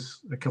 even with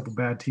a couple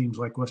bad teams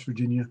like West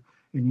Virginia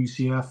and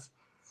UCF.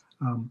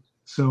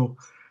 So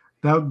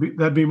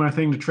that'd be my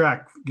thing to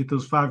track. Get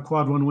those 5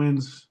 quad 1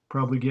 wins,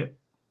 probably get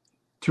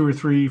 2 or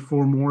 3,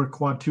 4 more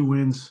quad 2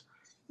 wins,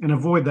 and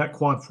avoid that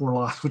quad 4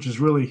 loss, which is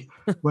really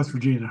West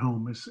Virginia at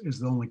home is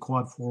the only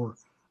quad 4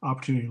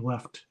 opportunity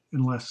left,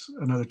 unless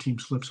another team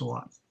slips a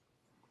lot.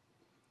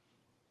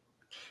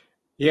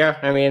 Yeah,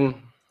 I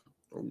mean,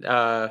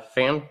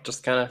 Fan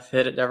just kind of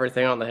hit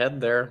everything on the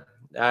head there.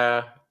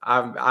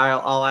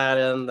 I'll add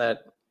in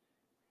that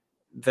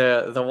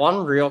the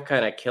one real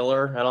kind of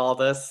killer in all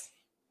this,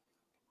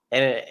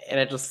 and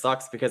it just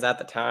sucks because at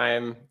the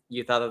time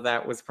you thought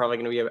that was probably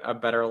going to be a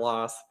better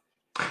loss.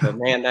 But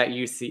man, that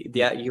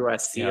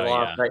USC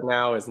loss right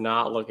now is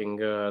not looking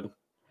good.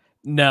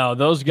 No,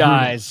 those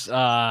guys.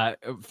 Fan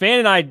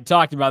and I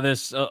talked about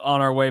this on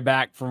our way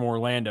back from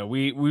Orlando.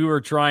 We were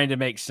trying to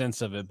make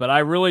sense of it, but I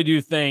really do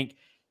think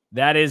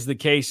that is the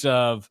case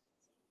of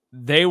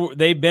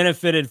they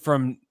benefited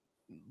from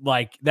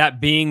like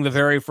that being the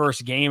very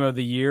first game of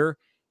the year,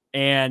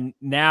 and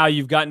now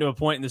you've gotten to a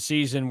point in the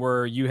season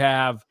where you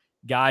have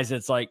guys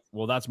that's like,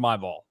 well, that's my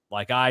ball.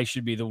 Like I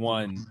should be the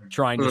one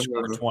trying to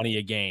score 20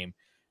 a game.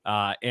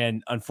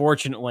 And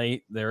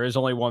unfortunately, there is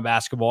only one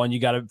basketball, and you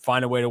got to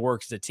find a way to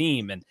work as a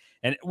team.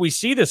 And we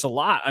see this a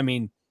lot. I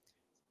mean,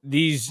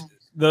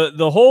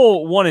 the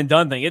whole one and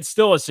done thing, it's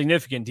still a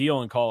significant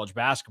deal in college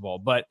basketball,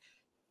 but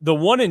the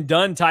one and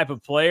done type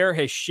of player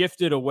has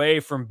shifted away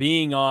from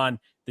being on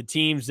the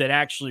teams that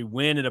actually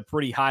win at a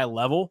pretty high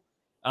level.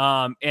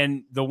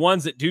 And the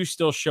ones that do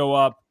still show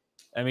up,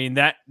 I mean,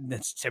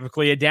 that's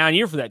typically a down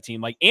year for that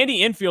team. Like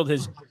Andy Enfield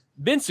has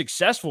been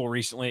successful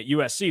recently at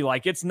USC.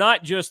 Like it's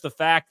not just the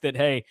fact that,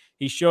 hey,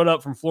 he showed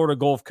up from Florida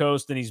Gulf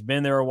Coast and he's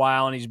been there a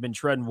while and he's been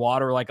treading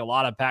water like a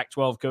lot of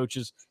Pac-12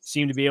 coaches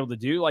seem to be able to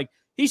do. Like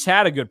he's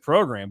had a good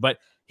program, but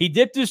he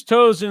dipped his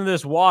toes into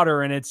this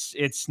water and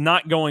it's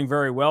not going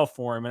very well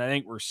for him. And I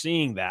think we're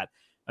seeing that.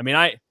 I mean,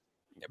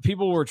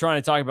 people were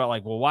trying to talk about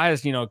like, well, why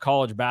is,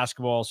 college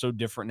basketball so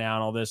different now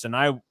and all this? And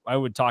I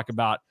would talk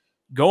about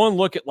go and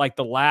look at like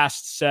the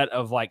last set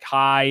of like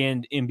high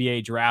end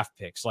NBA draft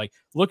picks. Like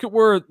look at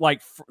where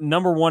like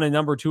number 1 and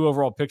number 2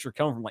 overall picks are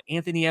coming from. Like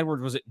Anthony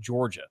Edwards was at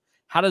Georgia.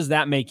 How does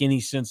that make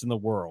any sense in the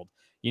world?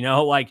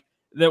 Like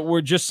that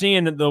we're just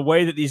seeing the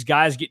way that these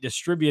guys get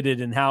distributed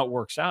and how it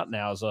works out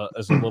now is a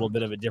little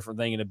bit of a different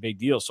thing and a big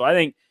deal. So I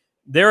think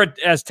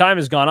as time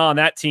has gone on,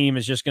 that team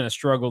is just going to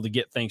struggle to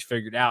get things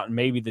figured out, and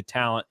maybe the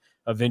talent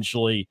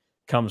eventually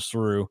comes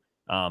through.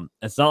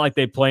 It's not like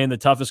they play in the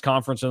toughest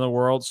conference in the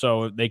world,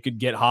 so they could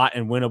get hot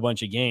and win a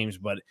bunch of games,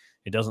 but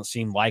it doesn't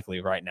seem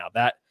likely right now.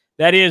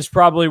 That is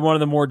probably one of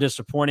the more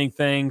disappointing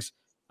things.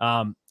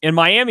 And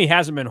Miami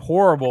hasn't been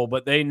horrible,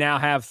 but they now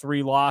have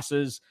 3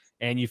 losses,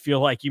 and you feel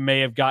like you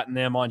may have gotten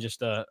them on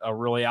just a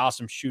really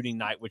awesome shooting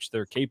night, which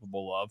they're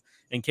capable of.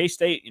 And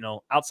K-State,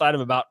 outside of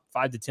about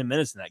 5 to 10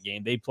 minutes in that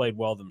game, they played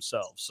well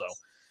themselves. So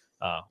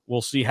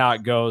we'll see how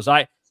it goes.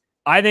 I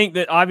think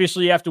that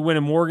obviously you have to win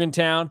in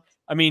Morgantown.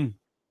 I mean,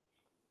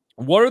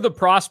 what are the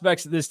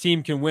prospects that this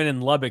team can win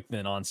in Lubbock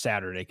then on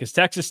Saturday? Because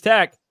Texas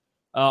Tech,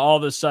 all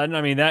of a sudden,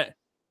 I mean, that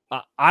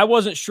I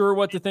wasn't sure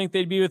what to think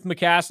they'd be with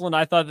McCaslin.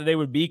 I thought that they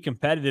would be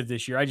competitive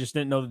this year. I just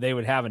didn't know that they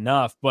would have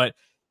enough. But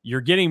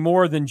you're getting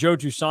more than Joe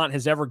Toussaint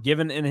has ever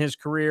given in his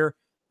career.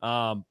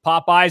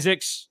 Pop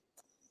Isaacs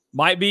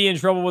might be in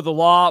trouble with the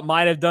law,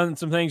 might have done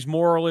some things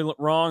morally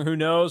wrong. Who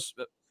knows?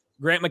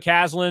 Grant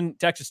McCaslin,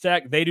 Texas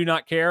Tech, they do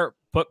not care.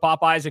 Put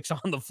Pop Isaacs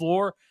on the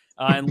floor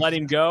and let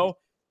him go.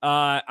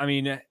 I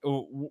mean,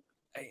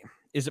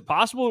 is it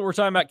possible that we're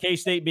talking about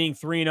K-State being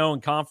 3-0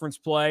 in conference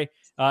play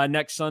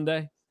next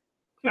Sunday?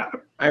 Yeah,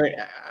 I mean,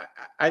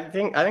 I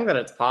think that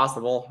it's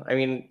possible. I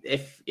mean,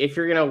 if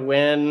you're gonna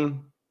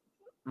win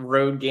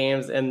road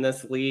games in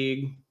this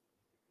league,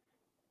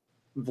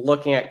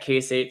 looking at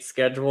K-State's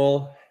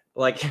schedule,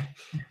 like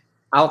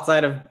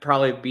outside of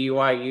probably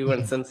BYU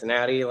and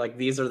Cincinnati, like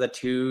these are the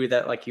two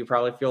that like you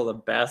probably feel the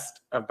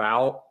best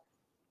about.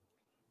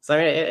 So I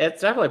mean,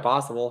 it's definitely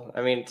possible.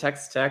 I mean,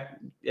 Texas Tech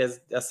is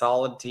a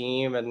solid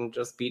team and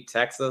just beat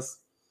Texas,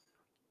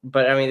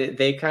 but I mean,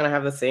 they kind of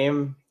have the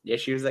same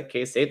issues that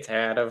K-State's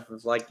had of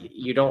like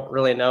you don't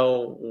really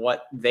know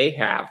what they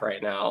have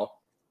right now.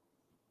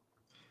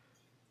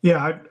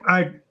 Yeah,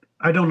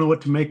 I don't know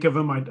what to make of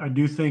them. I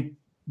do think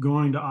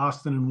going to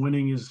Austin and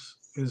winning is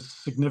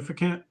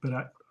significant, but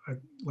I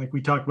like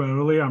we talked about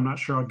earlier, I'm not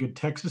sure how good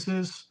Texas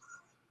is.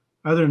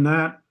 Other than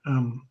that,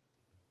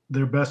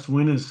 their best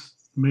win is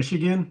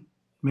Michigan,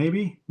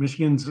 maybe.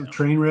 Michigan's a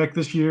train wreck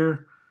this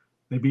year.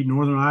 They beat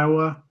Northern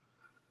Iowa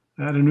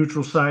at a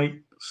neutral site.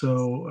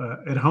 So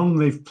at home,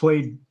 they've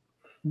played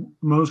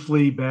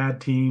mostly bad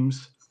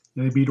teams.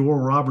 They beat Oral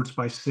Roberts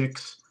by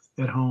 6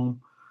 at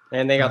home.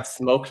 And they got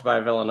smoked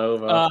by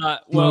Villanova.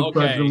 Well,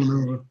 okay.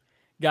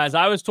 Guys,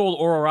 I was told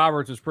Oral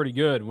Roberts was pretty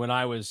good when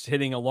I was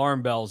hitting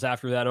alarm bells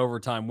after that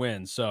overtime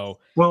win. So,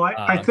 well,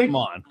 I think, come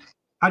on.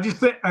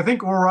 I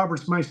think Oral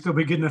Roberts might still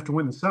be good enough to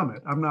win the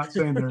Summit. I'm not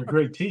saying they're a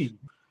great team.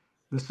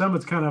 The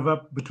Summit's kind of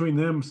up between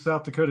them,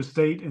 South Dakota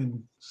State,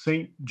 and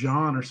St.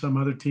 John or some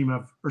other team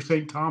or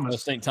St. Thomas. Oh,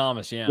 St.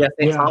 Thomas, yeah. Yeah,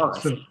 St.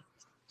 Thomas.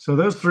 So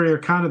those three are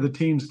kind of the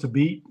teams to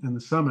beat in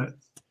the Summit.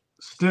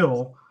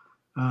 Still,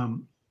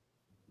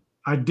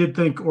 I did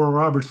think Oral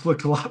Roberts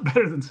looked a lot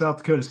better than South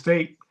Dakota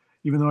State,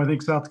 even though I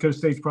think South Dakota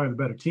State's probably the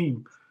better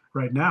team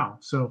right now.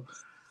 So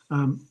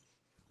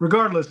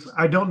regardless,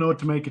 I don't know what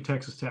to make of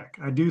Texas Tech.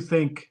 I do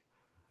think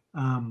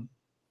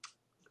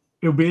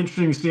it'll be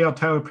interesting to see how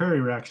Tyler Perry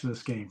reacts to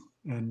this game.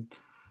 And,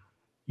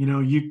 you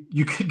know,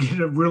 you could get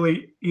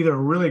either a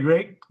really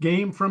great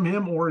game from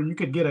him or you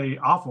could get an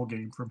awful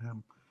game from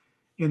him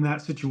in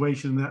that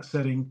situation, in that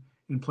setting,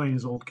 and playing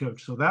his old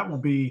coach. So that will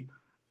be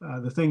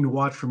the thing to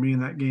watch for me in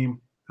that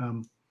game.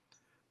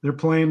 They're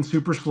playing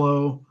super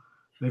slow.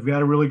 They've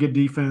got a really good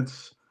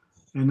defense.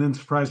 And then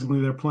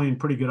surprisingly, they're playing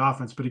pretty good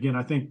offense. But again,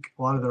 I think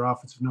a lot of their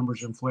offensive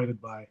numbers are inflated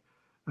by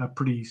a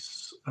pretty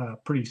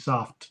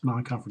soft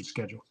non-conference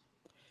schedule.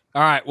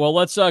 All right, well,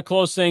 let's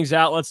close things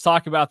out. Let's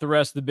talk about the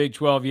rest of the Big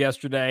 12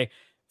 yesterday.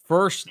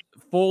 First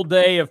full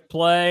day of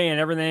play and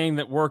everything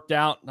that worked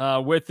out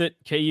with it,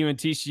 KU and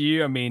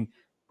TCU. I mean,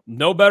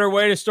 no better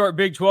way to start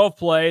Big 12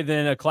 play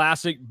than a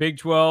classic Big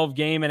 12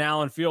 game in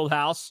Allen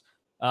Fieldhouse.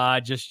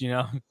 Just, you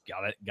know,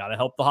 gotta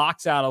help the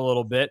Hawks out a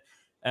little bit.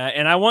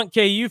 And I want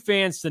KU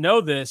fans to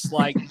know this,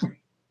 like,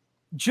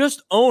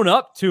 just own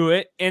up to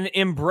it and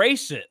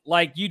embrace it.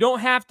 Like, you don't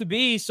have to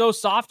be so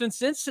soft and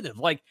sensitive.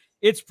 Like,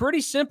 it's pretty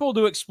simple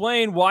to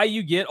explain why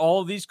you get all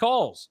of these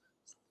calls.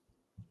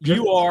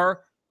 You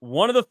are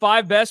one of the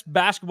 5 best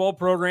basketball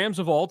programs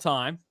of all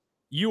time.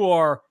 You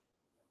are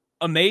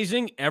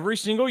amazing every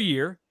single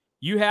year.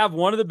 You have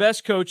one of the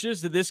best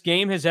coaches that this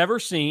game has ever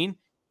seen,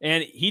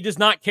 and he does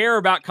not care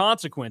about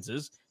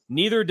consequences.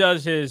 Neither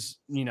does his,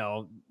 you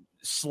know,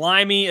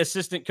 slimy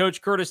assistant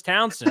coach Curtis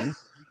Townsend.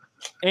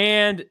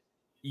 And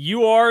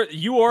you are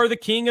the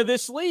king of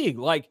this league.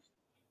 Like,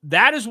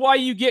 that is why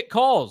you get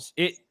calls.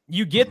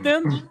 You get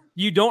them.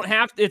 You don't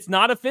have to. It's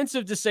not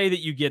offensive to say that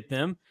you get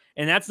them,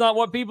 and that's not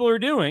what people are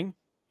doing.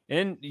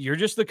 And you're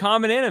just the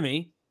common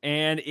enemy.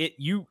 And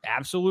you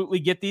absolutely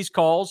get these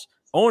calls.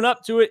 Own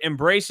up to it.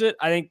 Embrace it.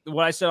 I think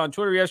what I said on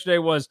Twitter yesterday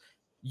was,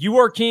 you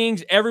are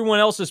kings. Everyone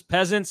else is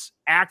peasants.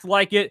 Act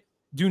like it.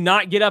 Do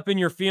not get up in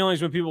your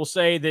feelings when people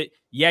say that,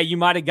 yeah, you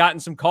might have gotten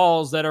some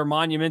calls that are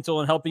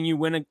monumental in helping you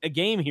win a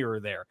game here or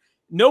there.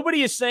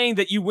 Nobody is saying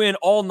that you win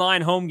all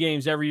 9 home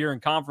games every year in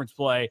conference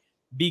play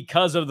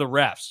because of the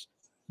refs.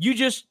 You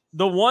just,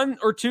 the 1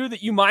 or 2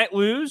 that you might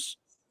lose,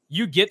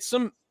 you get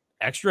some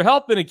extra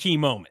help in a key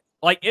moment.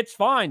 Like, it's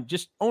fine.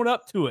 Just own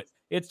up to it.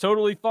 It's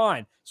totally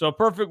fine. So a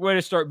perfect way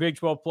to start Big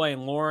 12 play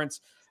in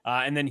Lawrence.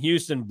 And then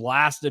Houston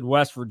blasted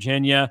West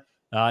Virginia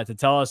to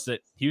tell us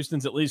that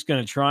Houston's at least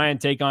going to try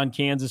and take on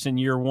Kansas in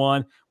year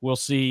 1. We'll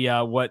see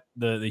what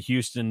the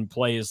Houston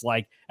play is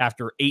like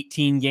after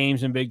 18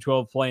 games in Big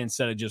 12 play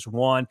instead of just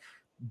 1.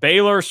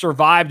 Baylor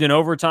survived in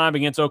overtime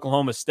against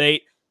Oklahoma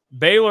State.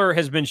 Baylor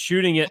has been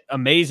shooting it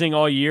amazing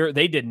all year.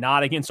 They did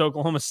not against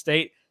Oklahoma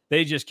State.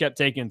 They just kept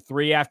taking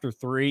 3 after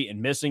 3 and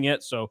missing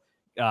it. So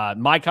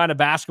my kind of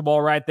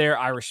basketball right there.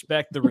 I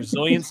respect the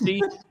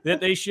resiliency that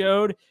they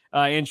showed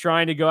in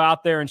trying to go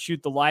out there and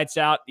shoot the lights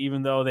out,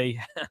 even though they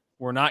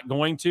were not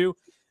going to.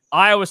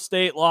 Iowa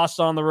State lost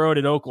on the road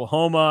at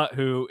Oklahoma,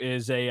 who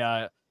is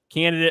a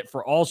candidate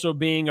for also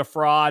being a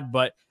fraud,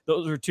 but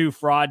those are two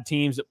fraud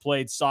teams that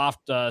played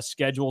soft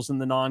schedules in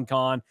the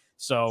non-con,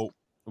 so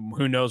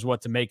who knows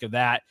what to make of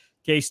that.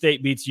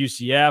 K-State beats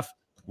UCF.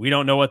 We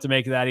don't know what to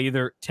make of that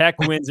either. Tech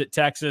wins at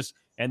Texas,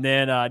 and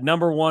then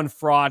number one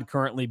fraud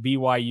currently,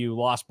 BYU,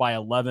 lost by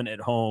 11 at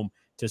home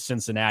to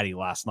Cincinnati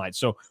last night.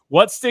 So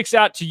what sticks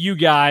out to you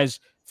guys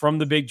from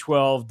the Big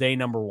 12 day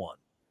number one?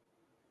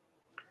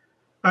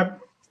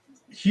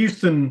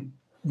 Houston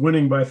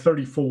winning by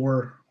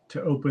 34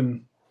 to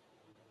open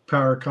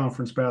Power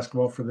Conference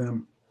basketball for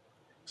them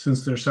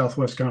since their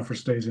Southwest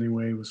Conference days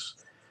anyway was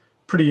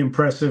pretty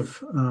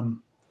impressive.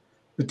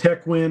 The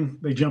Tech win,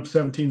 they jumped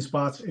 17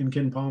 spots in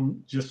KenPom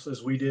just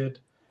as we did.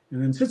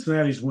 And then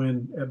Cincinnati's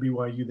win at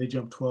BYU, they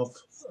jumped 12,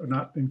 or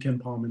not in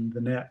KenPom, in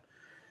the net.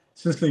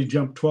 Since they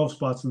jumped 12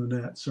 spots in the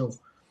net. So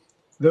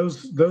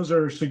those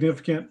are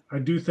significant. I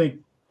do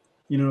think,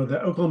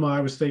 the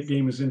Oklahoma-Iowa State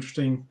game is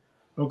interesting.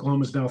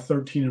 Oklahoma is now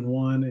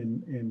 13-1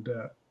 and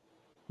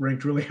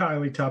ranked really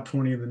highly, top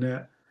 20 in the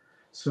net,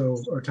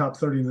 or top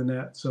 30 in the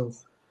net. So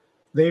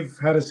they've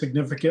had a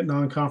significant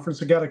non-conference.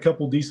 They got a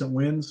couple decent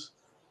wins.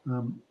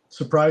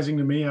 Surprising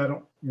to me, I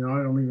don't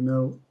even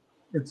know.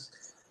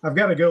 I've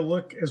got to go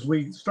look as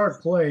we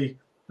start play.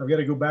 I've got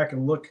to go back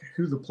and look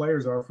who the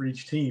players are for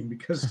each team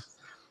because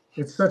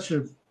it's such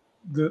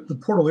the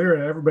portal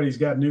era. Everybody's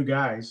got new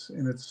guys,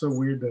 and it's so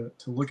weird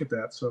to look at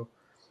that. So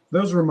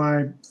those were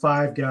my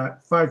five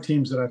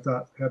teams that I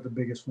thought had the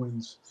biggest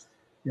wins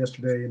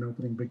yesterday in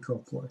opening Big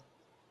 12 play.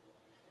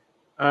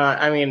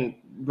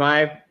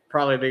 My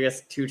probably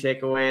biggest two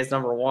takeaways.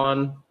 Number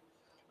one,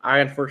 I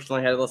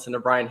unfortunately had to listen to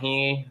Brian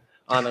Heaney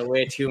on the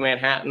way to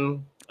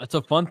Manhattan. That's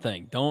a fun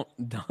thing.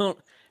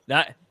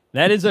 That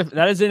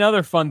is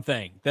another fun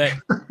thing. That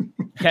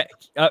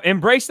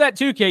embrace that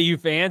too, KU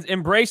fans.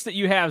 Embrace that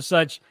you have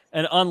such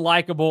an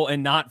unlikable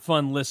and not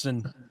fun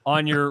listen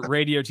on your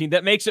radio team.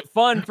 That makes it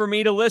fun for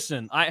me to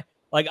listen. I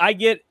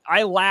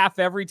laugh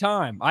every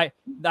time. I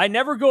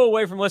never go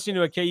away from listening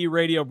to a KU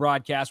radio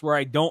broadcast where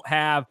I don't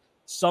have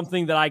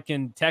something that I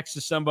can text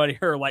to somebody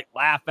or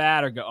laugh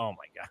at or go, oh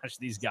my gosh,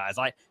 these guys,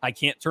 I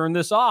can't turn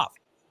this off.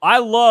 I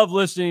love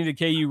listening to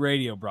KU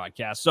radio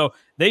broadcasts. So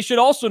they should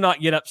also not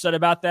get upset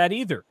about that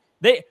either.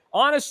 They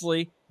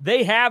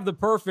have the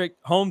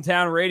perfect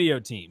hometown radio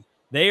team.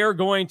 They are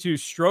going to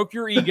stroke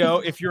your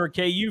ego if you're a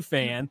KU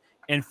fan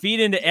and feed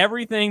into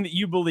everything that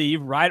you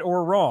believe, right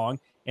or wrong.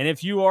 And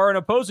if you are an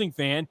opposing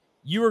fan,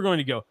 you are going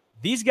to go,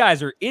 these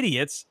guys are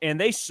idiots and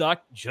they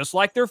suck just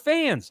like their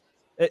fans.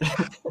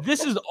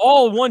 This is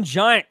all one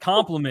giant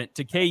compliment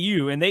to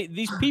KU, and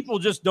these people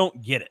just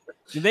don't get it.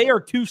 They are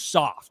too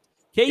soft.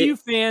 KU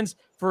fans,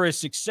 for as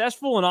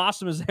successful and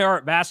awesome as they are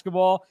at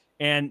basketball,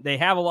 and they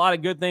have a lot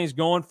of good things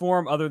going for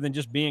them other than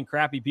just being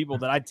crappy people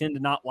that I tend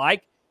to not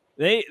like,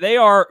 they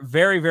are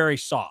very, very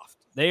soft.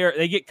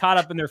 They get caught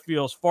up in their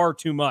feels far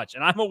too much.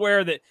 And I'm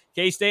aware that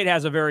K-State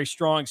has a very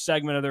strong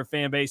segment of their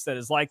fan base that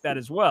is like that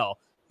as well,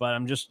 but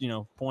I'm just,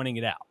 pointing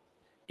it out.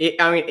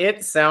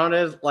 It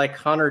sounded like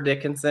Hunter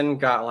Dickinson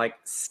got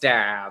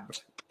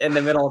stabbed in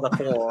the middle of the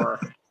floor.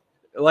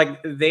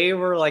 They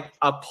were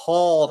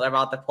appalled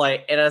about the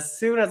play. And as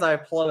soon as I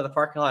pulled into the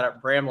parking lot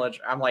at Bramlage,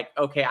 I'm like,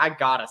 okay, I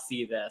gotta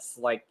see this.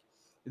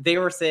 They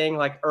were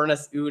saying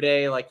Ernest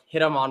Uday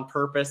hit him on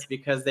purpose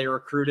because they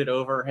recruited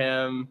over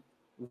him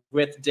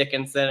with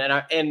Dickinson.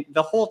 And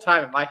the whole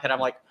time in my head,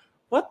 I'm like,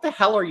 what the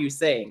hell are you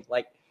saying?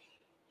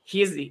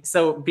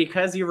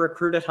 Because you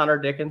recruited Hunter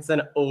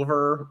Dickinson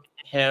over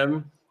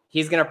him,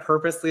 he's going to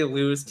purposely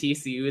lose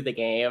TCU the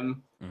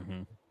game.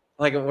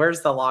 Mm-hmm.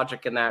 Where's the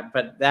logic in that?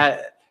 But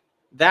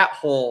that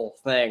whole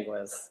thing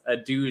was a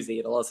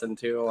doozy to listen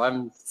to.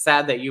 I'm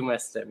sad that you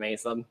missed it,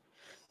 Mason.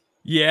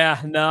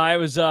 Yeah, no, it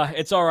was.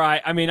 It's all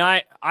right.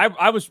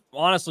 I was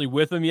honestly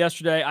with him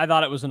yesterday. I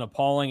thought it was an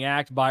appalling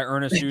act by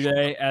Ernest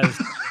Uday as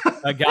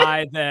a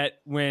guy that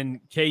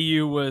when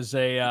KU was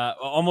a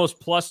almost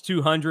plus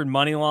 200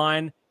 money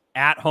line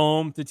at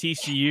home to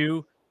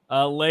TCU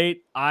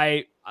late.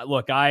 I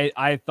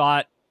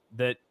thought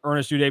that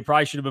Ernest Uday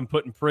probably should have been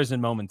put in prison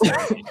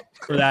momentarily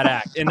for that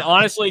act. And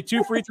honestly,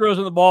 2 free throws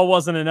on the ball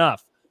wasn't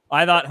enough.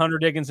 I thought Hunter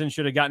Dickinson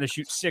should have gotten to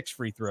shoot 6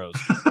 free throws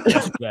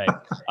yesterday.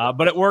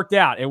 But it worked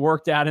out. It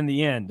worked out in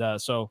the end.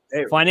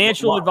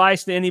 Financial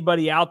advice to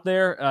anybody out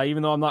there,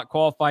 even though I'm not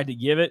qualified to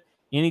give it,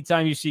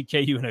 anytime you see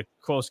KU in a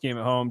close game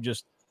at home,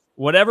 just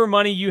whatever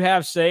money you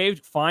have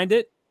saved, find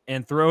it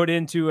and throw it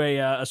into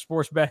a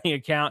sports betting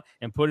account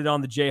and put it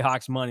on the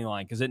Jayhawks money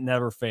line because it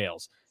never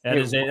fails. That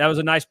was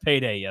a nice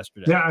payday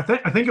yesterday. Yeah,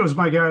 I think it was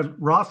my guy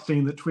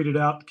Rothstein that tweeted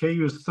out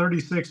KU is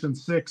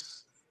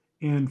 36-6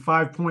 in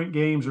 5-point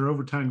games or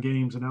overtime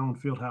games in Allen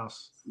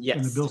Fieldhouse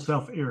in the Bill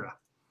Self era.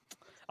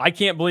 I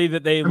can't believe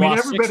that they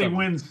lost.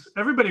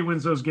 Everybody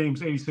wins those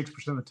games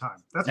 86% of the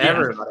time. That's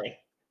everybody.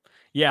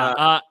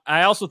 Yeah.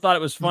 I also thought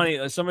it was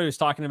funny. Somebody was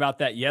talking about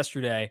that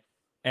yesterday.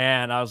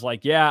 And I was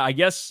like, yeah, I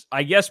guess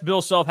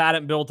Bill Self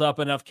hadn't built up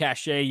enough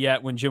cachet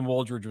yet when Jim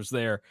Wooldridge was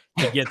there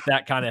to get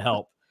that kind of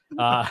help.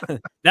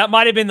 That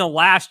might have been the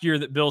last year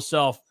that Bill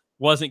Self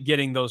wasn't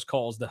getting those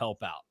calls to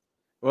help out.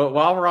 Well,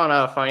 while we're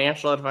on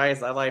financial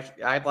advice,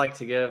 I'd like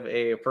to give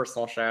a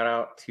personal shout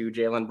out to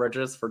Jalen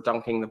Bridges for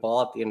dunking the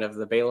ball at the end of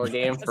the Baylor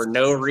game for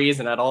no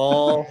reason at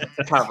all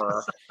to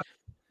cover.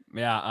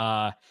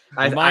 Yeah,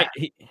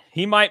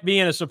 he might be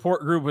in a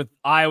support group with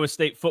Iowa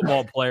State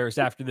football players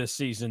after this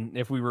season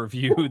if we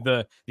review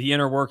the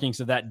inner workings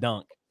of that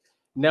dunk.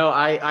 No,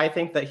 I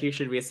think that he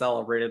should be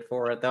celebrated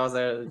for it. That was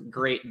a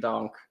great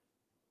dunk.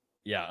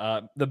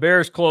 Yeah, the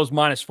Bears closed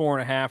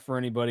 -4.5 for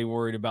anybody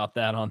worried about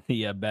that on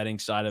the betting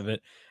side of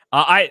it.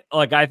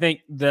 I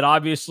think that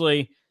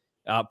obviously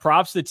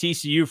props to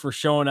TCU for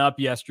showing up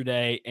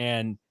yesterday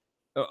and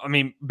I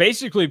mean,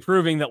 basically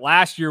proving that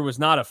last year was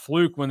not a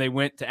fluke when they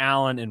went to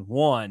Allen and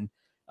won.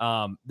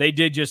 They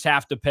did just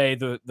have to pay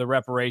the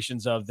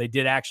reparations of they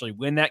did actually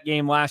win that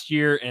game last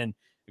year. And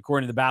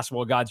according to the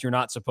basketball gods, you're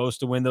not supposed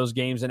to win those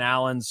games in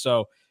Allen.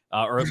 So,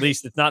 or at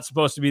least it's not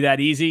supposed to be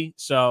that easy.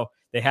 So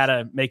they had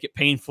to make it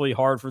painfully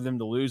hard for them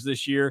to lose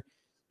this year.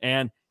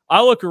 And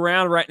I look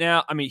around right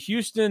now. I mean,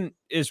 Houston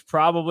is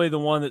probably the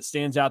one that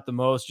stands out the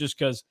most just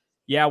because,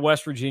 yeah,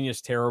 West Virginia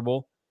is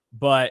terrible.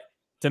 But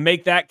to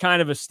make that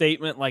kind of a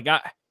statement, like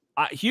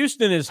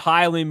Houston is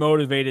highly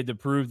motivated to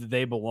prove that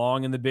they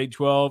belong in the Big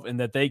 12 and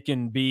that they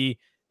can be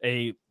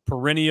a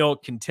perennial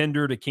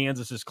contender to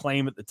Kansas's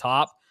claim at the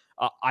top.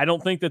 I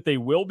don't think that they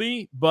will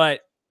be, but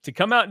to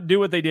come out and do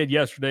what they did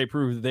yesterday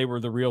proved that they were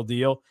the real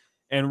deal.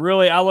 And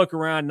really, I look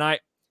around and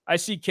I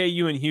see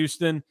KU and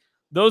Houston.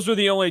 Those are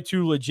the only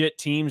two legit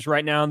teams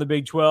right now in the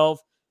Big 12.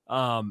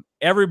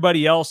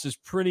 Everybody else is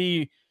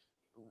pretty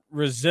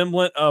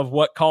resemblant of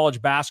what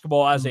college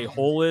basketball as a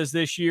whole is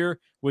this year,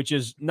 which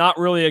is not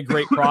really a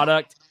great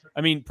product.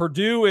 I mean,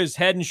 Purdue is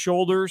head and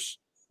shoulders,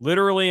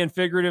 literally and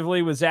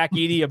figuratively, with Zach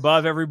Edey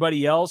above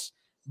everybody else.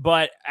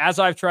 But as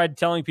I've tried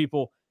telling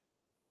people,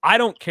 I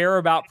don't care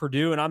about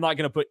Purdue, and I'm not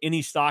going to put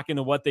any stock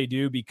into what they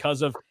do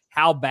because of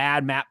how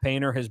bad Matt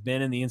Painter has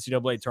been in the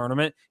NCAA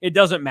tournament. It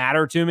doesn't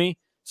matter to me.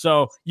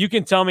 So you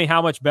can tell me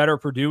how much better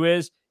Purdue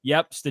is.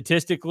 Yep,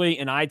 statistically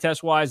and eye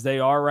test wise, they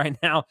are right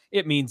now.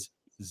 It means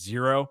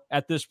 0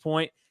 at this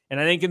point. And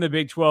I think in the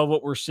Big 12,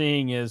 what we're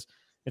seeing is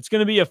it's going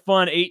to be a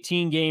fun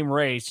 18-game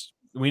race.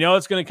 We know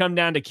it's going to come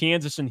down to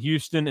Kansas and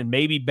Houston and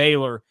maybe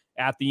Baylor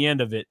at the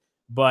end of it.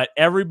 But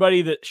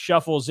everybody that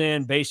shuffles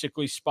in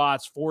basically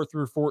spots 4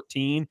 through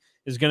 14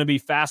 is going to be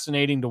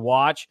fascinating to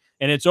watch.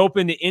 And it's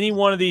open to any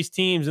one of these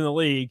teams in the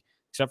league,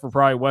 except for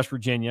probably West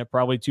Virginia,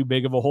 probably too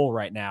big of a hole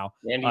right now,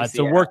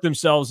 to work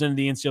themselves into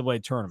the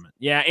NCAA tournament.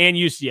 Yeah, and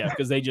UCF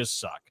because they just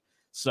suck.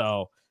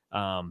 So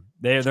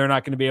they're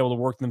not going to be able to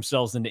work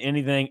themselves into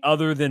anything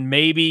other than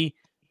maybe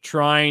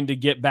trying to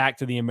get back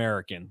to the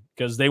American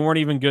because they weren't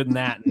even good in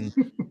that.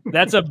 And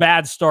that's a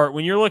bad start.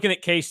 When you're looking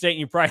at K-State and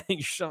you probably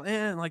think yourself,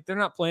 like they're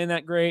not playing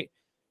that great.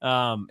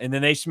 And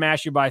then they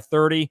smash you by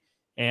 30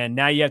 and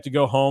now you have to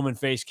go home and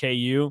face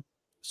KU.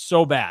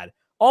 So bad.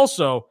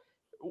 Also,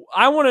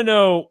 I want to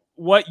know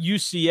what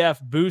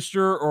UCF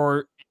booster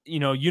or,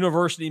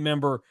 university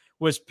member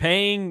was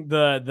paying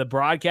the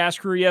broadcast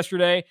crew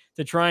yesterday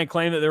to try and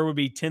claim that there would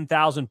be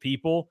 10,000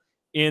 people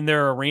in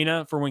their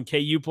arena for when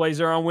KU plays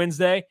there on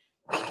Wednesday.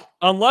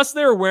 Unless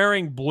they're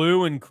wearing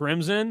blue and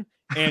crimson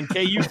and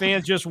KU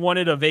fans just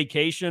wanted a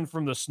vacation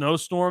from the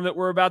snowstorm that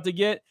we're about to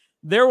get,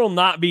 there will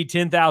not be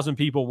 10,000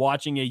 people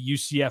watching a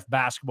UCF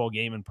basketball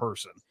game in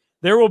person.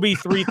 There will be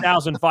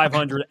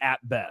 3,500 at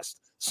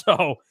best.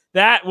 So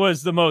that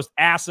was the most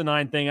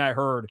asinine thing I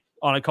heard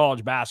on a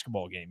college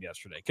basketball game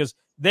yesterday because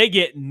they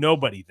get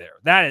nobody there.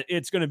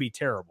 It's going to be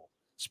terrible.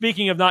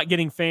 Speaking of not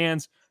getting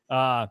fans,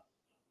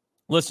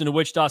 listen to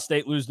Wichita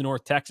State lose to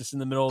North Texas in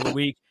the middle of the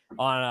week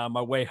on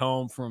my way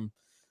home from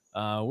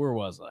where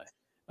was I?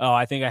 Oh,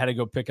 I think I had to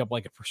go pick up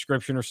like a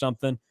prescription or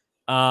something.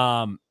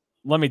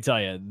 Let me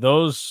tell you,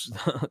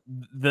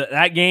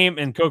 that game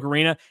in Koch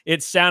Arena,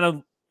 it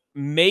sounded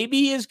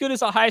maybe as good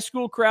as a high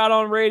school crowd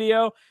on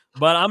radio,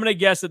 but I'm going to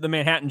guess that the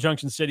Manhattan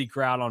Junction City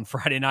crowd on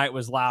Friday night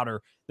was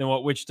louder than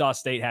what Wichita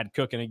State had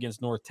cooking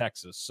against North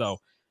Texas. So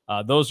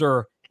those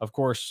are, of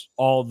course,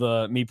 all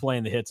me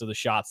playing the hits of the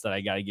shots that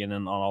I got to get in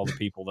on all the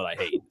people that I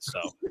hate.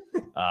 So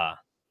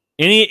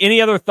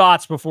any other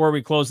thoughts before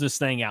we close this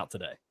thing out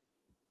today?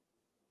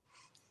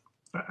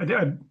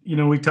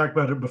 We talked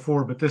about it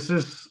before, but this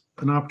is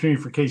an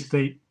opportunity for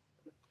K-State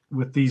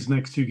with these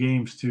next two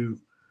games to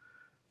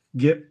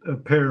get a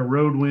pair of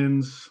road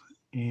wins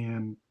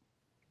and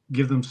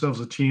give themselves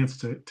a chance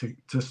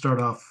to start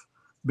off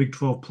Big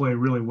 12 play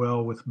really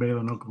well with Baylor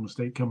and Oklahoma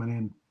State coming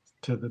in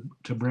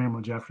to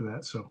Bramlage after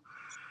that. So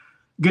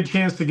good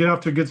chance to get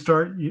off to a good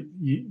start.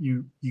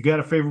 You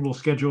got a favorable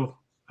schedule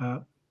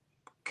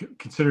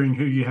considering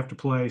who you have to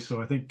play.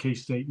 So I think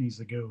K-State needs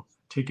to go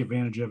take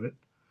advantage of it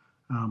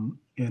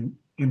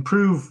and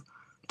prove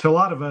to a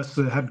lot of us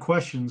that had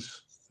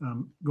questions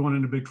going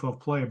into Big 12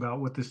 play about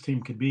what this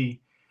team could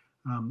be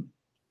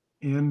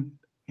and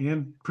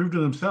prove to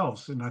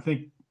themselves. And I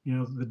think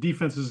the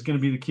defense is going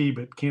to be the key,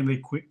 but can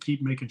they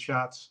keep making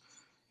shots,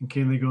 and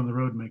can they go on the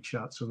road and make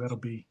shots? So that'll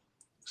be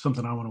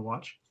something I want to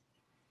watch.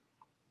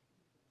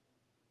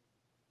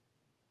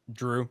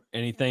 Drew,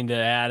 anything to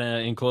add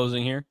in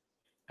closing here?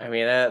 I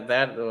mean,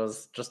 that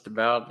was just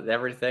about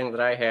everything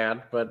that I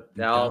had, but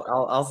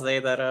I'll say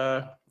that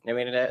I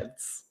mean,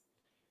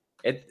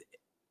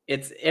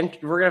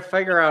 we're gonna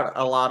figure out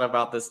a lot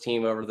about this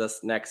team over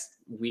this next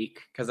week,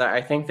 because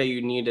I think that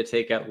you need to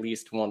take at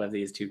least one of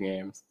these 2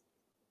 games.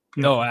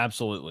 Yeah. Oh,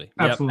 absolutely.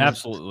 Absolutely. Yep,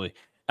 absolutely.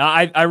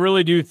 I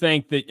really do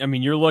think that, I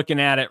mean, you're looking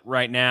at it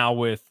right now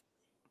with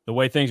the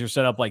way things are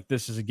set up, like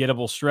this is a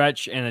gettable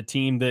stretch, and a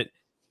team that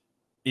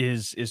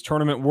is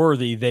tournament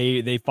worthy.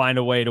 They find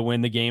a way to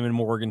win the game in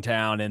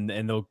Morgantown, and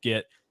they'll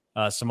get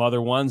some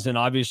other ones. And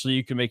obviously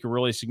you can make a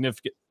really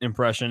significant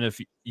impression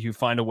if you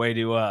find a way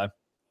to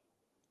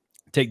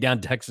take down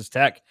Texas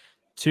Tech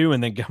too,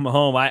 and then come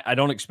home. I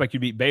don't expect you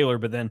to beat Baylor,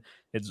 but then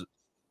it's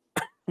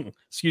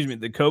excuse me,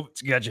 the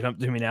COVID's catching up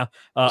to me now.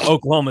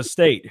 Oklahoma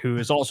State, who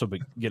is also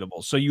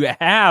gettable. So you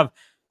have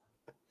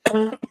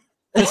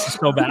this is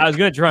so bad. I was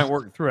going to try and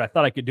work through it. I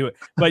thought I could do it,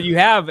 but you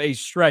have a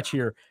stretch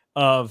here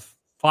of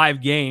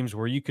 5 games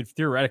where you could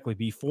theoretically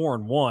be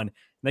 4-1. And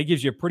that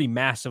gives you a pretty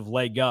massive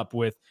leg up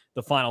with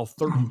the final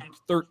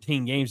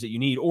 13 games that you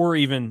need, or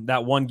even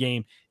that one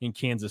game in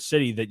Kansas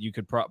City that you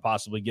could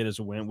possibly get as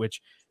a win, which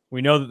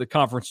we know that the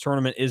conference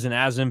tournament isn't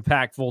as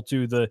impactful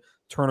to the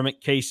tournament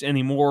case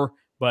anymore.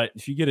 But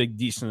if you get a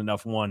decent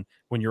enough one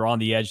when you're on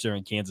the edge there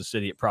in Kansas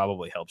City, it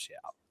probably helps you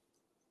out.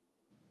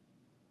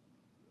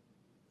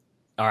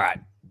 All right.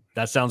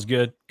 That sounds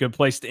good. Good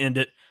place to end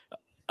it.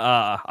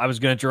 I was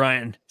going to try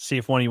and see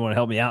if one of you want to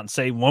help me out and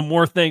say one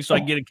more thing so I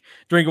can get a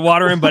drink of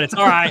water in, but it's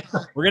all right.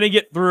 We're going to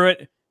get through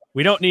it.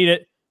 We don't need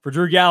it. For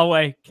Drew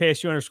Galloway,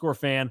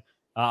 KSU_fan,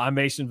 I'm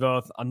Mason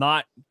Voth. I'm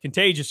not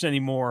contagious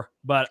anymore,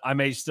 but I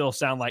may still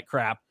sound like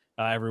crap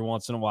every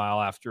once in a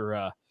while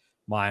after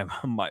my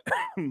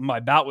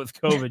bout with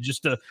COVID,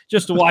 just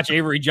to watch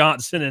Avery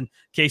Johnson and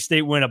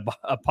K-State win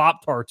a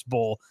Pop-Tarts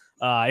bowl.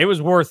 It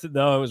was worth it,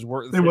 though. It was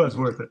worth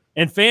it.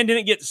 And Fan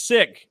didn't get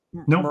sick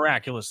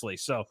miraculously,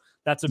 so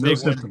that's a big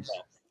one.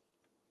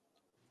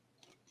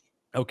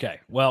 Okay,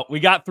 well, we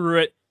got through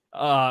it.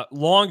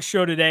 Long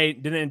show today.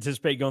 Didn't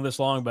anticipate going this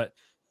long, but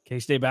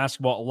K-State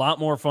basketball, a lot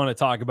more fun to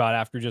talk about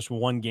after just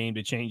one game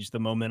to change the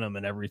momentum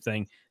and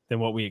everything than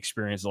what we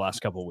experienced the last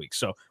couple of weeks.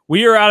 So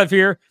we are out of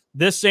here.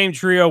 This same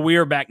trio, we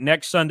are back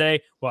next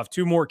Sunday. We'll have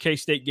 2 more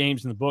K-State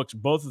games in the books,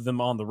 both of them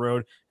on the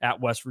road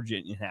at West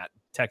Virginia and at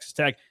Texas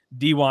Tech.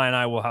 DY and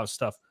I will have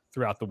stuff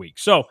throughout the week.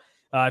 So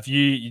if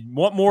you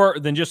want more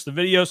than just the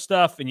video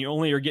stuff and you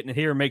only are getting it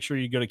here, make sure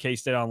you go to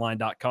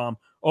KStateOnline.com,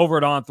 over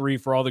at On3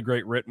 for all the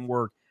great written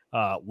work.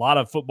 A lot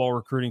of football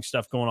recruiting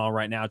stuff going on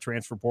right now,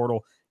 transfer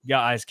portal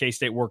guys,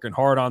 K-State working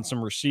hard on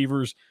some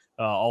receivers,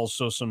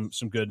 also some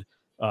good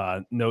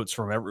notes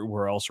from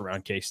everywhere else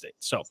around K-State.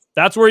 So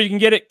that's where you can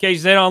get it,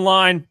 K-State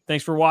Online.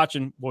 Thanks for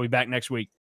watching. We'll be back next week.